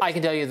disclosures. I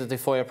can tell you that the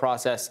FOIA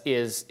process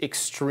is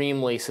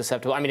extremely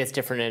susceptible. I mean, it's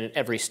different in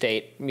every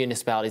state.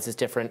 Municipalities is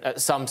different.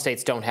 Some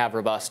states don't have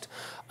robust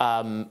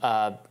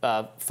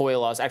FOIA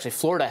laws. Actually,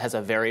 Florida has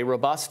a very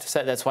robust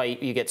set. That's why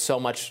you get so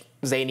much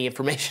zany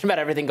information about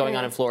everything going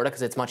on in Florida,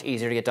 because it's much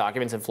easier to get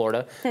documents in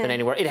Florida than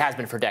anywhere. It has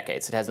been for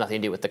decades. It has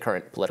nothing to do with the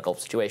current political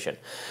situation.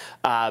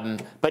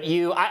 But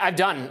I've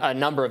done a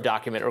number of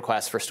document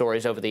requests for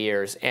stories over the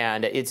years,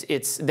 and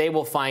they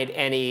will find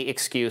any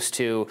excuse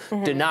to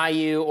deny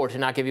you or to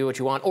not give you what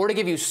you want, or to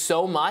give you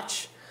so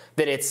much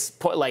that it's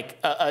like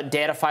a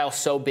data file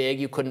so big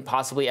you couldn't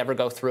possibly ever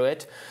go through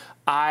it.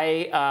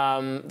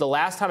 The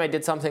last time I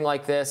did something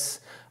like this,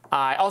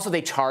 also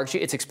they charge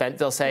you. It's expensive.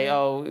 They'll say,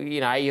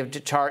 you have to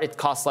charge. It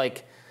costs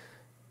like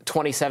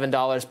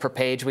 $27 per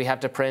page we have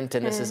to print,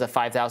 and this is a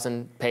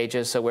 5,000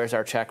 pages. So where's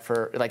our check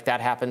for? Like, that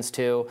happens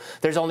too.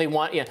 There's only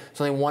one. There's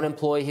only one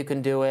employee who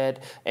can do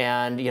it,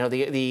 and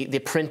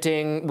the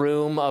printing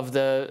room of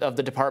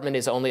the department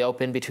is only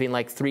open between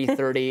like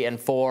 3:30 and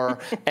 4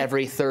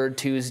 every third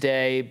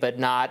Tuesday, but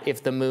not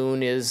if the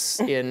moon is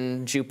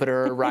in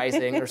Jupiter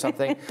rising or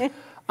something.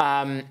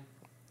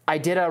 I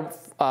did a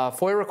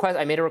FOIA request.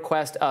 I made a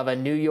request of a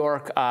New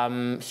York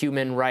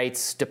human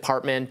rights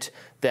department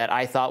that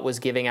I thought was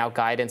giving out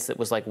guidance that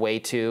was like way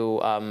too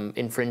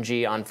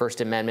infringy on First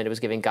Amendment. It was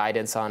giving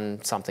guidance on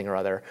something or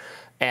other.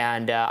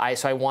 And I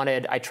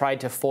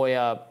tried to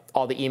FOIA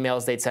all the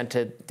emails they'd sent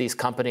to these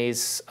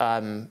companies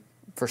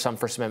for some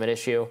First Amendment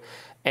issue.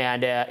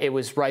 And it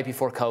was right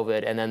before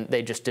COVID, and then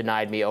they just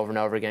denied me over and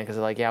over again because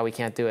they're like, yeah, we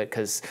can't do it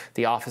because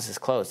the office is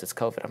closed. It's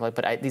COVID. I'm like,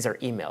 but these are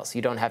emails.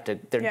 You don't have to.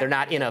 They're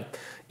not in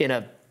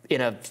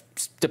a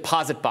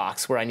deposit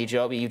box where I need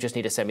you. You just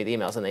need to send me the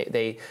emails. And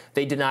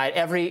they denied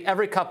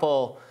every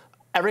couple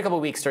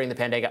weeks during the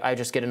pandemic. I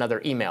just get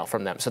another email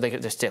from them, so they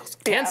still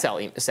can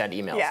send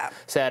emails. Yeah.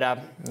 Said,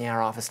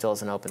 our office still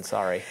isn't open.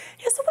 Sorry.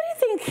 Yeah. So what do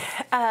you think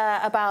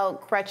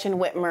about Gretchen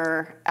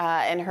Whitmer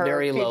and her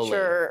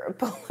future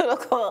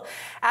political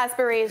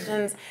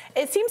aspirations?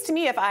 It seems to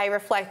me, if I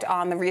reflect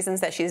on the reasons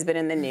that she's been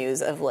in the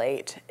news of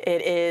late,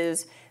 it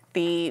is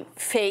the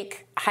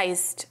fake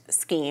heist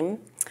scheme.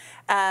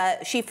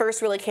 She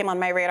first really came on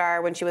my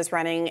radar when she was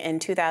running in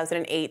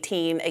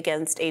 2018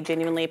 against a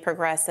genuinely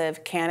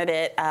progressive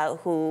candidate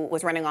who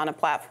was running on a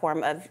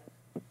platform of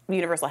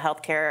universal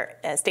health care,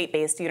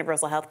 state-based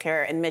universal health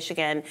care in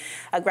Michigan.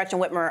 Gretchen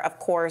Whitmer, of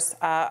course,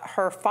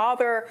 her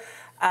father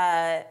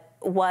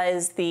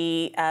was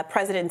the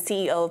president and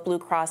CEO of Blue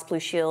Cross Blue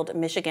Shield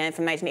Michigan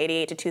from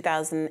 1988 to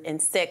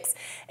 2006,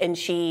 and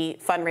she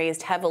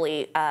fundraised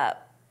heavily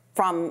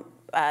from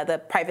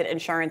the private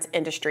insurance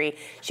industry.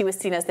 She was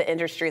seen as the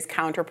industry's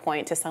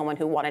counterpoint to someone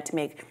who wanted to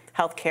make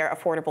healthcare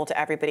affordable to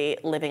everybody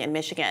living in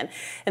Michigan.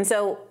 And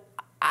so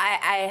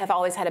I have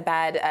always had a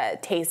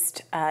bad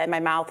taste in my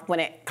mouth when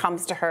it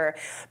comes to her,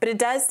 but it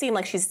does seem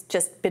like she's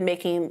just been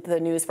making the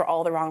news for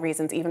all the wrong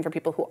reasons, even for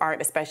people who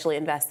aren't especially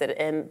invested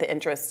in the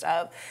interests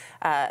of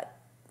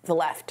the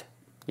left.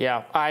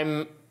 Yeah,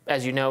 I'm,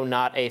 as you know,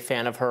 not a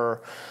fan of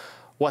her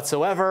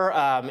whatsoever.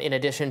 In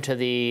addition to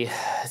the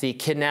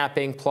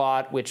kidnapping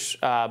plot, which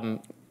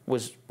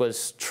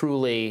was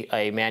truly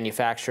a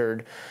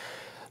manufactured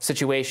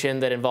situation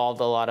that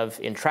involved a lot of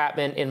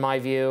entrapment, in my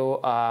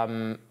view.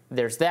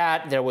 There's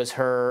that. There was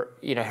her,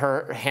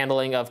 her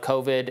handling of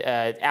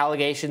COVID.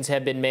 Allegations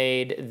have been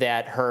made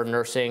that her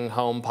nursing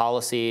home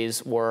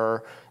policies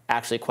were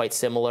actually quite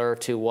similar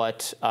to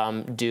what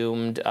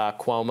doomed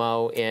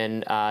Cuomo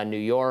in New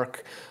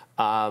York.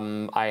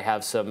 I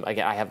have sort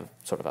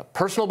of a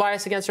personal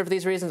bias against her for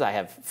these reasons. I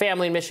have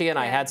family in Michigan.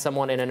 I had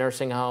someone in a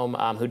nursing home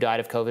who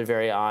died of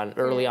COVID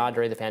early on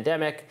during the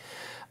pandemic.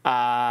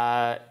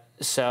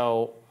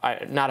 So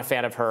I'm not a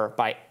fan of her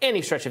by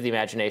any stretch of the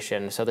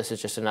imagination. So this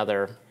is just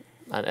another.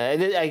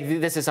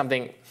 This is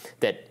something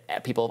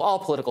that people of all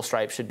political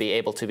stripes should be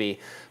able to be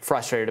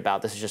frustrated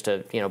about. This is just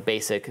a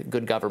basic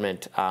good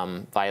government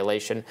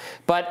violation.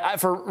 But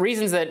for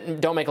reasons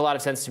that don't make a lot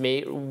of sense to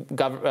me,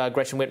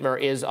 Gretchen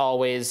Whitmer is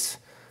always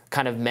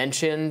kind of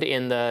mentioned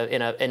in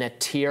a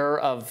tier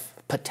of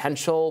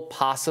potential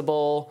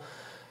possible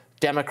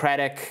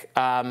Democratic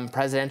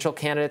presidential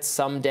candidates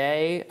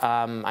someday.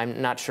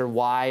 I'm not sure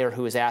why or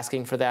who is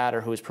asking for that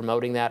or who is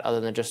promoting that other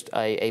than just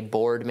a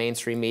bored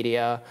mainstream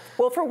media.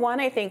 Well, for one,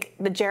 I think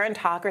the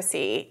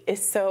gerontocracy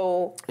is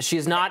so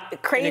She's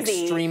not crazy.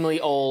 An extremely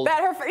old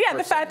person.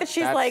 The fact that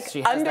she's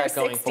she under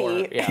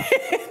 60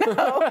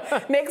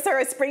 makes her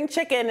a spring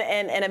chicken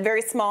and a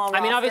very small roster.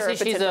 I mean, obviously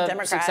she's a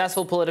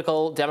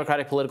successful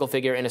Democratic political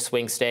figure in a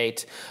swing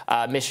state.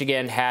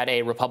 Michigan had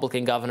a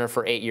Republican governor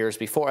for 8 years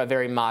before, a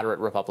very moderate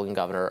Republican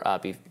governor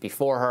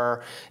before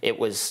her. It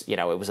was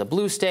a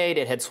blue state.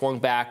 It had swung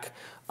back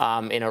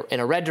in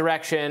a red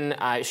direction.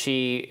 A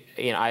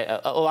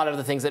lot of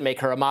the things that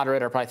make her a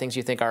moderate are probably things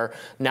you think are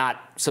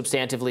not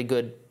substantivally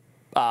good.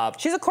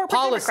 She's a corporate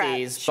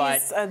policies,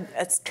 Democrat.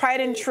 She's a tried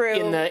and true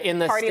in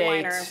the party state.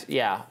 Liner.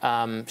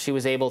 Yeah, she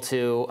was able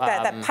to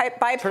that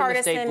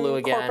bipartisan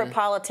corporate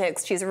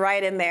politics. She's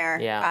right in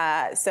there.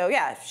 Yeah.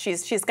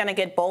 She's going to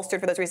get bolstered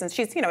for those reasons.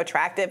 She's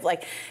attractive.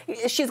 Like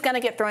she's going to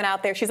get thrown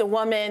out there. She's a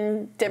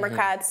woman.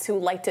 Democrats who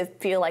like to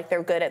feel like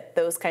they're good at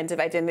those kinds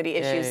of identity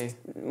issues,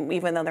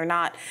 even though they're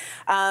not.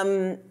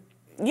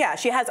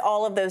 She has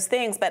all of those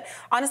things. But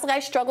honestly,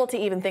 I struggle to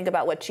even think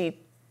about what she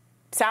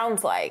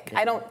sounds like.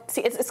 I don't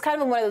see. It's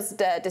kind of one of those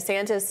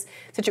DeSantis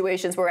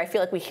situations where I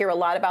feel like we hear a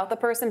lot about the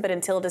person, but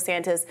until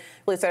DeSantis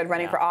really started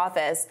running for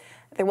office,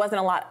 there wasn't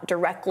a lot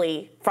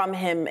directly from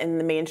him in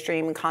the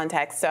mainstream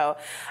context. So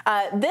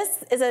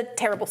this is a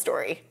terrible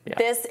story. Yeah.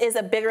 This is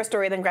a bigger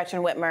story than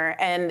Gretchen Whitmer,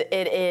 and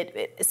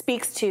it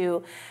speaks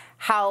to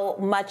how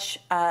much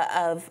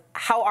of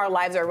how our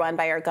lives are run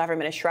by our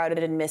government is shrouded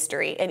in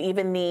mystery. And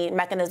even the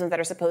mechanisms that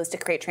are supposed to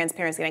create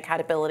transparency and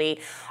accountability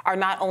are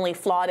not only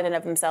flawed in and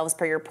of themselves,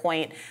 per your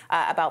point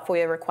about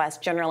FOIA requests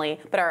generally,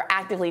 but are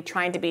actively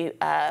trying to be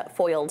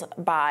foiled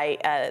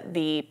by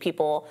the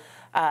people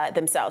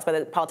themselves, by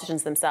the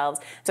politicians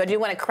themselves. So I do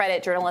want to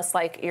credit journalists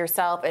like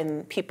yourself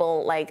and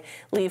people like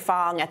Lee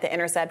Fong at The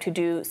Intercept who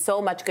do so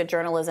much good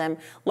journalism,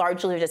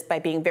 largely just by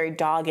being very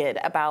dogged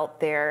about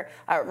their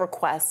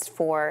requests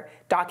for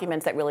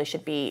documents that really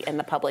should be in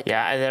the public.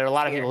 Yeah, and there are a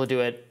lot of people who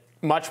do it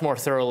much more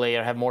thoroughly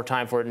and have more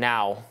time for it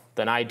now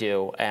than I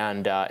do,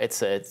 and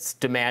it's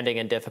demanding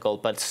and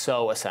difficult, but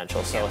so essential,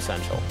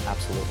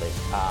 absolutely.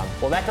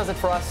 Well, that does it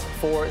for us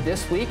for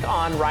this week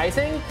on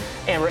Rising.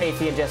 Amber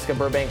Athey and Jessica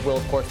Burbank will,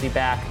 of course, be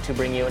back to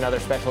bring you another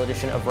special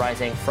edition of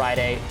Rising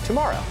Friday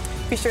tomorrow.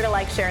 Be sure to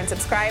like, share, and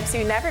subscribe so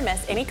you never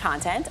miss any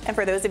content. And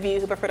for those of you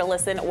who prefer to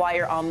listen while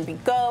you're on the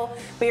go,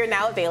 we are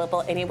now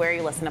available anywhere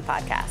you listen to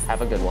podcasts.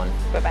 Have a good one.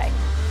 Bye-bye.